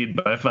its speed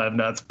by 5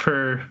 knots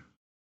per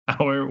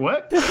hour.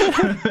 What?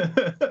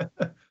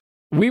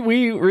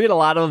 We read a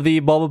lot of the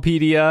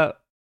Bulbapedia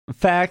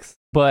facts,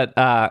 but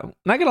not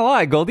gonna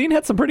lie, Goldeen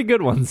had some pretty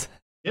good ones.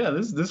 Yeah,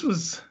 this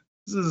is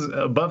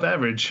above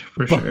average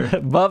for sure.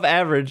 Above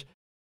average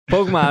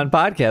Pokemon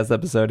podcast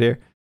episode here.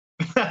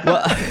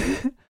 Well,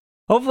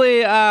 hopefully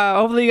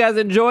you guys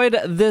enjoyed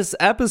this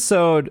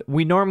episode.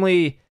 We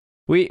normally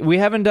we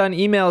haven't done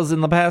emails in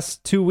the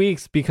past 2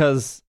 weeks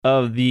because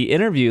of the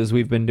interviews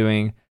we've been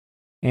doing,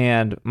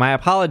 and my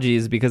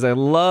apologies because I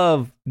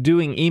love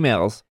doing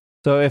emails.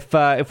 So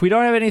if we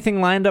don't have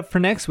anything lined up for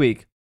next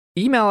week,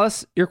 email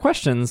us your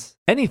questions,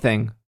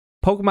 anything,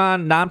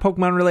 Pokemon,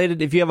 non-Pokemon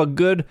related. If you have a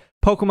good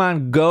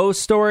Pokemon Go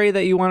story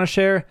that you want to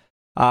share,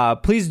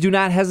 please do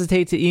not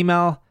hesitate to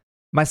email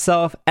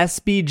myself,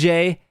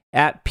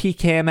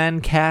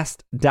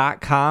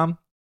 sbj@pkmncast.com.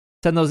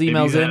 Send those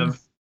emails in.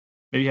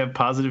 Maybe you have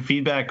positive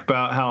feedback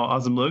about how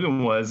awesome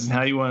Logan was and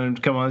how you want him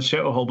to come on the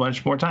show a whole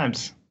bunch more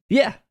times.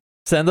 Yeah,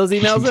 send those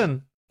emails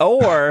in.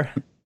 Or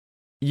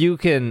you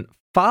can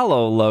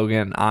follow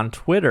Logan on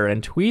Twitter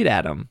and tweet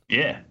at him.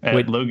 Yeah,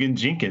 at Logan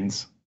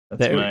Jenkins.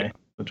 That's my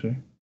Twitter.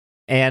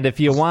 And if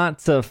you want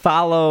to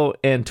follow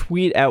and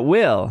tweet at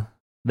Will,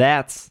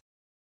 that's...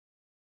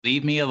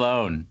 Leave me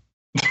alone.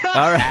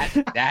 All right.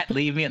 That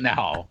leave me...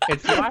 No.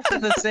 It's Wash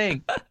in the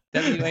Sink.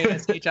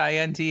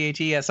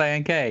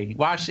 WASHINTHESINK.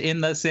 Wash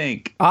in the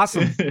Sink.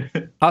 Awesome.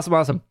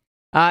 Awesome.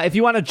 If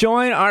you want to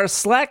join our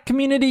Slack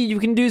community, you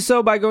can do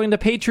so by going to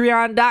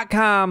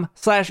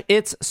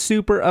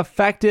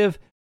patreon.com/itssupereffective.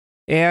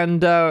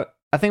 And I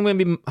think we're going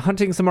to be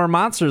hunting some more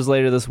monsters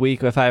later this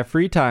week if I have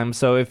free time.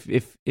 So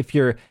if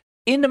you're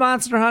into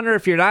Monster Hunter,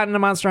 if you're not into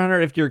Monster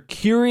Hunter, if you're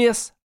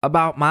curious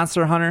about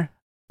Monster Hunter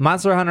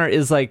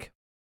is like,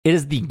 it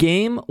is the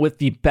game with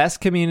the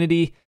best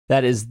community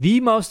that is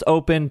the most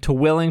open to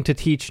willing to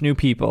teach new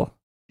people.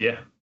 Yeah.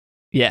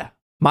 Yeah.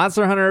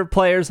 Monster Hunter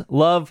players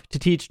love to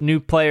teach new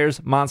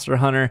players Monster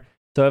Hunter.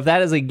 So if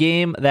that is a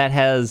game that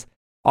has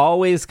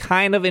always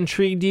kind of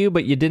intrigued you,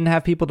 but you didn't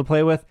have people to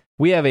play with,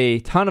 we have a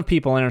ton of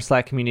people in our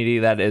Slack community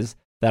that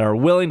are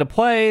willing to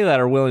play, that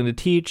are willing to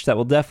teach, that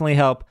will definitely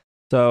help.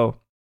 So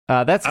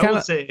that's kind of... I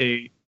would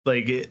say,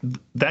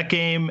 that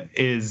game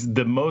is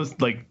the most,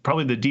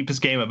 probably the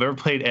deepest game I've ever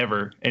played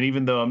ever. And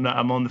even though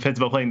I'm on the fence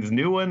about playing this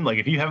new one,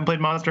 if you haven't played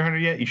Monster Hunter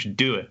yet, you should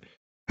do it.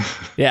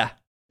 Yeah.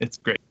 It's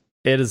great.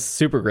 It is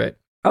super great.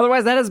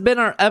 Otherwise, that has been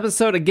our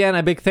episode. Again,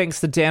 a big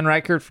thanks to Dan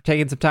Ryckert for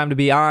taking some time to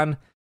be on.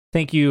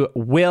 Thank you,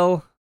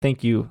 Will.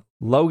 Thank you,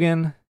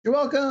 Logan. You're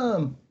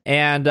welcome.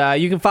 And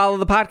you can follow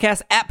the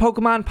podcast at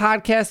Pokemon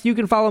Podcast. You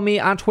can follow me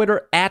on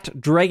Twitter at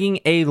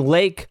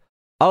DraggingALake.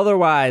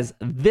 Otherwise,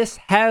 this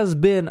has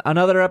been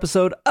another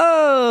episode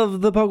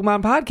of the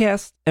Pokemon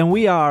Podcast, and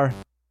we are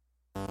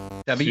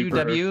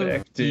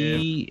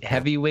WWE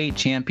Heavyweight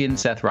Champion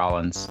Seth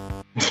Rollins.